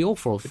poetically. We all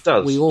fall. It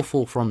does. We all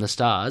fall from the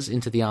stars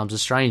into the arms of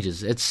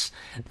strangers. It's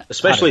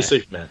especially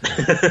Superman.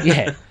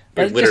 Yeah,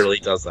 it literally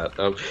does that.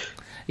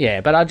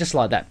 Yeah, but I just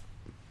like that.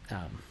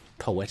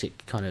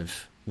 Poetic kind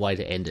of way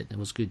to end it. It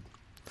was good.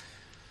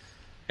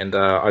 And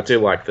I do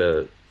like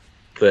the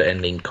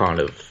ending kind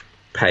of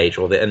page,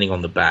 or the ending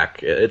on the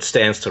back. It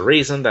stands to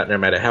reason that no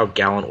matter how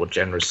gallant or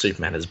generous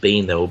Superman has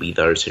been, there will be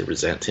those who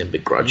resent him,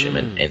 begrudge him,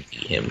 and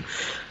envy him.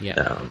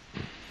 Yeah.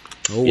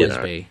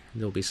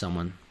 There'll be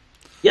someone.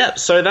 Yeah,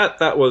 so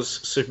that was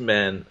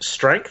Superman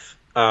Strength.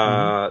 Do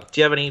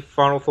you have any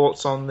final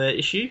thoughts on the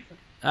issue?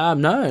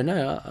 No.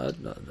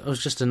 It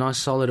was just a nice,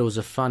 solid, it was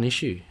a fun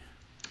issue.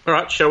 All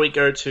right, shall we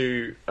go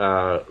to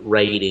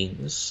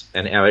ratings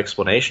and our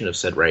explanation of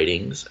said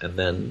ratings, and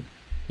then...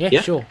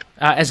 Yeah, sure.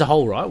 As a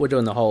whole, right? We're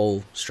doing the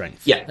whole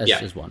strength.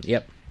 As one.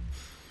 Yep.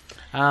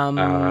 Who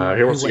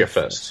wants to go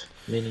first?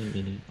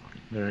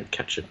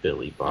 Catch a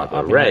Billy by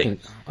the Ray.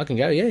 I can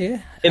go,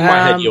 yeah. In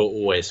my head, you're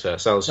always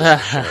first. I was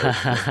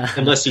just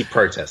unless you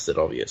protested,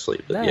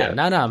 obviously. But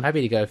no, I'm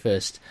happy to go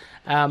first.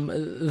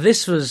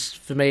 This was,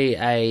 for me,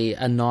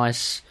 a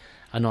nice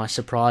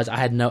surprise. I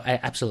had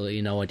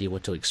absolutely no idea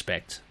what to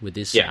expect with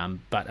this.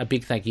 But a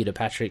big thank you to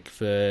Patrick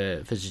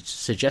for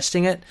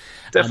suggesting it.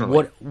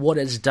 Definitely. What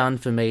it's done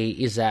for me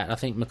is that I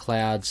think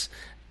McLeod's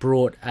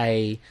brought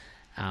a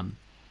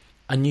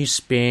new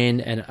spin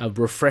and a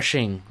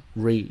refreshing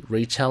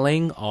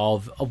retelling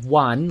of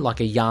one, like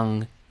a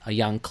young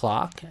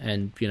Clark,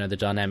 and the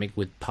dynamic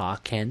with Pa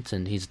Kent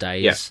and his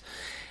days.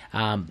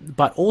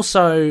 But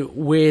also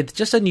with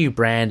just a new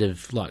brand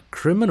of like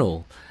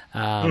criminal.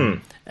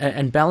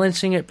 And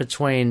balancing it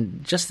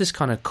between just this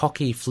kind of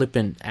cocky,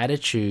 flippant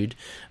attitude,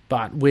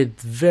 but with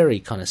very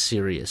kind of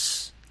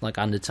serious like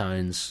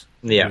undertones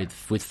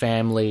with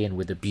family and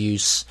with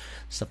abuse,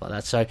 stuff like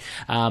that. So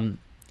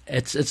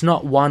it's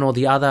not one or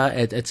the other.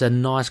 It's a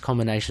nice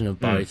combination of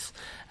both.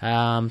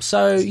 It's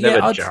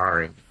never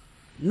jarring.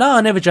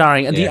 No, never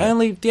jarring. And the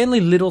only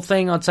little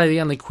thing I'd say,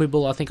 the only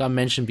quibble I think I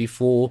mentioned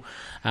before,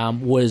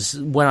 was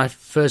when I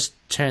first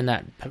turned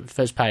that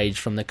first page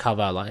from the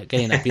cover, like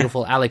getting that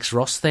beautiful Alex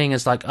Ross thing.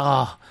 It's like,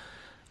 I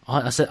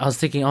was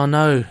thinking, oh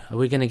no, are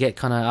we going to get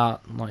kind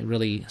of like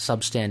really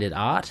substandard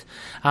art?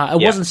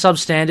 It wasn't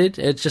substandard.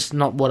 It's just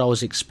not what I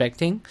was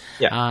expecting.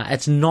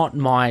 It's not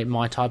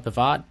my type of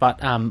art,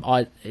 but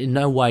I in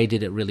no way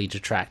did it really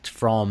detract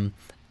from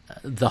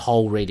the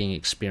whole reading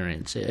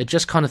experience. It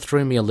just kind of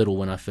threw me a little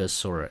when I first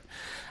saw it.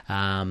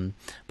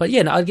 But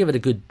yeah, no, I'd give it a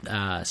good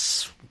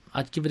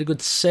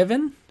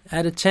 7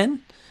 out of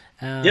 10.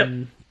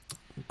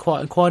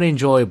 Quite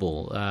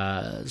enjoyable.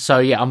 So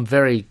yeah, I'm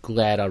very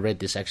glad I read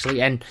this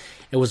actually, and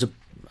it was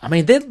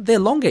they're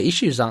longer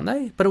issues, aren't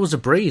they? But it was a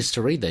breeze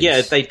to read these.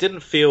 Yeah, they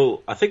didn't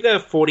feel. I think they're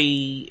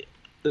 40.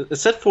 It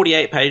said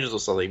 48 pages or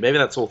something. Maybe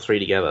that's all three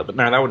together. But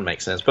no, that wouldn't make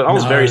sense. But I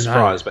was very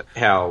surprised by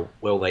how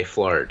well they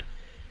flowed.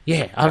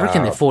 Yeah, I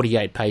reckon they're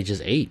 48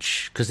 pages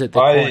each because they're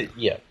quite...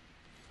 Yeah.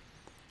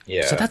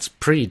 So that's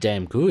pretty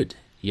damn good,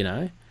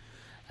 You're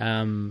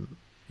talking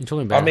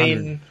about...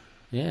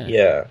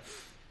 Yeah.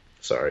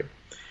 Sorry.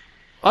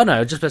 Oh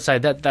no, just to say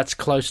that's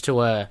close to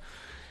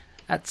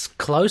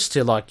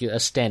like a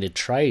standard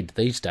trade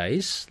these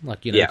days,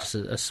 like just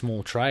a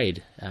small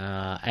trade,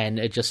 and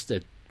it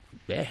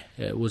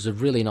was a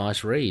really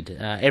nice read.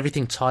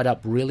 Everything tied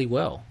up really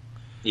well.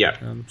 Yeah.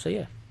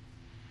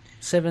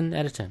 7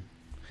 out of 10.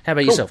 How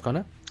about yourself,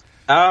 Connor?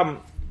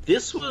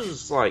 This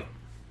was like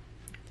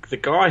the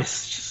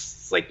guy's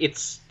just like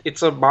it's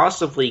a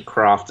masterfully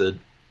crafted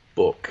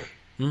book.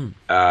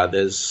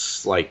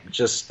 There's like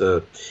just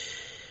the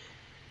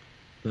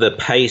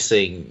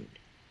pacing,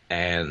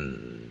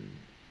 and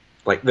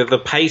like the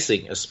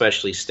pacing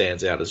especially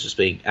stands out as just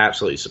being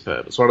absolutely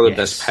superb. It's one of the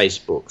best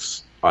paced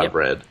books I've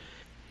read,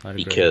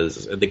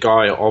 because the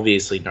guy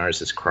obviously knows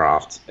his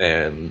craft,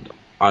 and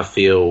I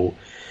feel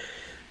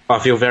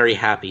very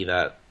happy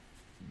that,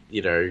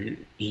 you know,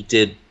 he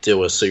did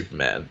do a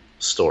Superman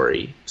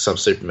story, some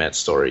Superman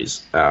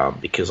stories,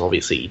 because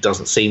obviously he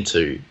doesn't seem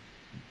to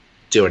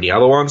do any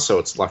other ones, so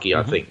it's lucky,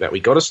 I think, that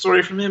we got a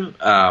story from him.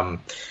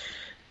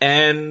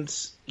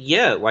 And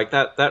yeah, like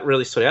that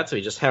really stood out to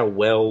me, just how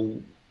well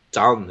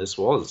done this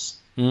was.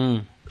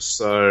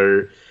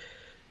 So,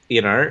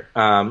 you know,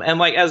 and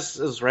like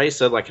as Ray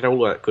said, like,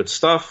 all that good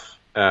stuff,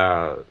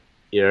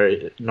 you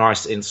know,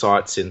 nice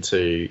insights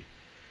into,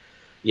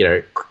 you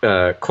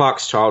know,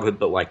 Clark's childhood,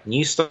 but like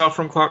new stuff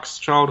from Clark's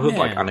childhood,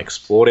 like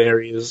unexplored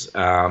areas.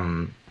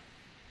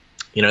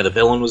 You know, the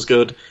villain was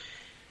good,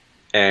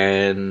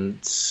 and,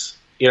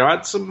 you know, I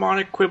had some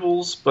minor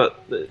quibbles, but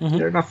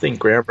they're nothing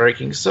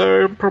groundbreaking.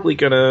 So I'm probably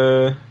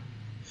gonna,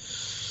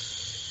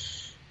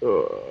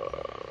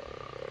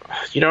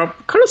 you know, I'm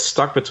kind of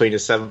stuck between a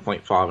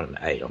 7.5 and an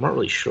 8. I'm not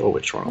really sure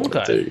which one I want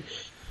to do.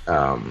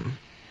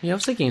 Yeah, I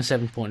was thinking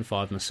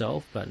 7.5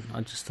 myself, but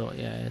I just thought,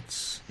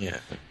 it's... Yeah.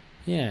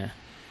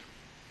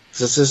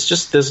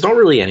 There's not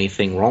really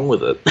anything wrong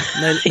with it.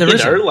 No, there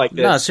isn't.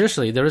 No,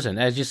 seriously, there isn't.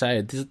 As you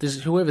say,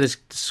 whoever this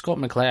Scott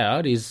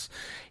McCloud is,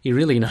 he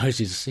really knows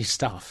his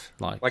stuff.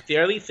 Like the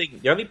only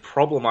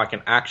problem I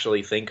can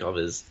actually think of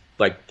is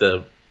like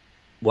the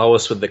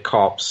Lois with the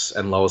cops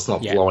and Lois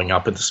not blowing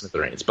up into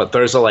smithereens. But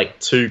those are like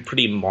two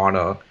pretty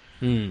minor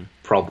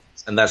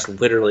problems, and that's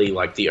literally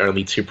like the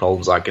only two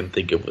problems I can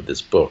think of with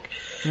this book.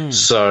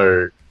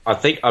 So I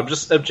think I'm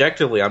just going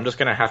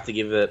to have to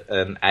give it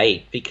an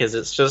 8, because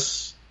it's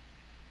just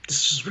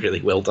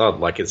really well done.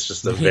 Like, it's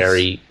just a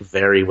very,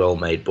 very well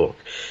made book.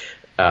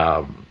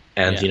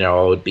 And you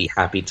know, I would be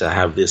happy to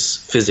have this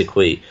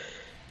physically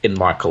in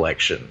my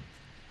collection.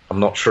 I'm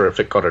not sure if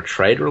it got a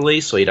trade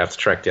release, or you'd have to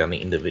track down the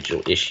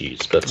individual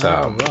issues. But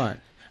right.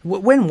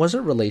 When was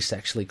it released,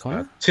 actually,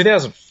 Connor?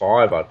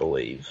 2005, I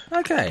believe.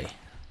 Okay,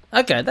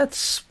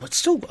 that's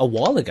still a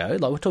while ago.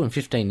 Like, we're talking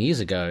 15 years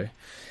ago.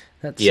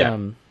 That's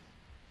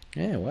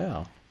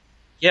wow.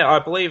 Yeah, I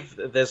believe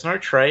there's no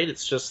trade.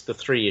 It's just the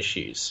 3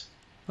 issues.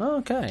 Oh,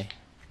 okay.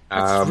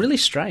 It's really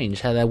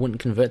strange how they wouldn't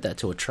convert that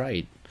to a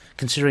trade,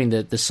 considering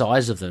the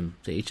size of them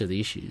to each of the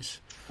issues.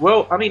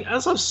 Well, I mean,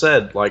 as I've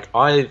said, like,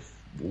 I've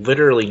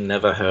literally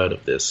never heard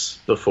of this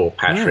before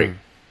Patrick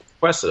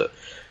requested it.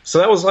 So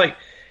that was like,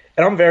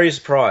 and I'm very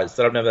surprised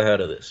that I've never heard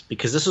of this,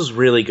 because this is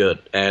really good,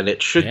 and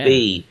it should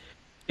be,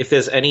 if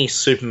there's any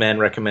Superman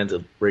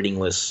recommended reading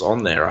lists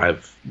on there, I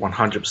have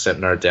 100%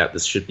 no doubt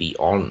this should be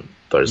on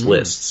those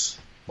lists.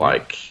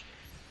 Like,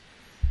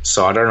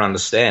 so I don't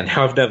understand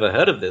how I've never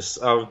heard of this.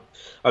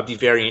 I'd be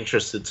very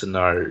interested to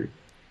know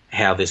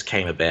how this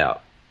came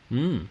about.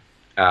 Because,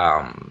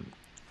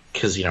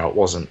 you know, it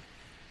wasn't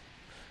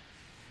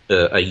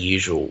a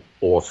usual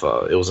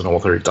author. It was an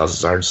author who does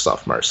his own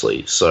stuff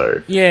mostly.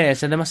 So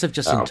so they must have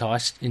just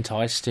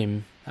enticed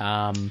him,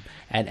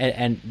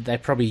 and they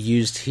probably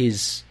used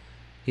his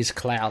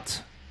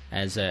clout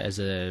as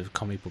a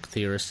comic book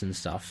theorist and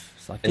stuff.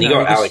 It's like, and you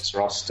got Alex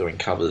Ross doing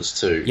covers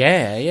too.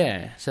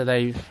 Yeah. So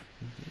they,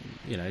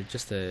 you know,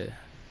 just the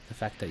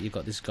fact that you've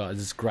got this guy,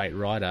 this great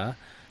writer,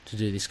 to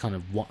do this kind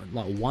of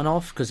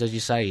one-off, because as you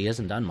say, he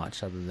hasn't done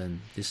much other than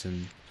this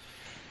and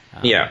so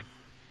I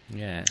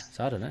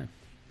don't know.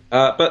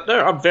 But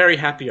no, I'm very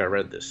happy I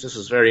read this. This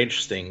is very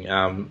interesting.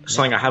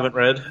 Something I haven't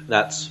read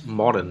that's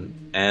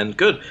modern and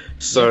good.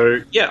 So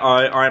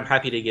I'm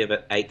happy to give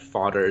it 8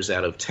 fighters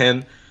out of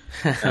 10,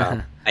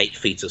 8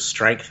 feats of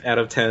strength out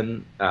of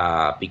 10,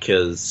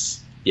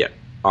 because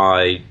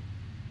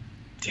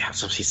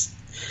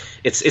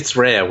it's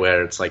rare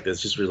where it's like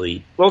there's just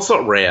really, well, it's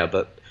not rare,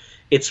 but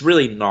it's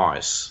really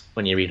nice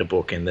when you read a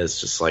book and there's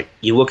just like,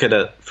 you look at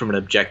it from an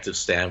objective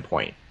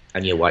standpoint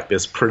and you're like,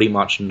 there's pretty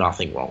much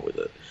nothing wrong with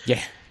it.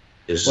 Yeah.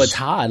 It's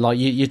hard. Like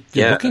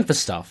you're looking for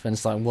stuff and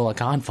it's like, well, I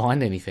can't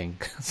find anything.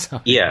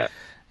 So, yeah.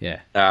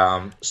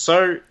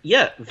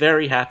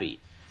 Very happy.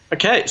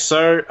 Okay.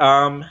 So,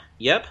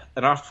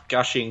 enough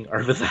gushing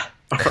over that.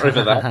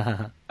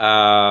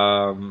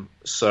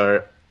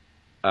 So,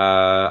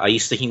 are you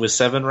sticking with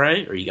 7,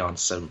 Ray, or are you going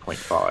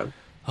 7.5?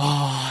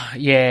 Oh,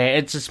 yeah,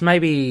 it's just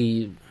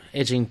maybe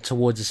edging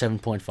towards a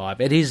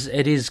 7.5. It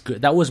is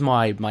good. That was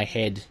my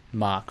head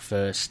mark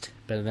first,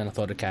 but then I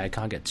thought, okay, I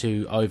can't get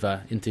too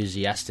over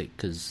enthusiastic,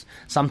 because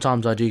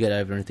sometimes I do get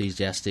over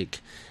enthusiastic.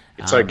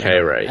 It's okay,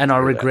 Ray, and I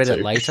regret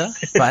it later.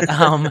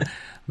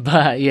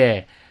 But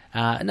yeah.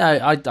 No,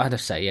 I'd have to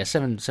say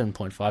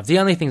 7.5. The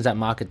only things that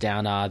mark it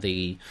down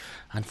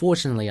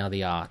unfortunately, are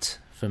the art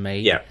for me.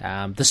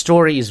 Yeah. The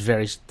story is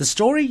the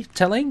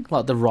storytelling,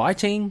 like the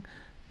writing,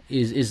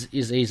 is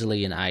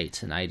easily an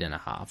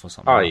 8.5 or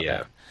something. Oh like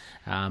that.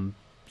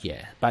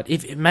 But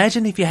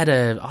imagine if you had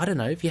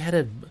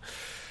a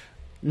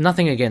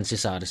nothing against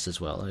this artist as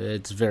well.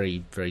 It's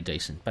very, very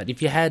decent. But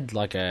if you had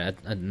like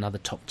another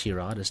top tier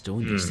artist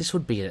doing this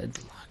would be it's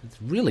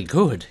really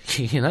good.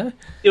 You know,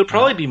 it would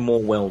probably be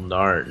more well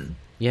known.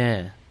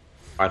 Yeah,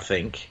 I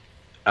think.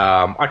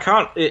 I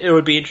can't. It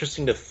would be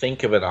interesting to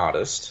think of an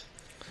artist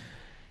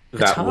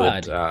that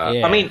would.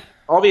 I mean,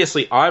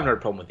 obviously, I have no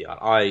problem with the art.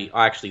 I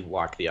actually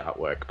like the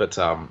artwork, but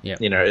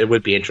you know, it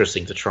would be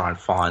interesting to try and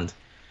find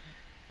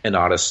an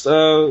artist.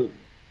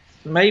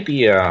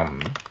 Maybe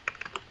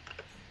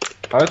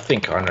I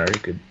think I know who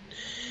could.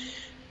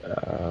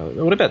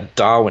 What about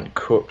Darwin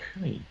Cook?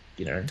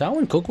 You know,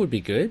 Darwin Cook would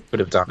be good. Would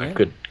have done it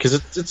good because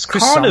it's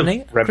Chris kind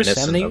Samney, of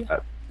reminiscent of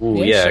that.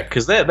 Ooh, yeah,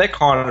 because they're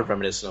kind of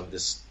reminiscent of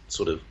this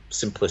sort of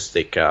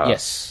simplistic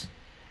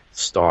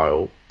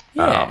style.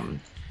 Yeah. And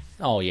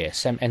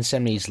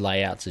Samney's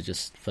layouts are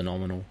just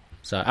phenomenal.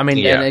 So I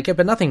mean,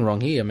 but nothing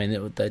wrong here. I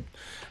mean, that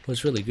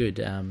was really good.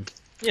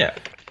 Yeah,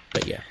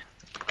 but yeah.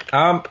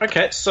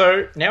 Okay,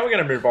 so now we're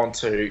going to move on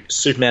to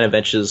Superman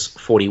Adventures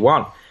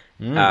 41.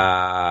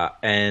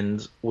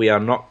 And we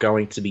are not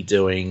going to be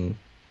doing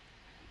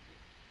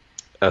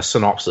a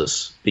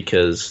synopsis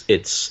because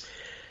it's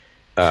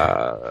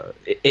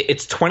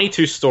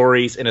 22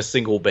 stories in a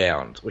single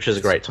bound, which is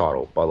a great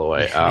title, by the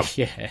way.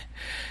 Yeah.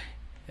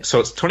 So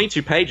it's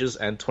 22 pages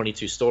and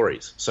 22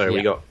 stories. So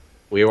we got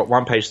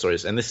 1 page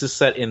stories, and this is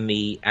set in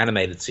the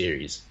animated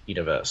series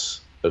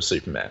universe of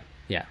Superman.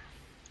 Yeah.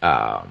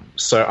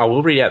 So I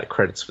will read out the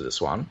credits for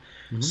this one.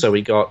 So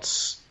we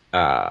got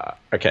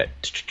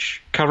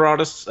cover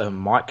artists are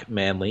Mike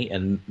Manley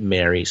and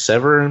Mary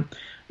Severin.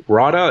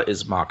 Writer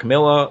is Mark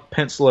Miller.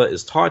 Penciler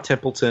is Ty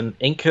Templeton.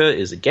 Inker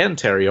is again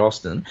Terry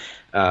Austin.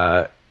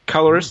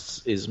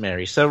 Colorist is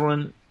Mary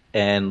Severin.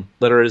 And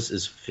letterers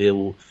is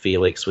Phil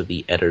Felix, with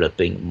the editor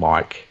being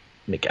Mike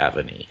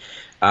McAvenny.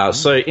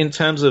 So in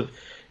terms of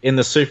in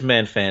the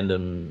Superman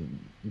fandom,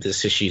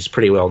 this issue is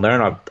pretty well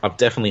known. I've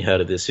definitely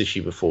heard of this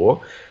issue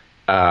before.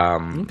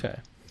 Okay.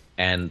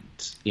 And,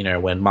 you know,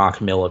 when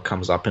Mark Miller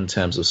comes up in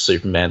terms of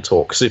Superman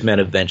talk, Superman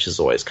Adventures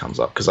always comes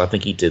up because I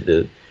think he did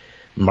the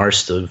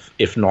most of,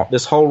 if not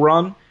this whole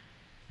run.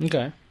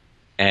 Okay.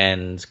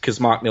 And because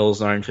Mark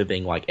Miller's known for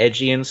being, like,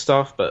 edgy and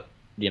stuff, but,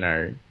 you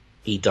know,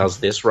 he does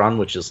this run,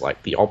 which is,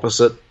 like, the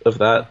opposite of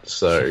that.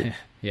 So,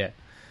 yeah.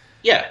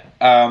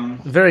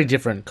 Very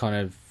different kind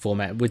of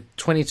format with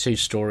 22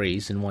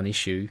 stories in one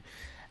issue.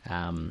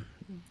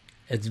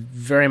 It's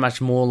very much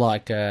more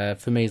like, for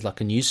me, it's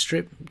like a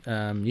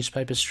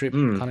newspaper strip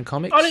kind of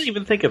comics. I didn't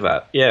even think of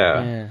that.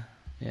 Yeah.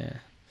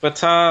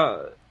 But,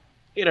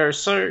 you know,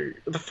 so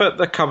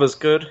the cover's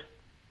good.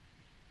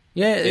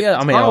 Yeah.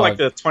 I mean, kind of like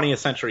the 20th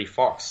Century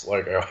Fox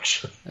logo,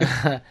 actually.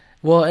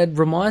 Well, it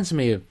reminds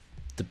me of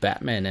the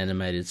Batman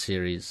animated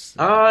series.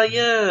 Oh,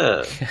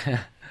 yeah.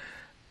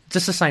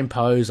 Just the same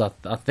pose. I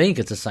think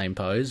it's the same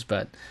pose,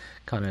 but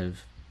kind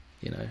of,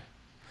 you know.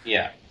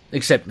 Yeah.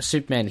 Except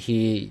Superman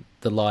here,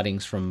 the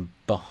lighting's from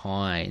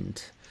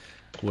behind,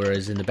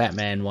 whereas in the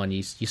Batman one,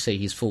 you see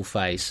his full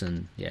face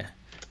and,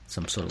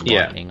 some sort of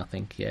lightning, I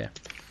think,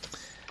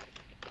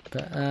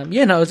 But,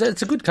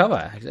 it's a good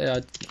cover.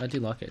 I do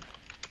like it.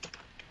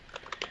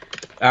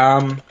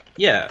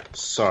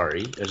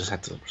 Sorry. I just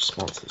had to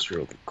respond to this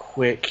real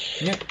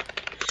quick. Yeah.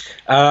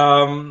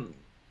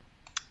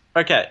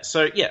 Okay,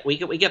 so,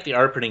 we get the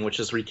opening,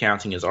 which is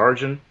recounting his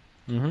origin.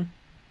 Mm-hmm.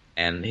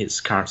 And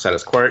his current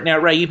status quo. Now,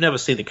 Ray, you've never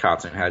seen the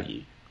cartoon, have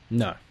you?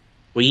 No.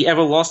 Were you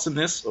ever lost in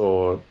this,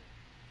 or...?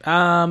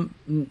 No.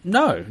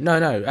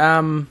 Not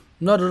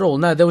at all.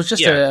 No, there was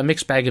just a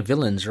mixed bag of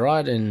villains,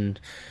 right? And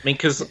I mean,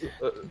 because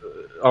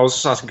I was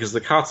just asking, because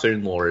the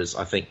cartoon lore is,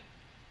 I think,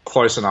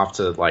 close enough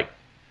to, like...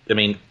 I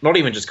mean, not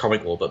even just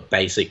comic lore, but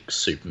basic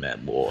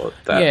Superman lore.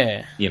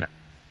 That, you know...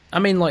 I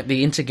mean, like,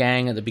 the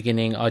Intergang at the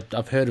beginning,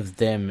 I've heard of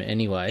them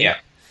anyway. Yeah.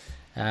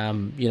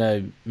 You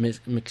know,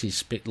 Mixie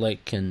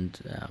Spitlick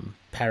and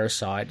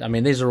Parasite. I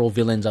mean, these are all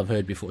villains I've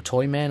heard before.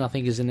 Toyman, I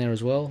think, is in there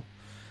as well.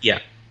 Yeah.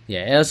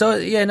 Yeah, so,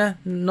 no,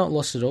 not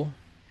lost at all.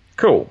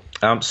 Cool.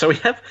 So we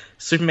have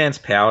Superman's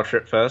power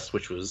trip first,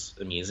 which was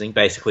amusing.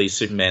 Basically,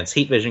 Superman's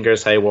heat vision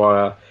goes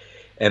haywire,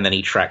 and then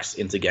he tracks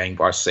Intergang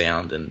by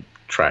sound and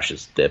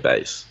trashes their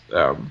base.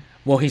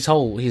 Well, his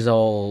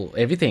whole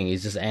everything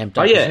is just amped up.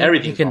 Oh, yeah,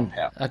 everything.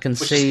 I can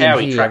see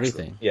and hear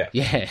everything. Them.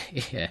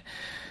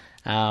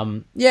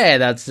 Yeah.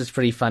 That's just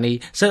pretty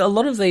funny. So a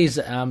lot of these,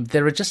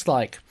 there are just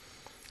like,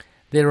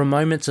 there are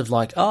moments of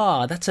like,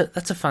 that's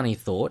a funny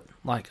thought.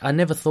 Like, I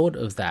never thought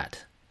of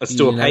that. Let's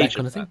do a page that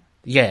kind of thing.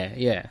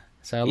 Yeah.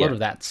 So a lot of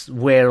that's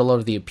where a lot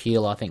of the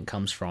appeal, I think,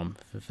 comes from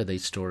for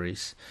these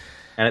stories.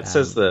 And it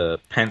says the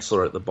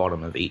penciler at the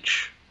bottom of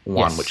each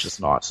one, which is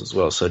nice as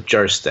well. So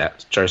Joe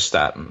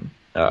Staton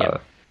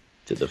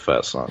did the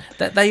first one.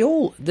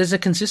 There's a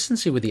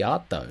consistency with the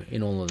art, though,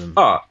 in all of them.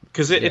 Oh,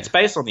 because it's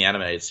based on the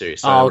animated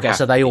series. So okay,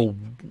 so they all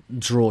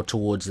draw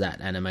towards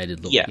that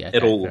animated look. Yeah,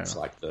 it all looks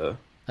like the...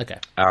 Okay.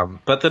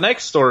 But the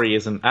next story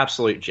is an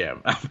absolute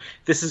gem.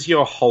 This is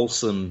your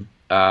wholesome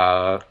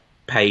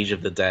page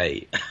of the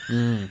day.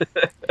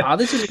 Oh,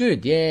 this is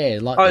good. Yeah,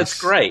 like it's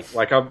great.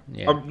 Like I'm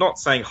not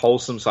saying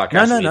wholesome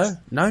sarcasm.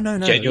 No.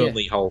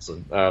 Genuinely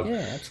wholesome.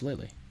 Yeah,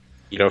 absolutely.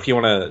 You know, if you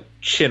want to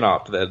chin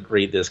up, then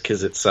read this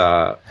because it's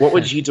what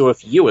would you do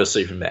if you were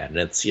Superman? And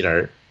it's, you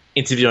know,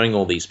 interviewing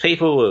all these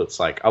people. It's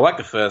like, I like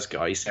the first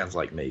guy. He sounds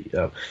like me.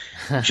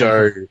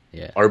 Joe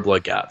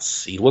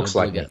Obloguts. He looks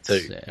like me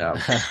too. Yeah.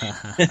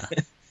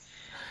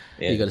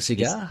 You got a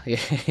cigar? Yeah,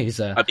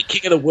 he's I'd be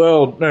king of the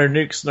world. No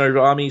nukes,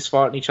 no armies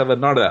fighting each other.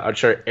 None of that. I'd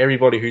show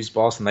everybody who's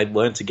boss, and they'd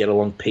learn to get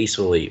along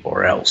peacefully,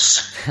 or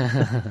else.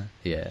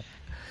 Yeah.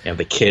 And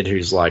the kid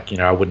who's like, you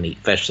know, I wouldn't eat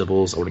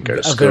vegetables. I wouldn't go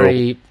to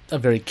school. A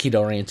very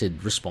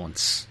kid-oriented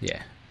response.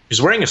 Yeah.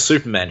 He's wearing a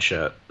Superman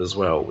shirt as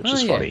well, which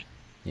is funny.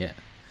 Yeah.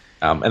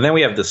 And then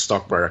we have the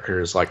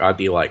stockbrokers. Like, I'd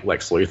be like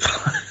Lex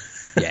Luthor.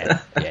 Yeah.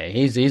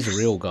 He's a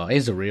real guy.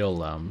 He's a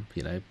real,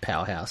 you know,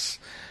 powerhouse.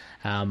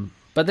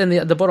 But then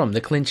the bottom, the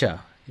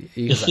clincher,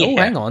 he's like, oh,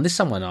 hang on, this is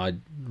someone I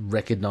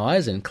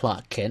recognise, and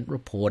Clark Kent,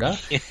 reporter.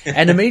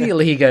 And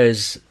immediately he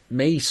goes,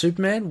 me,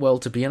 Superman? Well,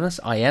 to be honest,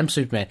 I am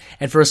Superman.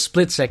 And for a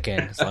split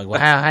second, it's like,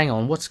 well, hang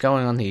on, what's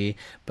going on here?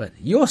 But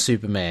you're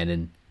Superman,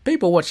 and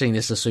people watching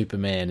this are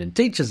Superman, and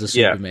teachers are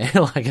Superman.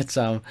 Like it's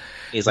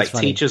he's like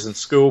funny. Teachers in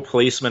school,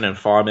 policemen and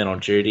firemen on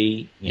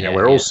duty. You know,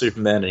 we're all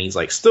Superman, and he's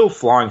like, still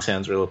flying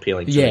sounds real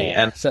appealing to me.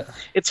 And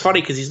it's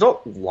funny because he's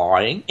not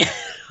lying.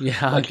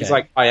 Yeah, like, he's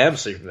like, I am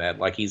Superman.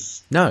 Like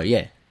he's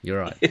you're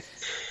right.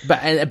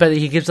 but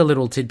he gives a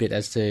little tidbit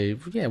as to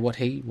what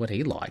he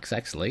likes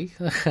actually.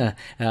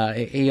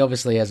 He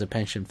obviously has a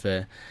penchant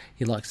for,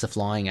 he likes the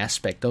flying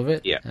aspect of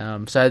it.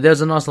 Yeah. So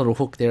there's a nice little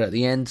hook there at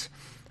the end.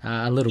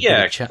 A little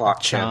bit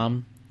of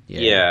charm.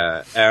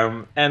 Yeah.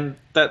 And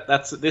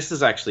this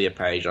is actually a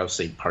page I've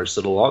seen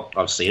posted a lot.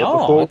 I've seen it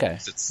before. Okay.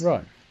 It's,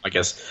 right. I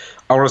guess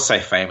I want to say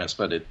famous,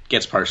 but it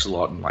gets posted a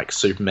lot in like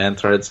Superman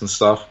threads and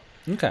stuff.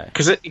 Okay.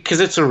 Because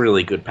it's a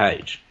really good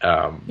page.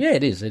 Yeah,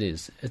 it is.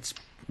 It's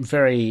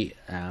very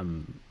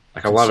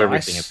like I love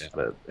everything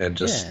about it, and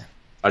just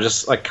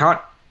I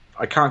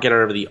can't get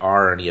over the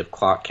irony of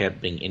Clark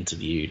Kent being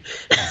interviewed.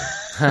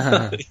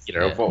 You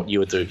know, of what you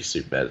would do if you're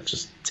Superman. It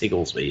just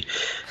tickles me.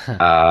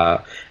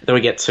 Then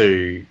we get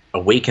to a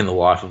week in the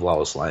life of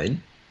Lois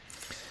Lane,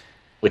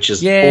 which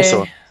is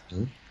also,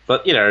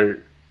 but you know,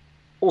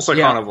 also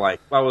kind of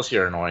like, Lois,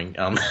 you're annoying.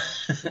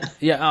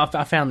 Yeah,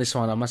 I found this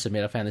one. I must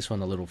admit, I found this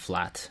one a little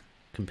flat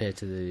compared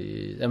to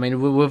the. I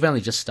mean, we've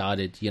only just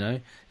started, you know,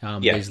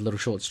 these little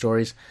short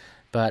stories,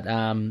 but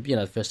you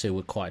know, the first two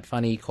were quite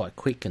funny, quite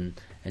quick, and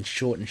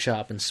short and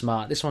sharp and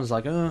smart. This one's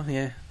like,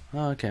 okay,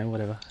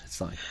 whatever. It's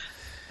like.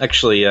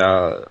 Actually,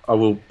 I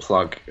will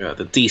plug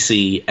the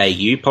DC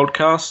AU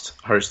podcast,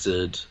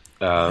 hosted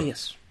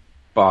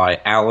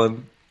by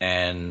Alan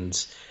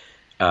and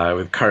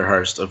with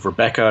co-host of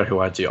Rebecca, who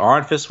I do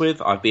Iron Fist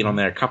with. I've been on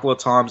there a couple of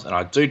times, and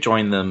I do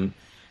join them.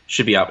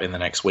 Should be up in the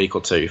next week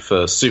or two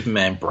for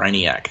Superman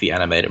Brainiac, the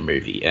animated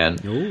movie.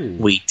 And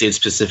we did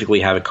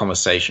specifically have a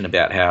conversation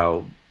about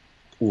how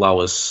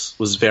Lois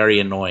was very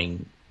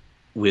annoying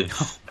with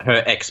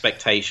her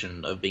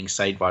expectation of being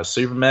saved by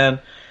Superman,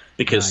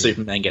 because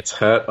Superman gets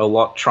hurt a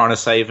lot trying to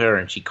save her,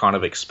 and she kind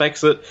of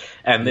expects it.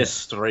 And this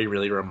story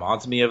really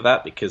reminds me of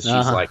that, because she's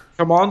like,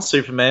 come on,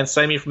 Superman,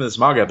 save me from this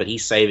mugger, but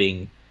he's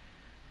saving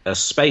a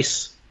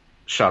space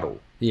shuttle.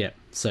 Yeah,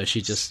 so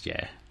she just,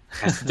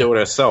 has to do it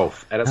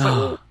herself. And it's like,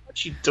 well, why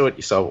don't you do it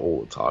yourself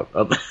all the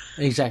time?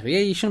 Exactly.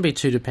 Yeah, you shouldn't be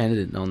too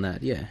dependent on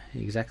that. Yeah,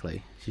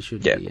 exactly. She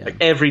should be. Like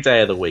every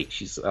day of the week,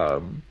 she's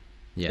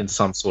in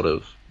some sort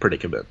of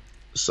predicament.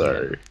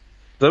 So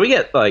we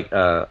get, like,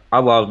 I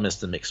love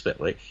Mr.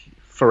 Mxyzptlk.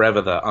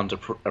 Forever the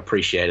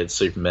underappreciated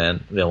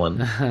Superman villain.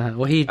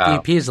 Well, he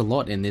appears a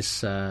lot in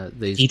this.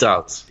 He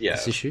does,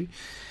 this issue.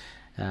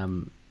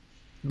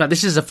 But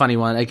this is a funny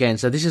one again.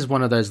 So this is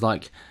one of those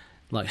like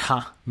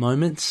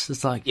moments.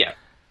 It's like,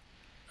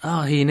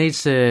 oh, you need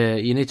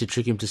to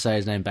trick him to say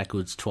his name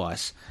backwards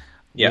twice.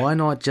 Yeah. Why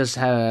not just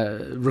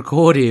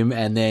record him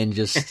and then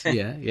just that's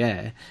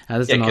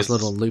a nice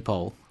little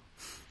loophole.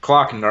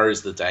 Clark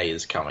knows the day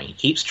is coming. He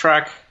keeps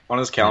track on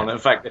his calendar. In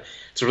fact,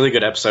 it's a really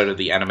good episode of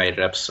the animated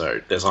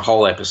episode. There's a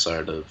whole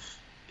episode of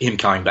him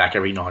coming back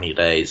every 90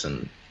 days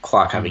and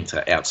Clark having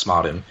to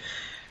outsmart him,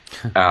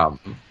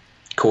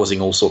 causing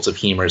all sorts of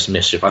humorous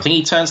mischief. I think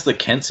he turns the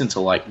Kents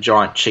into, like,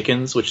 giant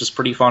chickens, which is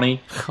pretty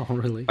funny. Oh,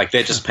 really? Like,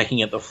 they're just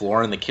pecking at the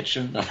floor in the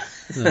kitchen.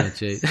 Oh,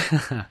 gee.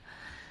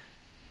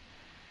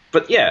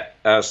 But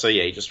so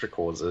he just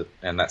records it,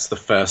 and that's the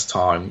first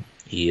time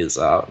he is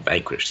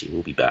vanquished. He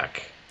will be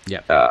back.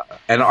 Yeah.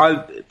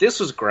 And this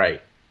was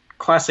great.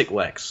 Classic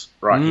Lex,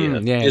 right here.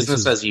 Yeah,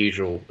 business as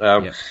usual.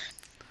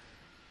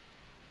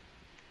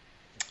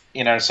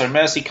 You know, so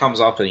Mercy comes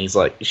up and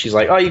she's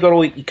like, oh,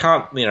 you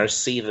can't,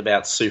 seethe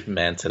about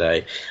Superman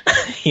today.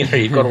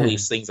 You've got all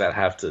these things that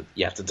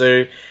you have to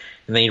do.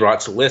 And then he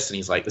writes a list and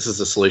he's like, this is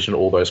the solution to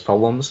all those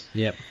problems.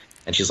 Yep.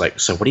 And she's like,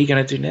 so what are you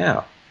going to do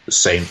now? The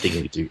same thing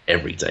we do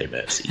every day,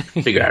 Mercy.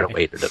 Figure out a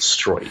way to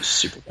destroy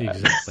Superman.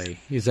 Exactly.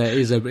 He's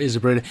a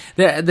brute.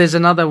 There's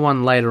another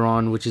one later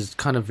on which is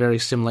kind of very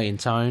similar in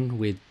tone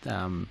with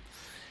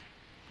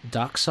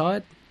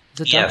Darkseid.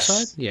 Is it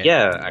Darkseid?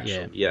 Yeah,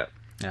 actually, yeah.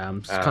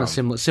 It's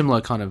kind of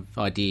similar kind of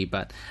idea,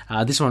 but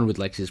this one with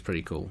Lex is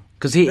pretty cool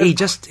because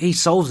he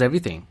solves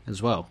everything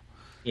as well.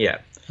 Yeah,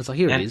 it's like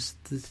it is.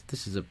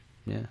 This is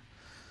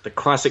the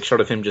classic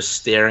shot of him just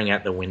staring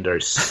at the window,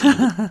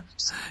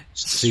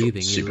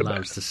 seething. He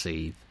loves to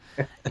seethe.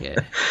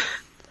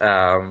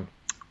 Yeah.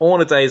 All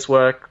in a day's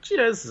work.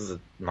 This is a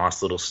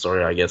nice little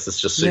story, I guess.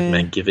 It's just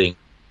Superman giving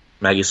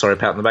Maggie a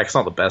pat on the back. It's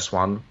not the best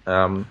one.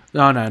 No,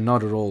 not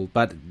at all.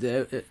 But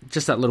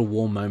just that little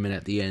warm moment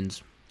at the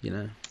end,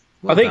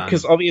 I think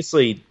because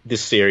obviously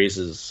this series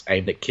is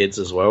aimed at kids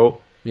as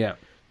well. Yeah.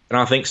 And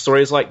I think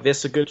stories like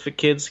this are good for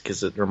kids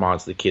because it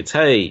reminds the kids,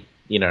 hey,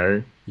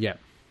 yeah,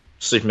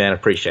 Superman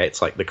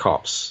appreciates like the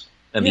cops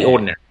and the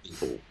ordinary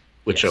people,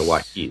 which are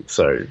like you.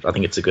 So I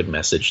think it's a good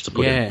message to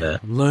put in there.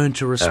 Learn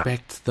to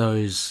respect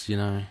those,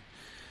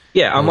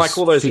 Yeah, unlike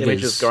all those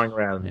images going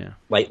around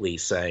lately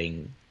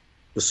saying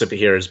the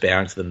superheroes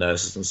bowing to the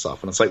nurses and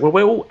stuff. And it's like, well,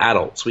 we're all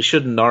adults. We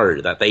should know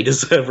that they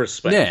deserve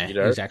respect.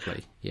 Yeah,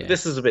 exactly. Yeah.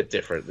 This is a bit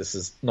different. This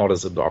is not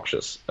as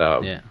obnoxious.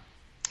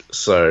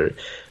 So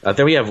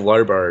then we have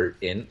Lobo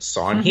in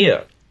Sign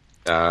Here.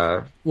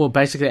 Well,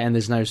 basically, and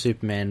there's no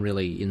Superman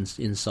really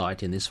in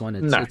sight in this one.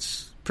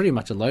 It's pretty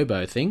much a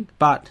Lobo thing,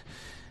 but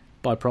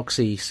by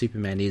proxy,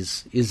 Superman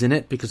is in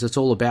it because it's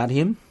all about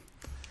him.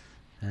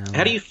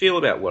 How do you feel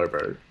about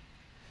Lobo?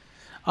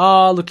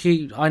 Oh, look,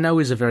 I know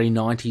he's a very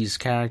 90s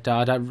character.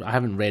 I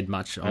haven't read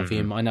much of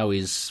him. I know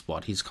he's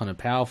kind of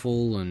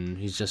powerful and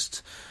he's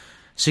just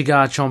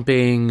cigar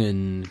chomping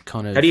and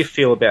kind of... How do you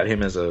feel about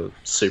him as a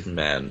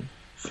Superman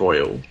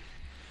foil?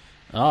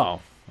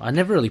 Oh, I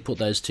never really put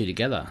those two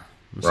together.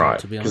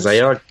 Right, because they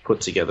are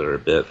put together a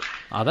bit.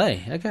 Are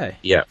they? Okay.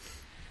 Yeah.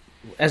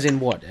 As in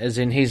what? As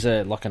in he's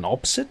like an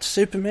opposite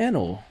Superman,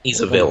 or...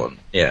 He's a villain,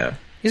 yeah.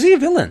 Is he a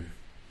villain?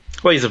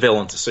 Well, he's a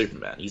villain to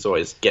Superman. He's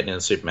always getting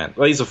into Superman.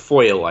 Well, he's a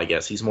foil, I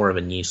guess. He's more of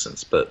a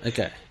nuisance, but...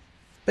 Okay.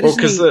 But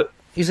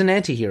he's an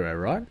anti-hero,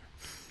 right?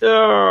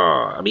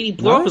 I mean, he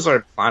blew up his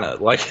own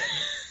planet, like...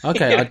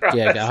 Okay,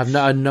 I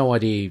have no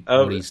idea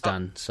what he's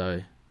done,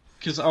 so...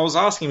 Because I was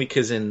asking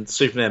because in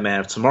Superman Man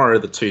of Tomorrow,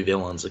 the two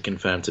villains are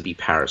confirmed to be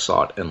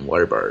Parasite and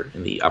Lobo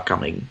in the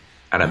upcoming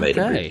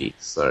animated movie.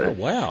 So,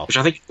 wow. Which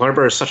I think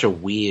Lobo is such a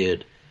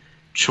weird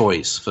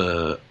choice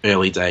for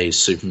early days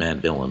Superman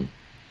villain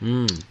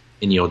in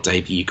your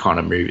debut kind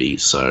of movie.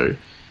 So,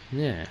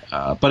 yeah.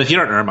 But if you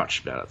don't know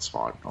much about it, it's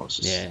fine. I was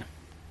just,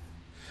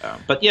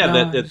 but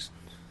yeah,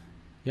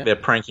 they're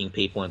pranking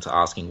people into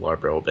asking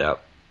Lobo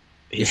about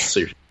his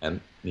Superman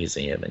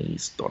museum, and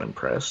he's not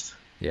impressed.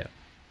 Yeah.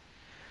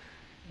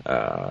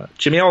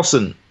 Jimmy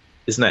Olsen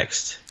is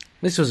next.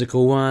 This was a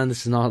cool one.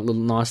 This is a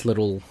nice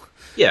little...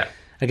 Yeah.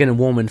 Again, a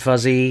warm and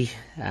fuzzy.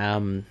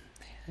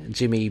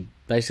 Jimmy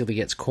basically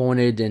gets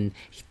cornered and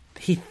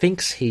he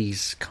thinks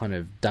he's kind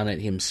of done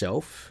it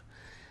himself.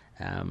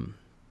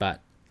 But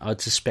I'd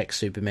suspect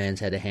Superman's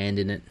had a hand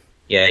in it.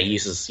 Yeah, you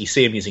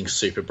see him using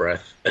super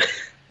breath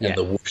and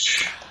the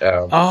whoosh.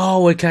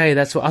 Okay,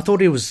 that's what I thought.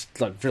 He was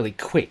like really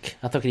quick.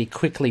 I thought he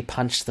quickly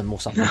punched them or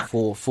something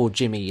for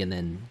Jimmy and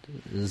then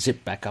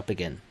zip back up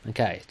again.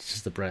 Okay, it's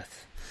just the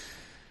breath.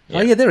 Yeah.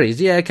 Oh yeah, there he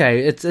is. Yeah,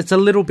 okay. It's a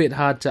little bit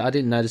hard to. I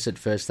didn't notice at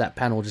first that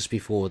panel just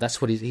before.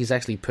 That's what he's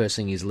actually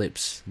pursing his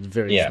lips. It's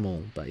very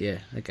small, but yeah,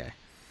 okay.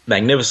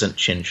 Magnificent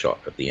chin shot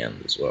at the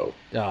end as well.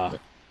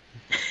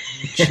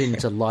 Chin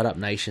to light up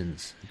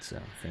nations. It's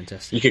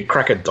fantastic. You could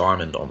crack a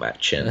diamond on that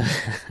chin.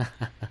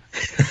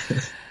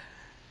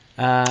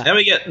 Then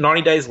we get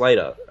 90 Days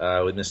Later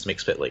with Mr.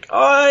 Mxyzptlk.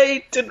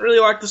 I didn't really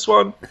like this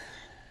one.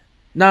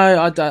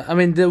 No, I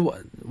mean,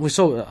 we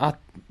saw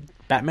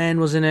Batman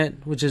was in it,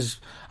 which is,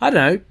 I don't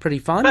know, pretty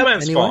fun.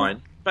 Batman's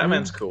fine.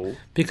 Batman's cool.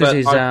 Because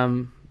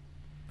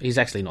he's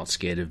actually not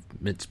scared of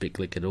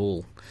Mxyzptlk at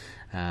all.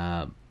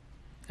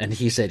 And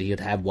he said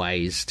he'd have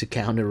ways to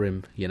counter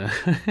him,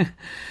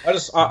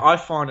 I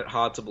find it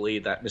hard to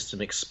believe that Mr.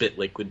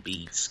 Mxyzptlk would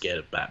be scared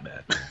of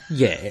Batman.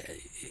 Yeah.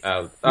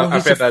 I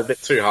found that a bit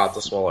too hard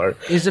to swallow.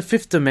 He's a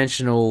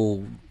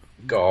fifth-dimensional...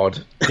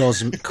 God.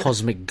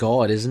 Cosmic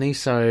god, isn't he?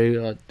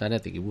 So I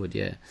don't think he would,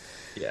 yeah.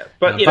 Yeah,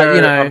 but, you know,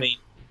 I mean,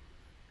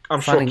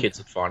 I'm sure kids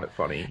would find it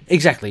funny.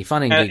 Exactly,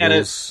 fun and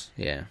giggles,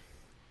 yeah.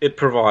 It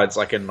provides,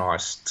 like, a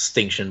nice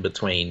distinction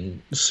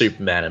between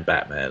Superman and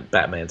Batman.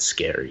 Batman's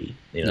scary,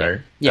 you know?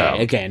 Yeah,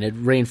 again, it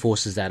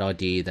reinforces that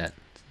idea that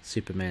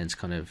Superman's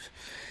kind of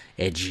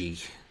edgy.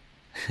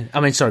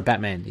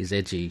 Batman is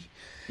edgy.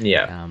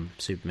 Yeah.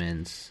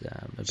 Superman's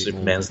a bit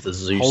Superman's more the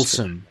Zeus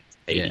wholesome.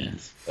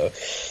 80s. Yeah.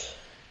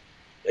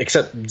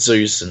 Except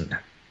Zeus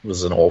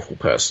was an awful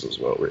person as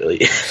well,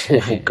 really.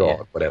 Awful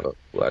god, whatever,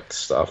 that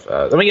stuff.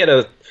 Then we get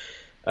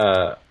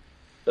I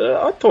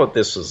thought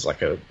this was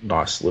like a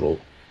nice little,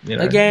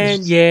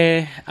 Again,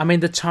 yeah. I mean,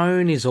 the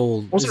tone is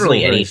all... wasn't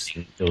really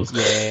anything.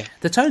 Yeah.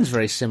 The tone's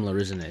very similar,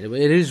 isn't it?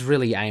 It is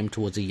really aimed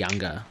towards a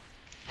younger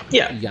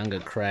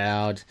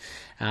crowd.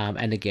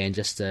 And again,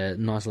 just a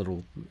nice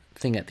little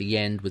thing at the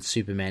end with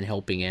Superman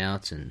helping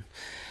out and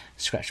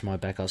scratch my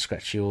back, I'll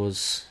scratch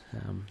yours,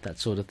 that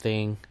sort of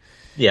thing.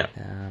 Yeah.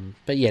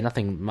 But yeah,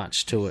 nothing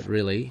much to it,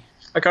 really.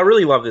 Like, I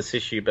really love this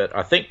issue, but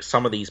I think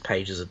some of these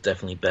pages are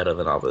definitely better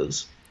than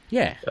others.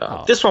 Yeah.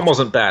 This one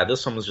wasn't bad.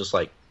 This one was just,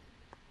 like,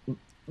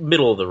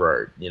 middle of the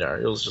road, you know?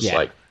 It was just,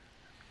 like,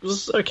 it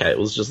was okay. It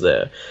was just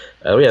there.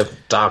 We have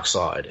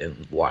Darkseid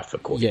and Life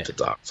According to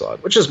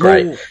Darkseid, which is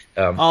great.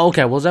 Okay. Well,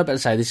 I was about to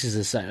say, this is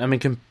the same. I mean,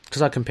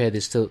 because I compared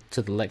this to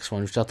the Lex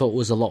one, which I thought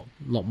was a lot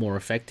more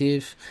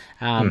effective.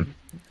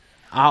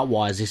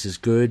 Art-wise, this is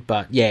good,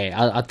 but,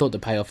 yeah, I thought the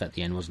payoff at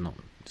the end was not...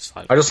 Just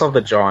like, I just love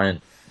the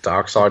giant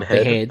Darkseid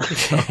head.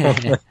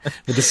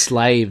 With the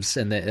slaves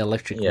and the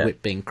electric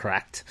whip being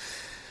cracked.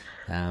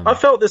 I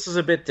felt this was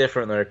a bit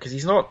different, though, because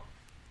he's not...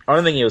 I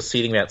don't think he was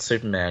seething about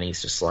Superman.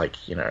 He's just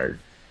like, you know,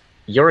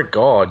 you're a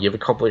god. You've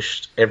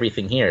accomplished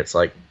everything here. It's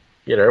like,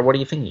 you know, what do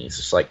you think? He's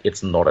just like,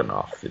 it's not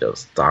enough. You know,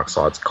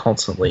 Darkseid's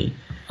constantly...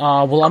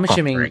 well, I'm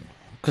assuming,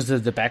 because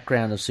of the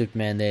background of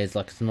Superman there, it's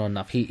like, it's not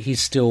enough.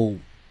 He's still,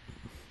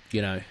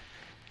 you know...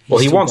 Well,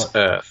 he wants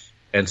Earth.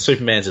 And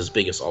Superman's his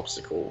biggest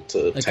obstacle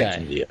to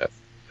taking the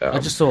Earth. I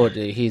just thought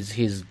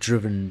he's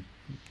driven,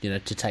 you know,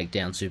 to take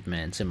down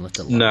Superman, similar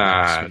to...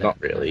 Nah,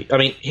 not really. I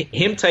mean,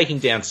 him taking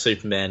down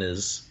Superman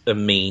is a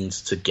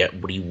means to get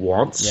what he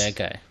wants. Yeah,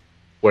 okay.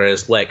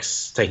 Whereas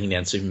Lex taking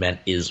down Superman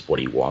is what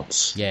he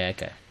wants. Yeah,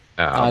 okay.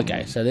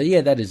 Okay, so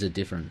that is a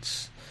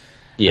difference.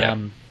 Yeah.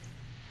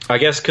 I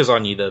guess because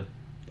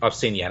I've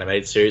seen the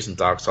animated series, and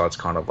Darkseid's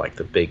kind of like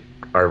the big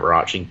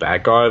overarching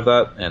bad guy of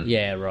that. And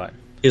yeah, right.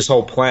 His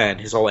whole plan,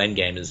 his whole end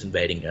game is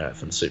invading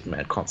Earth, and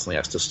Superman constantly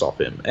has to stop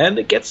him. And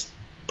it gets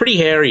pretty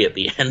hairy at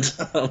the end.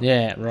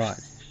 Yeah, right.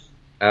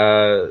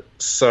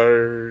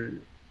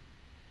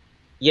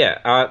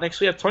 Next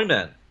we have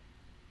Toyman.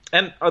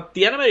 And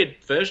the animated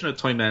version of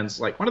Toyman's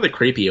like one of the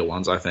creepier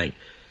ones, I think.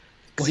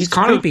 Well, he's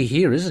kind of creepy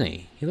here, isn't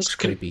he? He looks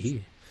creepy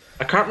here.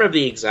 I can't remember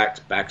the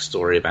exact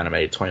backstory of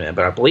animated Toyman,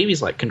 but I believe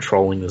he's like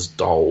controlling this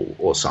doll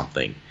or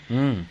something.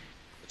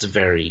 It's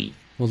very...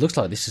 Well, it looks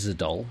like this is a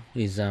doll.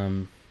 He's,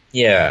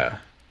 Yeah.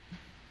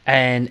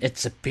 And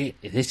it's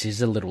this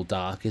is a little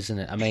dark, isn't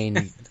it? I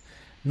mean,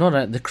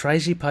 the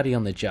crazy party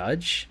on the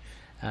judge.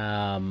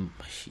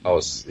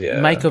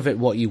 Make of it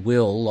what you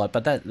will, like,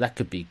 but that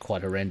could be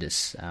quite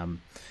horrendous.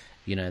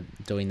 You know,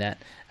 doing that.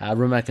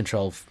 Remote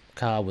control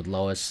car with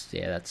Lois.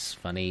 Yeah, that's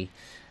funny.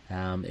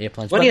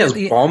 Airplanes. When he has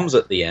bombs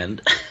at the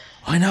end.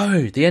 I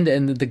know, the end,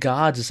 and the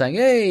guards are saying,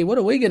 "Hey, what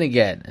are we going to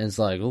get?" And it's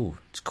like, oh,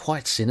 it's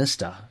quite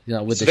sinister, you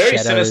know, with the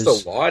shadows. Very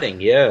sinister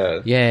lighting,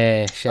 yeah.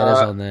 Yeah, shadows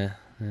on there.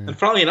 Yeah. And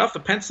funnily enough, the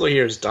penciler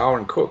here is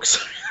Darwin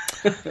Cooks.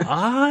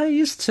 He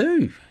is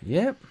too.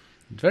 Yep,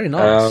 very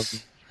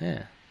nice.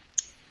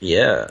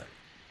 Yeah.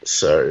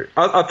 So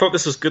I thought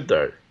this was good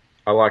though.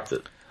 I liked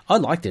it. I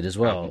liked it as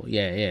well.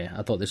 Yeah.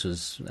 I thought this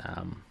was.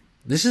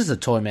 This is a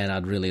Toyman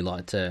I'd really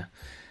like to,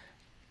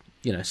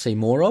 you know, see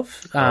more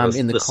of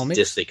in the comics.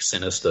 Sadistic,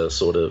 sinister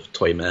sort of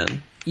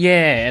Toyman.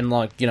 Yeah, and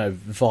like, you know,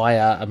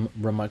 via a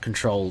remote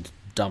controlled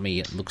dummy,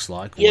 it looks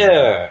like.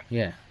 Yeah.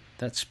 Yeah,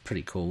 that's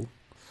pretty cool.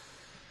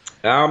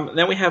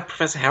 Then we have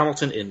Professor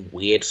Hamilton in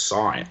Weird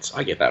Science.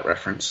 I get that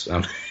reference.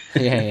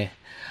 Yeah.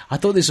 I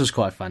thought this was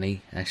quite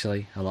funny,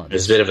 actually. I like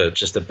this. It's a bit of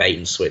just a bait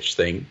and switch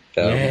thing.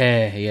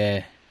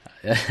 Yeah.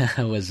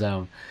 It was,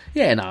 I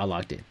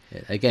liked it.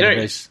 Again, a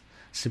very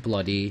simple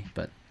idea,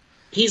 but...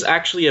 He's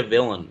actually a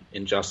villain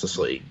in Justice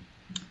League,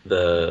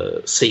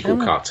 the sequel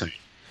cartoon.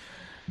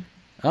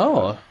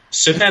 Oh.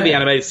 Superman, the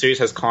animated series,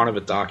 has kind of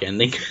a dark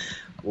ending.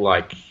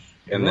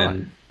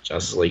 Then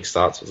Justice League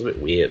starts. It was a bit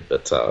weird,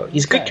 but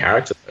he's a good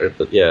character, though,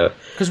 but yeah.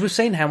 Because we've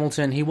seen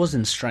Hamilton, he was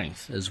in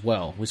Strength as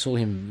well. We saw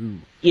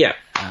him... Yeah.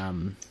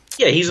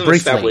 He's an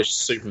established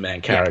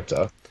Superman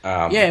character.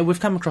 We've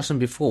come across him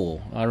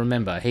before. I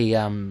remember. He,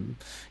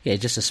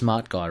 just a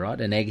smart guy,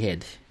 right? An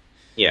egghead.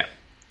 Yeah.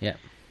 Yeah.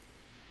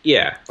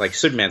 Yeah, like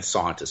Superman's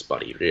scientist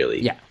buddy,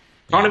 really. Yeah.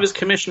 Kind of as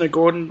Commissioner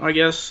Gordon, I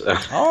guess.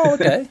 Oh,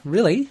 okay.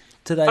 Really?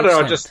 I don't know,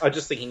 I'm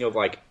just thinking of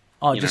like...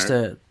 Oh, just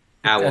a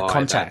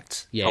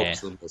contact. Yeah.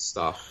 Helps them with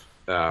stuff.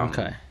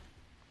 Okay.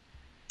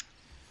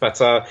 But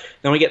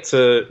then we get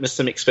to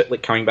Mr.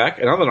 Mxyzptlk coming back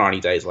another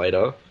 90 days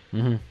later.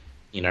 Mm-hmm.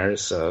 You know,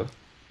 so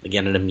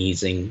again, an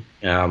amusing...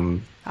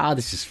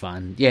 this is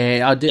fun.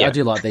 Yeah, I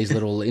do like these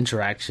little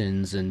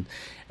interactions, and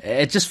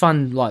it's just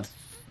fun, like,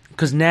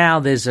 because now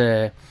there's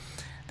a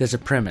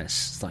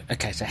premise. It's like,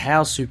 okay, so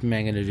how's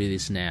Superman going to do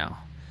this now?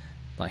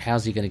 Like,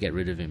 how's he going to get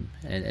rid of him?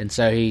 And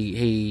so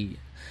he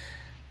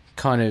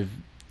kind of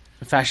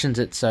fashions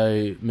it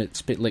so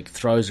Mxyzptlk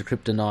throws a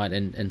kryptonite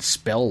and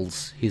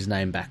spells his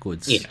name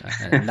backwards. Yeah.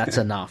 And that's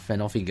enough,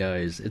 and off he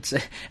goes. It's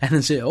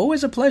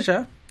always a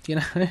pleasure, you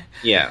know?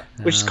 Yeah,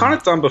 which is kind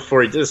of done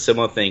before. He did a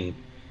similar thing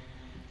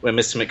where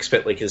Mr.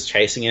 Mxyzptlk is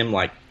chasing him,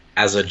 like,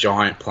 as a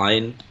giant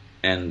plane,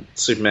 and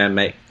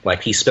Superman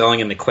he's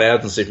spelling in the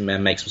clouds, and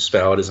Superman makes him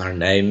spell out his own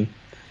name.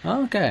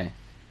 Oh, okay.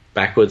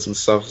 Backwards and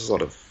stuff. There's a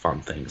lot of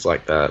fun things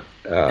like that.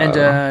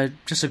 And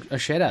just a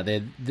shout out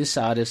there, this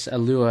artist,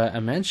 Alua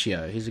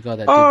Amancio, he's the guy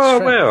that did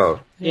Strength. Well.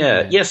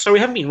 Yeah. So we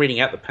haven't been reading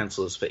out the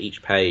pencils for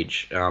each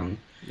page.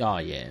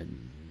 Yeah.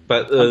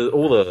 But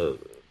all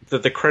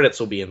the credits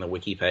will be in the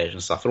wiki page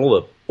and stuff, and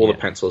all the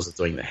pencils are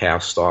doing the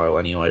house style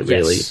anyway.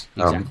 Really,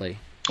 exactly.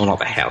 Well, not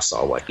the house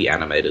style, like the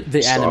animated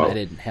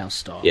house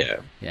style.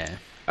 Yeah.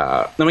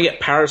 Yeah. Then we get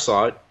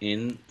Parasite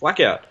in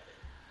Blackout.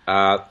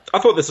 I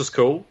thought this was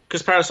cool,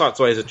 because Parasite's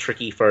always a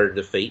tricky foe to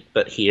defeat,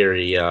 but here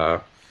he...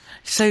 I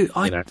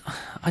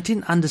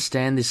didn't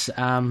understand this.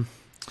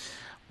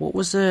 What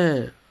was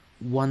the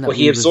one that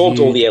he absorbed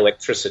all the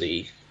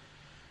electricity.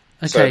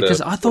 Okay, because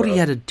I thought he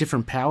had a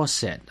different power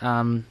set.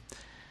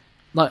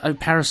 Like a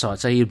Parasite,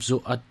 so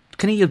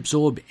can he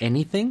absorb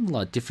anything,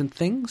 like different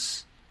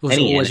things? Or was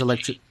it always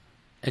electric?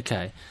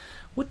 Okay.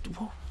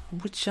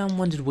 Which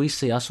one did we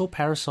see? I saw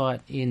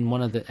Parasite in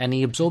one of and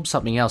he absorbed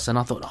something else, and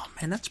I thought, oh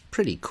man, that's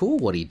pretty cool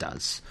what he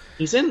does.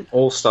 He's in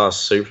All-Star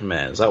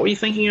Superman. Is that what you're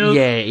thinking of?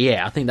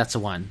 Yeah, I think that's the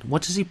one.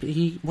 What does he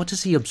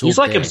absorb? He's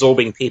like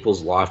absorbing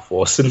people's life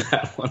force in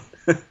that one.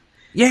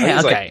 Yeah,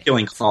 he's okay. Like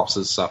killing cops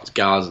and stuff,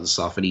 guards and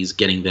stuff, and he's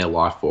getting their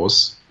life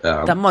force.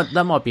 That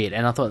might be it.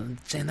 And I thought,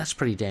 damn, that's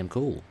pretty damn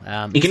cool.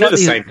 You can do the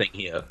same thing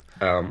here.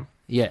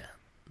 Yeah,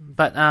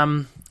 but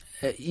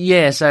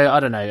yeah. So I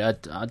don't know.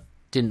 I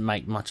didn't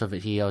make much of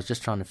it here. I was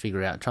just trying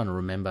to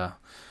remember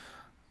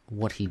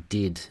what he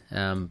did.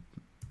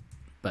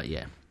 But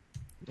yeah,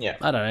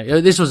 I don't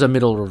know. This was a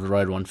middle of the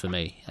road one for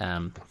me.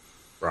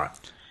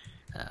 Right.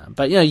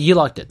 But yeah, you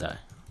liked it though.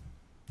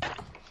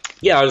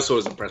 Yeah, I just thought it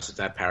was impressive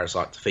to have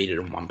Parasite defeated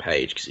in one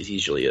page, because he's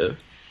usually a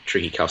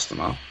tricky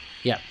customer.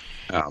 Yeah.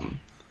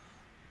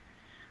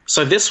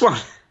 So this one,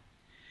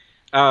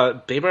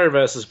 Bebo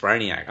versus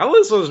Brainiac. I thought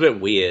this one was a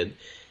bit weird.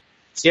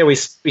 So yeah, we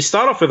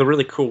start off with a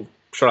really cool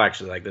shot,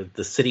 actually. Like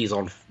the city's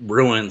on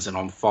ruins and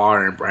on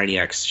fire, and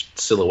Brainiac's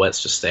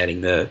silhouette's just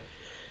standing there.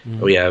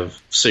 We have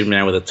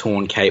Superman with a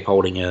torn cape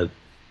holding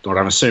what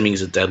I'm assuming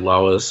is a dead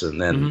Lois, and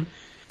then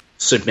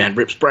Superman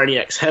rips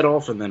Brainiac's head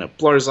off, and then it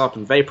blows up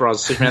and vaporizes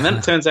Superman. Then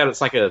it turns out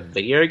it's like a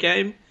video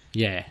game.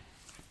 Yeah.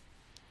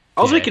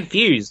 I was a bit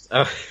confused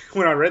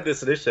when I read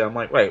this initially. I'm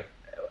like, wait,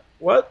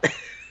 what?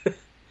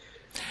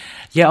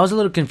 Yeah, I was a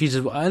little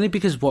confused, only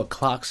because what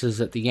Clark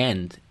says at the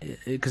end,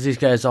 because he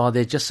goes, "Oh,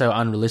 they're just so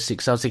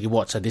unrealistic." So I was thinking,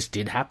 what? So this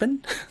did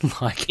happen?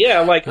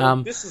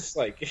 This is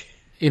like.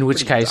 In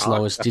which case, dark.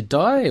 Lois did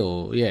die,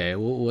 or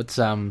what's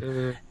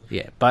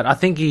yeah. But I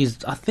think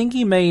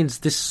he means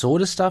this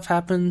sort of stuff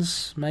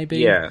happens, maybe.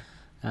 Yeah,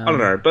 I don't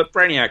know, but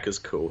Brainiac is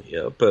cool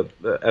here. But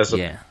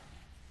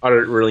I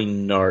don't really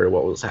know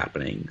what was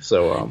happening.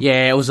 So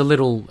yeah, it was a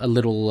little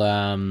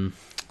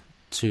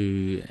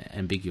too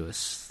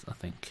ambiguous, I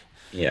think.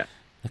 Yeah.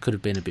 It could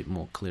have been a bit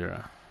more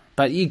clearer.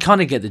 But you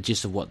kind of get the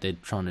gist of what they're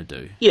trying to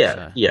do.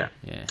 Yeah.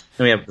 And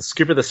we have the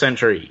Scoop of the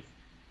Century,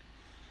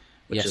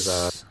 which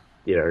is,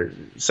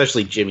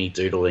 essentially Jimmy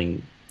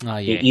doodling. Oh,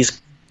 yeah. He's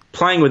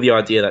playing with the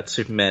idea that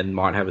Superman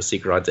might have a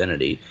secret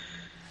identity,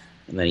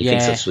 and then he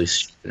thinks that's really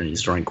stupid, and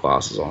he's drawing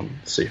glasses on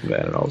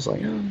Superman, and I was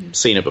like, I've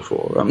seen it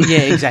before.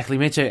 Yeah, exactly,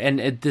 me too.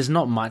 And there's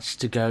not much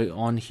to go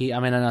on here.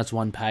 I mean, I know it's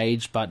one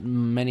page, but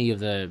many of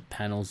the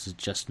panels are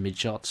just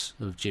mid-shots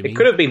of Jimmy. It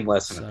could have been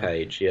less than a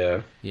page,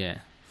 yeah. Yeah.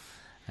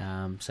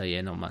 So,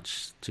 yeah, not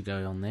much to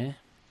go on there.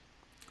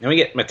 And we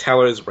get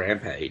Metallo's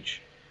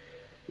Rampage,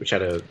 which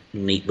had a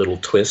neat little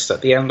twist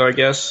at the end, I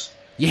guess.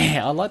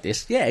 Yeah, I like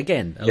this. Yeah,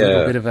 again, a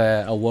little bit of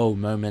a whoa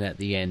moment at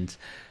the end.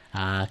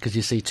 Because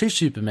you see two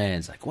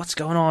Supermans, like, what's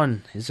going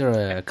on? Is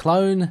there a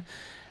clone?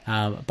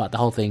 But the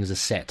whole thing's a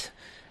set.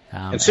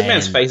 And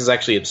Superman's face is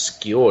actually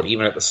obscured,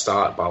 even at the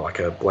start, by like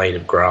a blade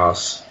of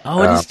grass.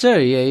 Oh, it is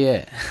too,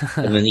 yeah.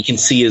 And then you can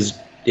see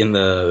in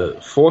the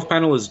fourth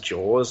panel, his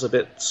jaw is a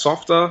bit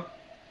softer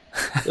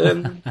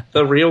than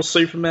the real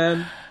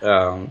Superman.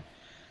 Wow,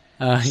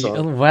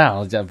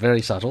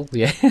 very subtle,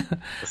 yeah.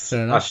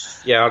 Fair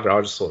enough.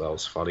 I just thought that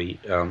was funny.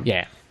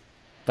 Yeah.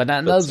 But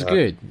that was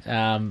good.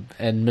 And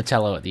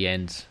Metallo at the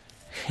end.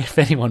 If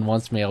anyone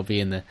wants me, I'll be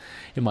in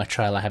my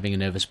trailer having a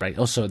nervous break.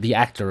 Also, the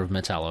actor of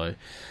Metallo.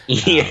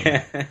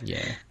 Yeah.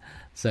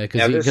 So,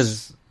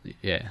 because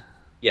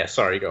Yeah,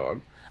 sorry, go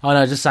on. Oh,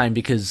 no, just saying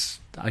because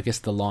I guess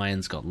the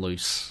lions got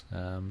loose.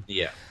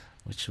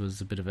 Which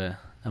was a bit of a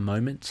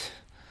moment.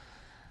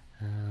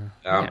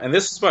 And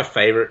this is my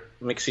favourite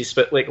Mixie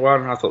Spitlick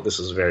one. I thought this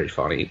was very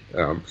funny.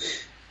 Mr.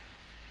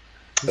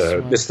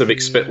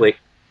 McSpitlick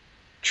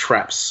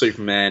traps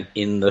Superman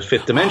in the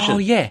fifth dimension. Oh,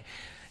 yeah.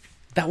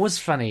 That was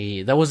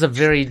funny. That was a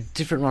very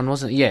different one,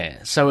 wasn't it?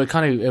 Yeah. So it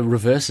kind of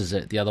reverses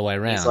it the other way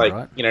around, it's like,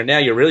 right? Now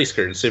you're really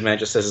screwed. And Superman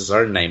just says his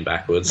own name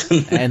backwards.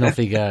 And off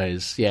he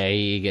goes. Yeah,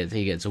 he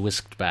gets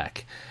whisked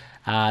back.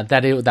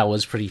 That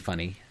was pretty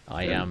funny.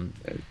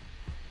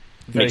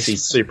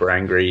 Mixie's super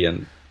angry,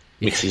 and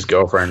Mixie's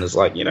girlfriend is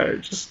like,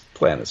 just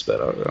plan this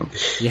better.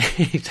 Yeah,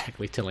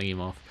 exactly. Telling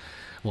him off.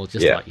 Well,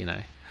 just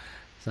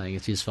saying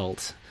it's his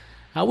fault.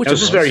 Which it was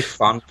just very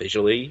fun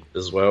visually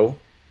as well.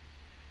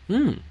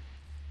 Who's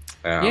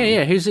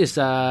this?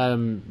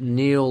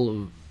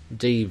 Neil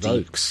D.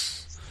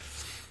 Vokes.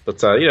 But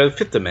the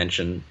Fifth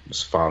Dimension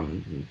was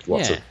fun.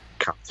 Lots of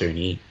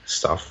cartoony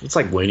stuff. It's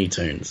like Looney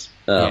Tunes.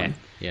 Yeah.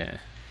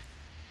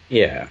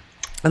 Yeah.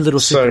 A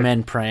little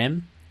Superman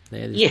pram.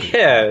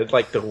 Yeah,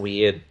 like the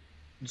weird.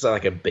 Is that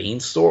like a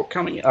beanstalk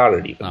coming? I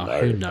don't even know.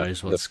 Who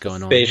knows what's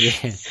going on?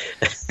 Fish.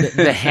 Yeah.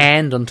 the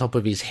hand on top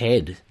of his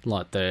head,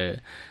 like the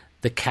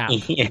cap.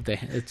 Yeah.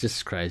 It's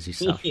just crazy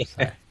stuff. Yeah.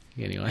 So,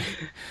 anyway.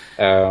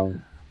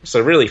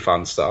 So really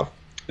fun stuff.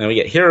 Then we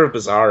get Hero of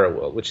Bizarro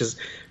World, which is,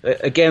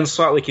 again,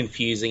 slightly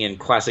confusing in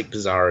classic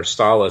Bizarro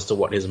style as to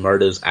what his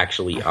motives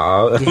actually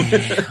are.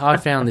 Yeah, I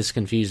found this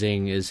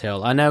confusing as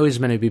hell. I know he's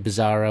meant to be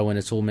Bizarro and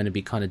it's all meant to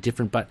be kind of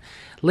different, but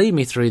lead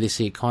me through this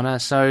here, Connor.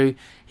 So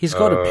he's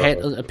got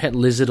a pet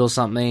lizard or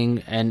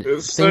something, and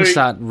things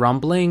start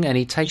rumbling, and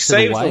he takes it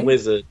away. He saves the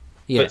lizard,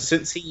 but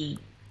since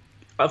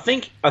I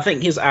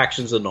think his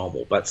actions are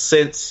normal, but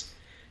since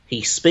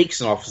he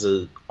speaks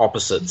in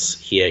opposites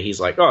here, he's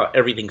like, oh,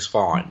 everything's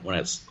fine, when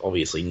it's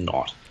obviously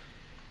not.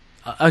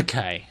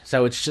 Okay,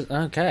 so it's just...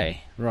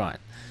 Okay, right.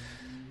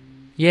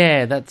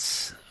 Yeah,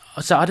 that's...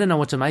 So I don't know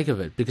what to make of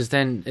it, because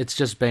then it's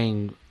just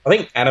being... I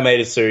think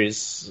animated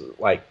series,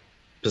 like,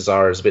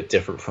 Bizarro is a bit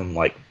different from,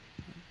 like,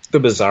 the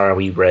Bizarro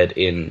we read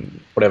in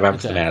Whatever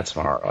Happens to Man of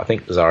Tomorrow. I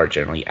think Bizarro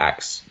generally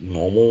acts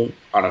normal.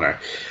 I don't know.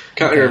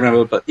 Can't really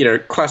remember, but,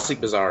 classic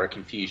Bizarro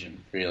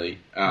confusion, really.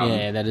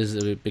 Yeah, that is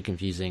a bit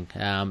confusing.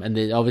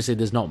 And obviously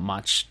there's not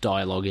much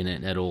dialogue in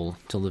it at all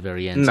till the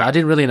very end. No. So I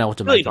didn't really know what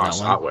to make of that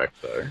one. Artwork,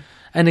 though.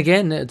 And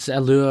again, it's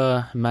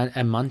Allure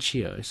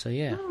Amancio, so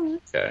yeah.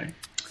 Okay.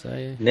 So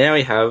yeah. Now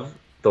we have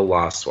the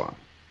last one,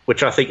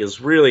 which I think is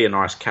really a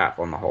nice cap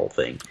on the whole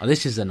thing. Oh,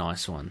 this is a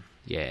nice one.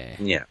 Yeah.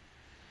 Yeah.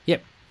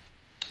 Yep.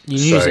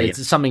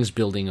 Something's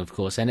building, of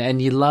course, and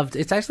you loved.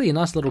 It's actually a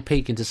nice little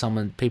peek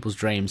into people's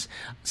dreams.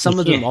 Some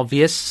of them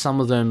obvious,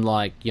 some of them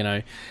like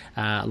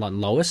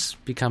Lois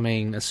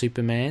becoming a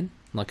Superman,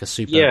 like a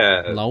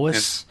super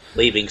Lois,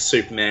 leaving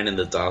Superman in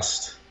the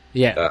dust.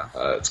 Yeah,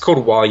 it's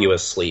called While You Are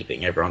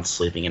Sleeping. Everyone's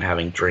sleeping and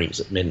having dreams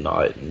at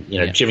midnight.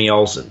 And Jimmy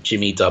Olsen,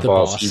 Jimmy the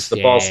boss. He's the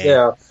boss.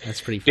 Yeah,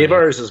 that's pretty funny.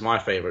 Bibbo's is my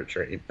favorite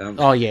dream.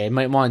 Oh yeah,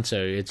 mine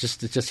too. It's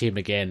just him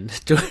again,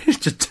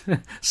 just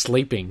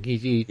sleeping.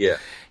 He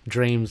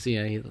dreams,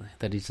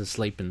 that he's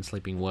asleep and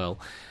sleeping well.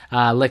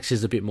 Lex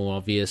is a bit more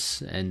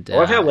obvious, and I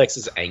love how Lex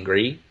is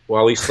angry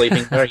while he's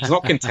sleeping. He's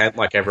not content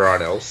like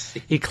everyone else.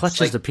 He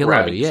clutches the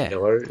pillow.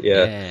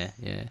 Yeah.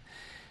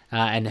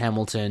 And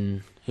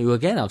Hamilton. Who,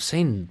 again, I've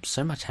seen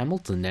so much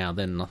Hamilton now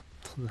than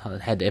I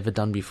had ever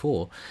done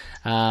before.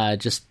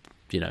 Just,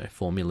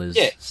 formulas,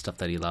 stuff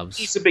that he loves.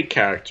 He's a big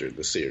character in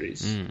the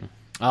series. Mm.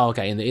 Oh,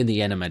 okay, in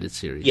the animated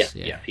series.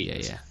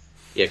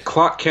 Yeah,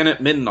 Clark Kent at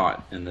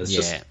midnight, and there's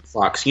just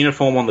Clark's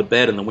uniform on the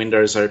bed, and the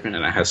window's open,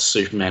 and it has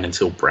Superman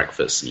until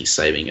breakfast, and he's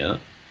saving her.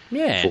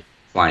 Yeah.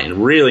 Plane.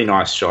 Really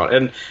nice shot.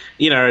 And,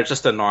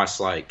 just a nice,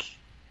 like,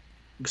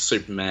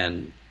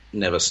 Superman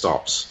never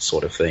stops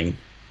sort of thing.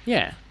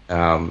 Yeah.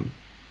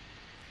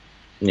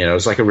 It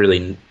was like a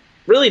really,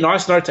 really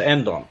nice note to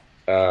end on.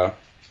 And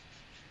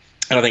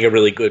I think a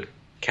really good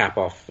cap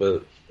off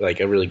for, like,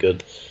 a really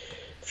good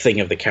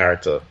thing of the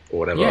character or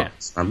whatever. Yeah.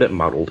 I'm a bit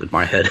muddled in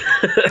my head.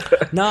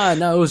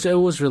 No, it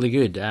was really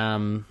good.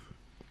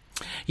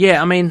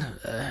 Yeah, I mean,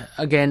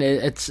 again,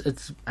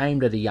 it's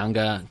aimed at a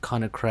younger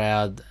kind of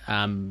crowd.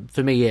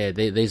 For me,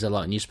 these are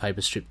like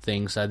newspaper strip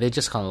things, so they're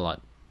just kind of like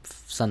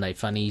Sunday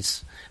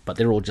funnies, but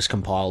they're all just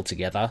compiled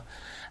together.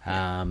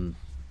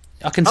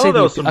 I can see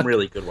there were some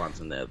really good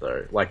ones in there,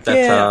 though. Like that.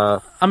 Yeah,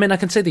 I mean, I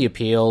can see the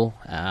appeal.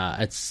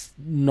 It's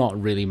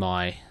not really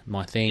my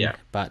thing,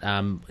 but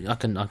I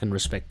can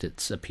respect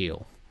its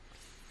appeal.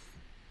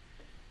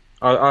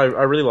 I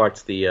really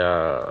liked the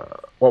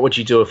What Would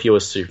You Do If You Were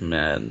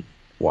Superman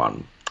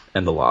one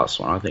and the last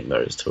one. I think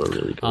those two are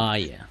really good.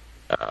 Yeah.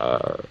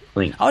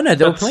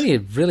 There were plenty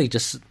of really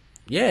just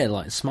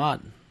like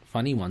smart,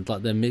 funny ones,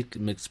 like the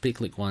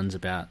McSpicklick ones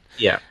about.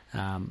 Yeah.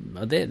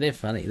 They're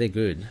funny. They're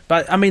good,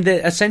 but I mean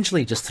they're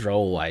essentially just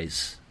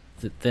throwaways.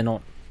 They're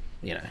not,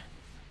 they're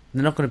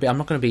not going to be. I'm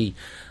not going to be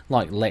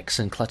like Lex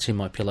and clutching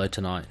my pillow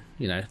tonight.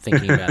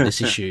 Thinking about this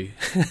issue.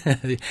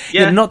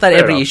 Not that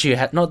every issue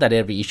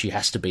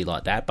has to be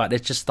like that, but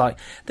it's just like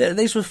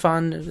these were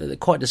fun. They're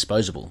quite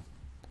disposable.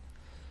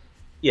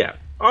 Yeah.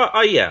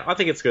 I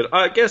think it's good.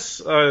 I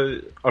guess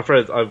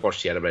I've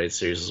watched the animated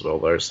series as well,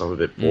 though, so I'm a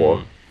bit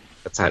more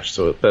attached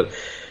to it. But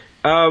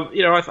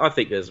I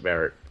think there's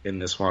merit in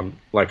this one.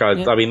 Like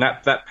I mean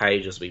that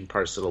page has been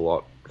posted a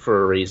lot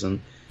for a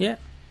reason. Yeah.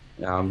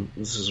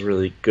 This is a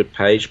really good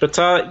page. But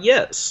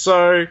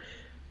so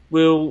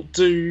we'll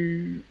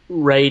do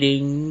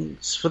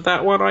ratings for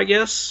that one, I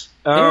guess.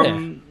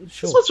 Sure.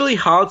 This one's really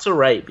hard to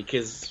rate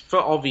because for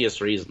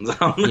obvious reasons.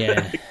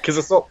 Because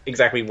it's not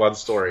exactly one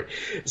story.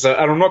 So,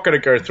 and I'm not going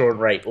to go through and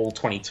rate all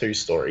 22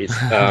 stories.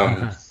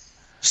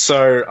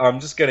 So I'm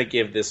just going to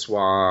give this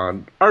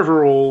one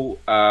overall,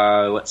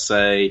 let's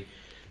say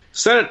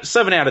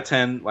 7 out of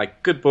 10.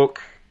 Like, good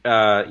book.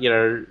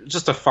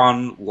 Just a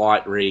fun,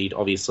 light read.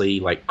 Obviously,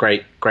 like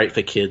great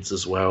for kids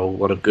as well. A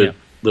lot of good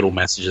little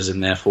messages in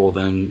there for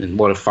them, and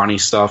a lot of funny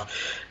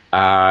stuff.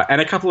 And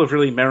a couple of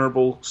really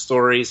memorable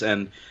stories.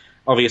 And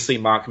obviously,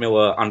 Mark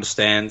Miller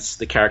understands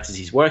the characters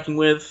he's working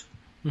with.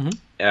 Mm-hmm.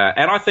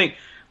 And I think,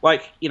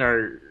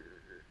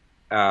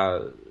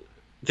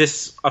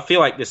 I feel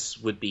like this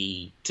would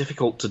be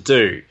difficult to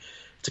do,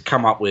 to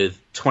come up with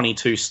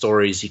 22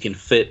 stories you can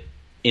fit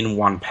in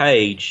one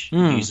page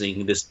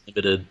using this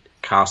limited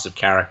cast of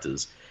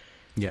characters.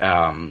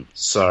 Yeah.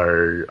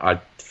 So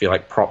I feel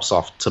like props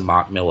off to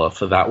Mark Miller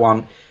for that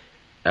one.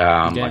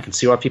 I can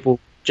see why people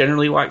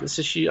generally like this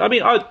issue. I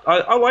mean,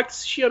 I like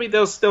this issue. I mean,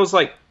 there was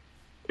like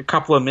a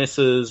couple of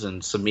misses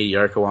and some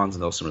mediocre ones,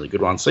 and there were some really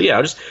good ones. So yeah,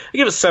 I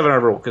give it 7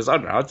 overall because I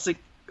don't know. I think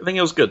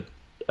it was good.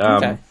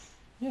 Okay.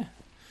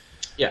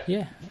 Yeah.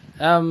 Yeah.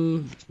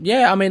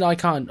 I mean, I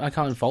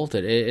can't fault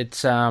it.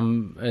 It's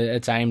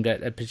aimed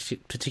at a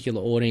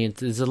particular audience.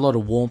 There's a lot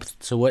of warmth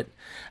to it.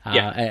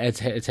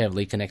 It's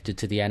heavily connected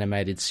to the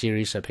animated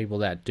series, so people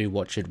that do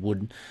watch it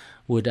would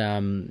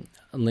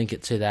link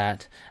it to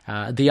that.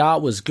 The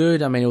art was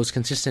good. I mean, it was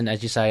consistent,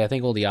 as you say. I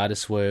think all the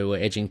artists were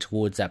edging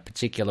towards that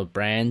particular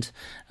brand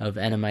of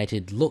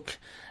animated look.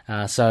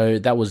 So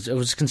it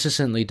was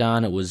consistently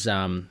done. It was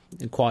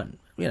quite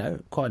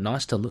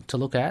nice to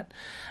look at.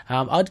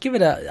 I'd give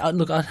it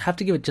I'd have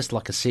to give it just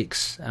like a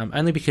 6,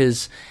 only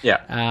because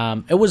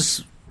it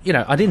was.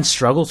 I didn't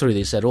struggle through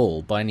this at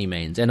all by any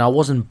means, and I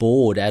wasn't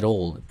bored at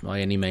all by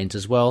any means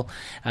as well.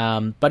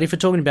 But if you're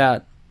talking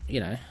about,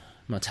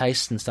 my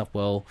taste and stuff,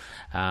 well,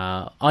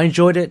 I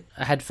enjoyed it.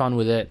 I had fun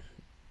with it.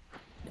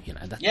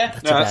 That's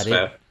about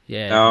fair. it.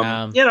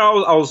 Yeah.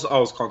 I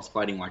was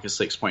contemplating like a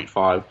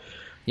 6.5.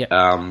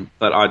 Yeah.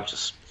 But I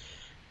don't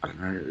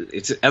know.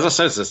 It's, as I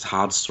said, it's this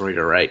hard story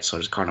to rate, so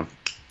I just kind of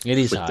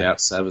flicked out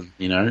 7.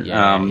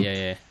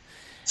 Yeah.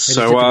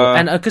 So,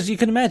 and because you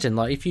can imagine,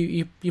 like, if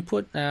you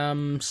put,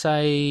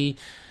 say,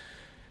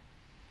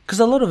 because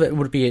a lot of it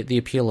would be the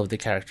appeal of the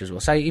character as well.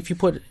 Say if you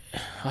put,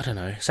 I don't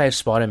know, say if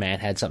Spider-Man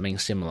had something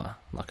similar,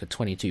 like a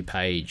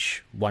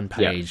 22-page,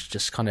 one-page,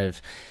 just kind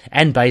of,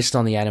 and based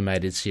on the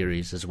animated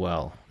series as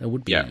well, it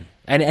would be. Yeah.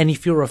 And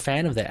if you're a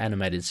fan of that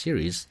animated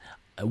series,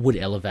 it would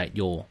elevate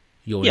your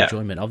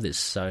enjoyment of this.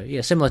 So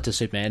yeah, similar to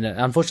Superman.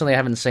 Unfortunately, I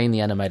haven't seen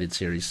the animated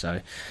series,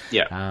 so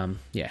But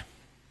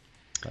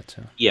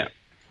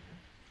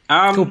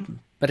cool.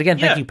 But again,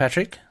 thank you,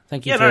 Patrick.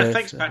 Thank you.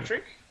 Thanks,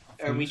 Patrick.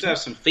 And we do have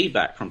some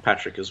feedback from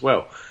Patrick as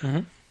well,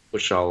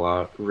 which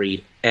I'll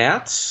read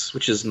out,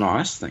 which is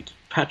nice. Thank you,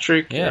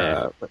 Patrick.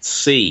 Yeah. Let's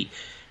see.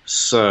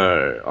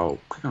 So I'll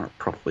click on it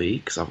properly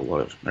because I have a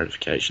lot of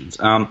notifications.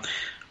 All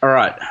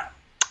right.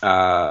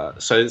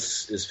 So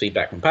this is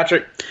feedback from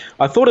Patrick.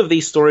 I thought of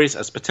these stories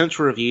as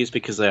potential reviews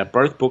because they are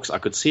both books I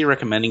could see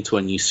recommending to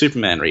a new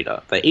Superman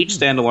reader. They each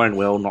stand alone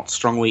well, not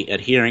strongly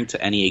adhering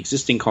to any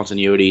existing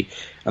continuity,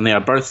 and they are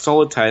both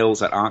solid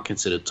tales that aren't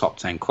considered top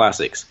 10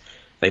 classics.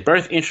 They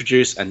both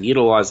introduce and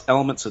utilize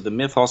elements of the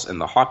mythos,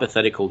 and the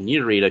hypothetical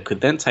new reader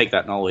could then take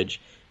that knowledge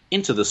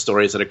into the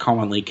stories that are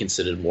commonly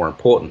considered more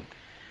important.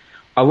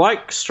 I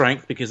like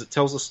Strength because it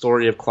tells the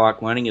story of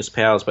Clark learning his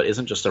powers but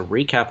isn't just a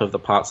recap of the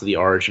parts of the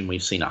origin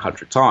we've seen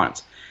 100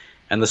 times.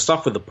 And the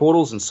stuff with the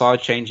portals and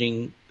size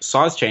changing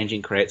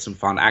creates some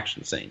fun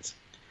action scenes.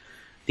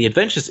 The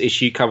Adventures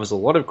issue covers a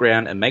lot of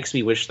ground and makes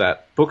me wish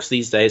that books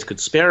these days could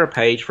spare a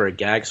page for a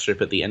gag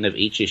strip at the end of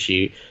each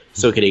issue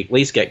so we could at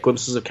least get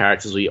glimpses of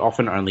characters we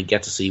often only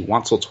get to see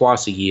once or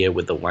twice a year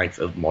with the length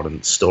of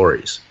modern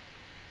stories.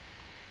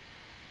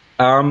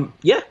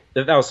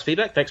 That was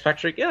feedback. Thanks,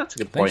 Patrick. Yeah, that's a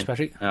good point. Thanks,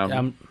 Patrick.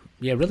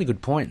 Really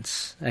good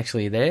points,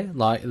 actually, there.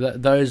 Like,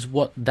 those,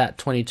 what that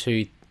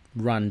 22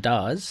 run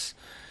does,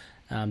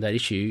 that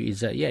issue, is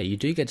that, you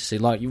do get to see,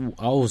 like,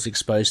 I was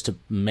exposed to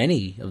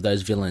many of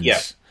those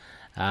villains,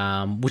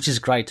 which is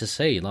great to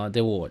see. Like,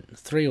 there were,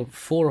 3 or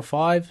 4 or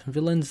 5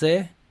 villains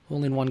there,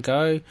 all in one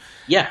go.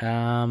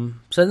 Yeah.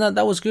 So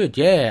that was good,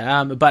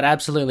 but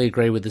absolutely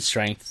agree with the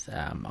Strength.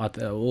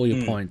 All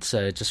your points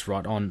are just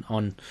right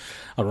on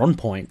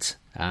point.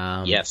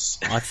 Yes,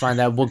 I find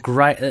that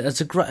great.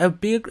 It's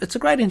a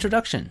great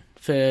introduction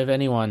for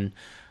anyone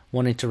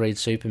wanting to read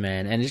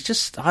Superman, and it's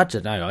just, I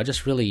don't know, I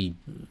just really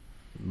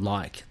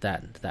like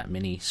that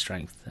mini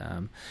Strength.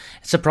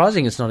 It's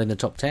surprising it's not in the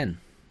top 10.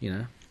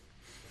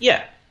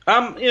 Yeah.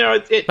 But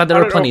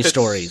there are plenty of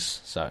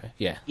stories, so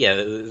yeah. Yeah,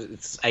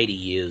 it's 80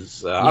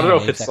 years. I don't know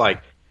if it's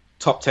like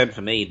top 10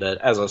 for me, but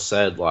as I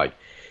said, like,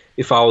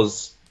 if I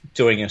was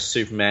doing a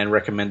Superman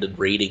recommended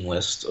reading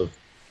list of,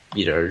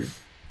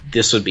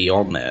 this would be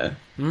on there.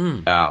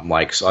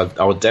 So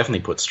I would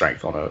definitely put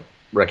Strength on a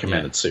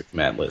recommended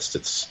Superman list.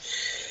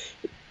 It's,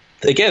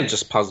 again,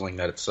 just puzzling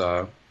that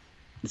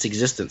its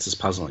existence is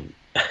puzzling.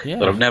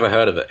 But I've never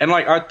heard of it. And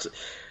like,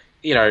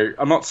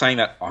 I'm not saying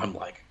that I'm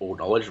like all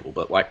knowledgeable,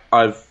 but like,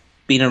 I've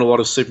been in a lot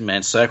of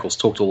Superman circles,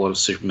 talked to a lot of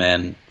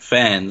Superman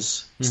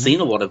fans,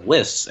 seen a lot of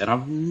lists, and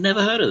I've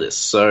never heard of this.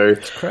 So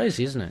it's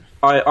crazy, isn't it?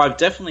 I've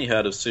definitely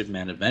heard of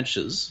Superman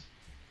Adventures,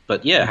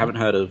 but I haven't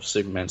heard of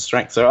Superman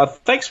Strength. So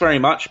thanks very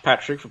much,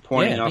 Patrick, for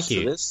pointing us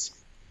to this.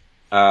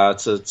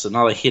 It's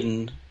another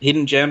hidden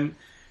gem.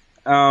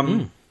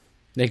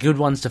 They're good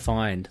ones to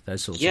find,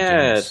 those sorts of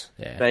gems.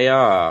 Yeah, they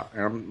are.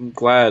 I'm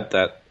glad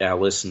that our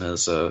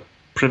listeners are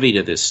privy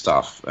to this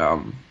stuff.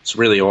 It's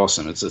really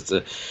awesome. It's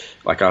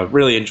I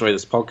really enjoy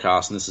this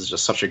podcast, and this is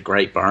just such a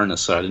great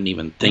bonus. So I didn't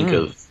even think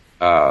of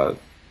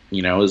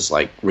is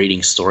like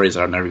reading stories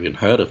I've never even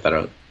heard of that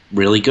are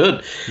really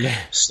good. Yeah.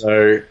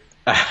 So,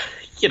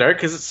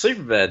 because it's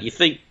Superman, you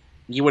think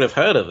you would have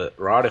heard of it,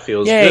 right? If it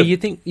was good. you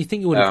think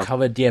you would have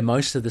covered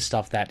most of the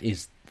stuff that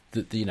is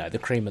the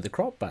cream of the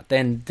crop, but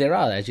then there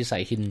are, as you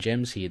say, hidden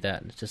gems here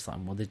that it's just like,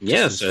 well, they're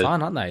just as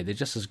fun, aren't they? They're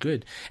just as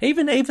good.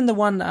 Even the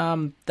one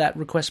that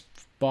request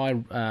by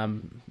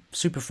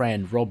super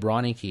fan Rob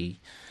Reinecke.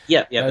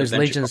 Yeah, those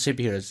Legion of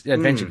Superheroes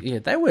Adventure. Yeah,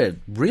 they were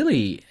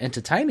really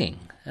entertaining.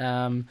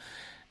 Something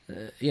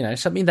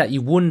that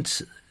you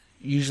wouldn't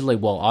usually.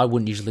 Well, I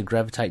wouldn't usually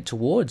gravitate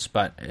towards,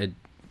 but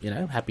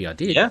happy I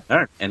did. Yeah,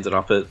 no, ended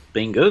up at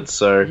being good.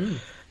 So.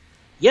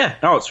 Yeah,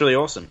 no, it's really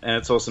awesome. And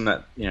it's awesome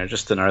that,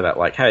 just to know that,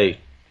 like, hey,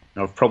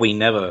 I've probably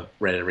never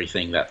read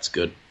everything that's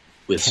good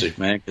with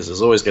Superman, because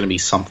there's always going to be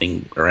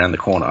something around the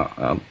corner.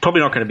 Probably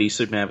not going to be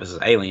Superman versus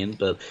Alien,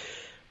 but,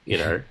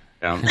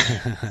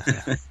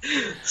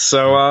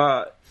 So,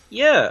 all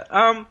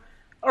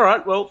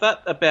right, well,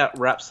 that about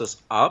wraps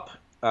us up.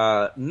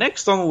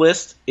 Next on the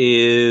list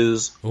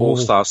is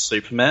All-Star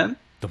Superman,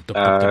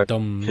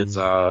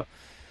 because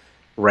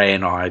Ray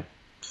and I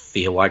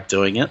feel like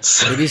doing it.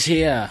 So. It is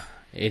here.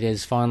 It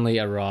has finally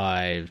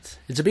arrived.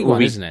 It's a big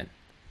one, isn't it?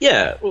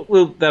 Yeah,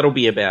 well, that'll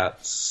be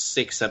about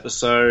 6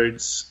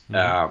 episodes,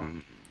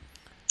 2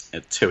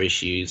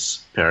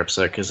 issues per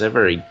episode, because they're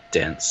very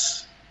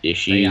dense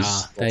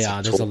issues. They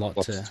are. There's a lot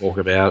to talk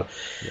about.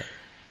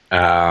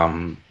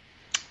 Yeah.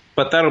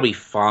 But that'll be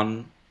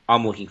fun.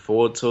 I'm looking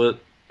forward to it.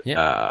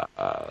 Yeah,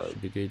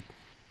 should be good.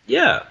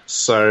 Yeah,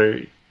 so,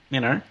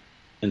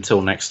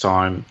 until next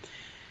time...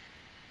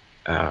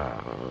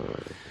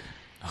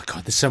 Oh,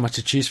 God, there's so much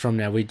to choose from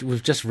now.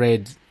 We've just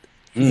read,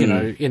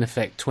 in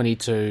effect,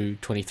 22,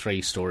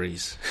 23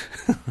 stories.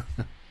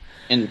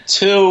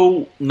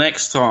 Until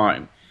next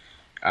time,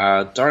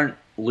 don't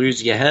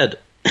lose your head.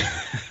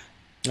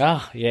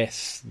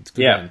 Yes. It's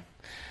good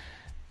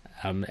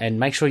one.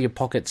 And make sure your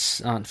pockets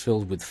aren't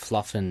filled with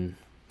fluff and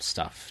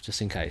stuff,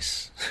 just in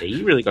case. Yeah,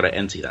 you really got to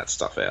empty that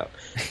stuff out.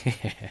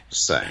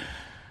 Just saying.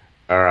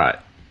 All right.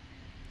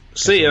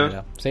 See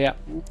ya. See ya.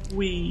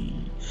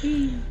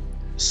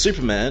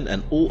 Superman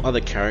and all other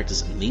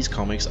characters in these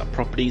comics are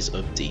properties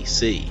of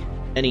DC.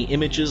 Any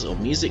images or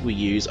music we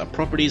use are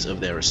properties of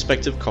their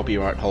respective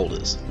copyright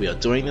holders. We are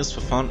doing this for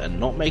fun and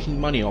not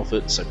making money off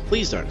it, so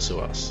please don't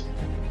sue us.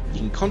 You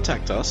can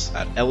contact us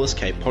at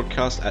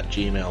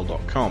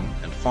lskpodcast@gmail.com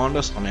and find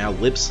us on our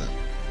Libsyn,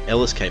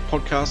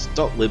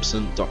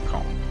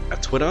 lskpodcast.libsyn.com, our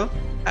Twitter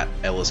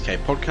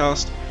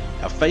 @lskpodcast,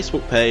 our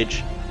Facebook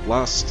page,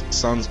 Last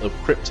Sons of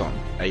Krypton,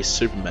 a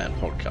Superman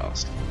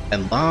podcast.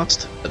 And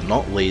last but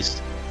not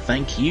least,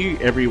 thank you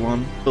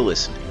everyone for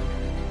listening.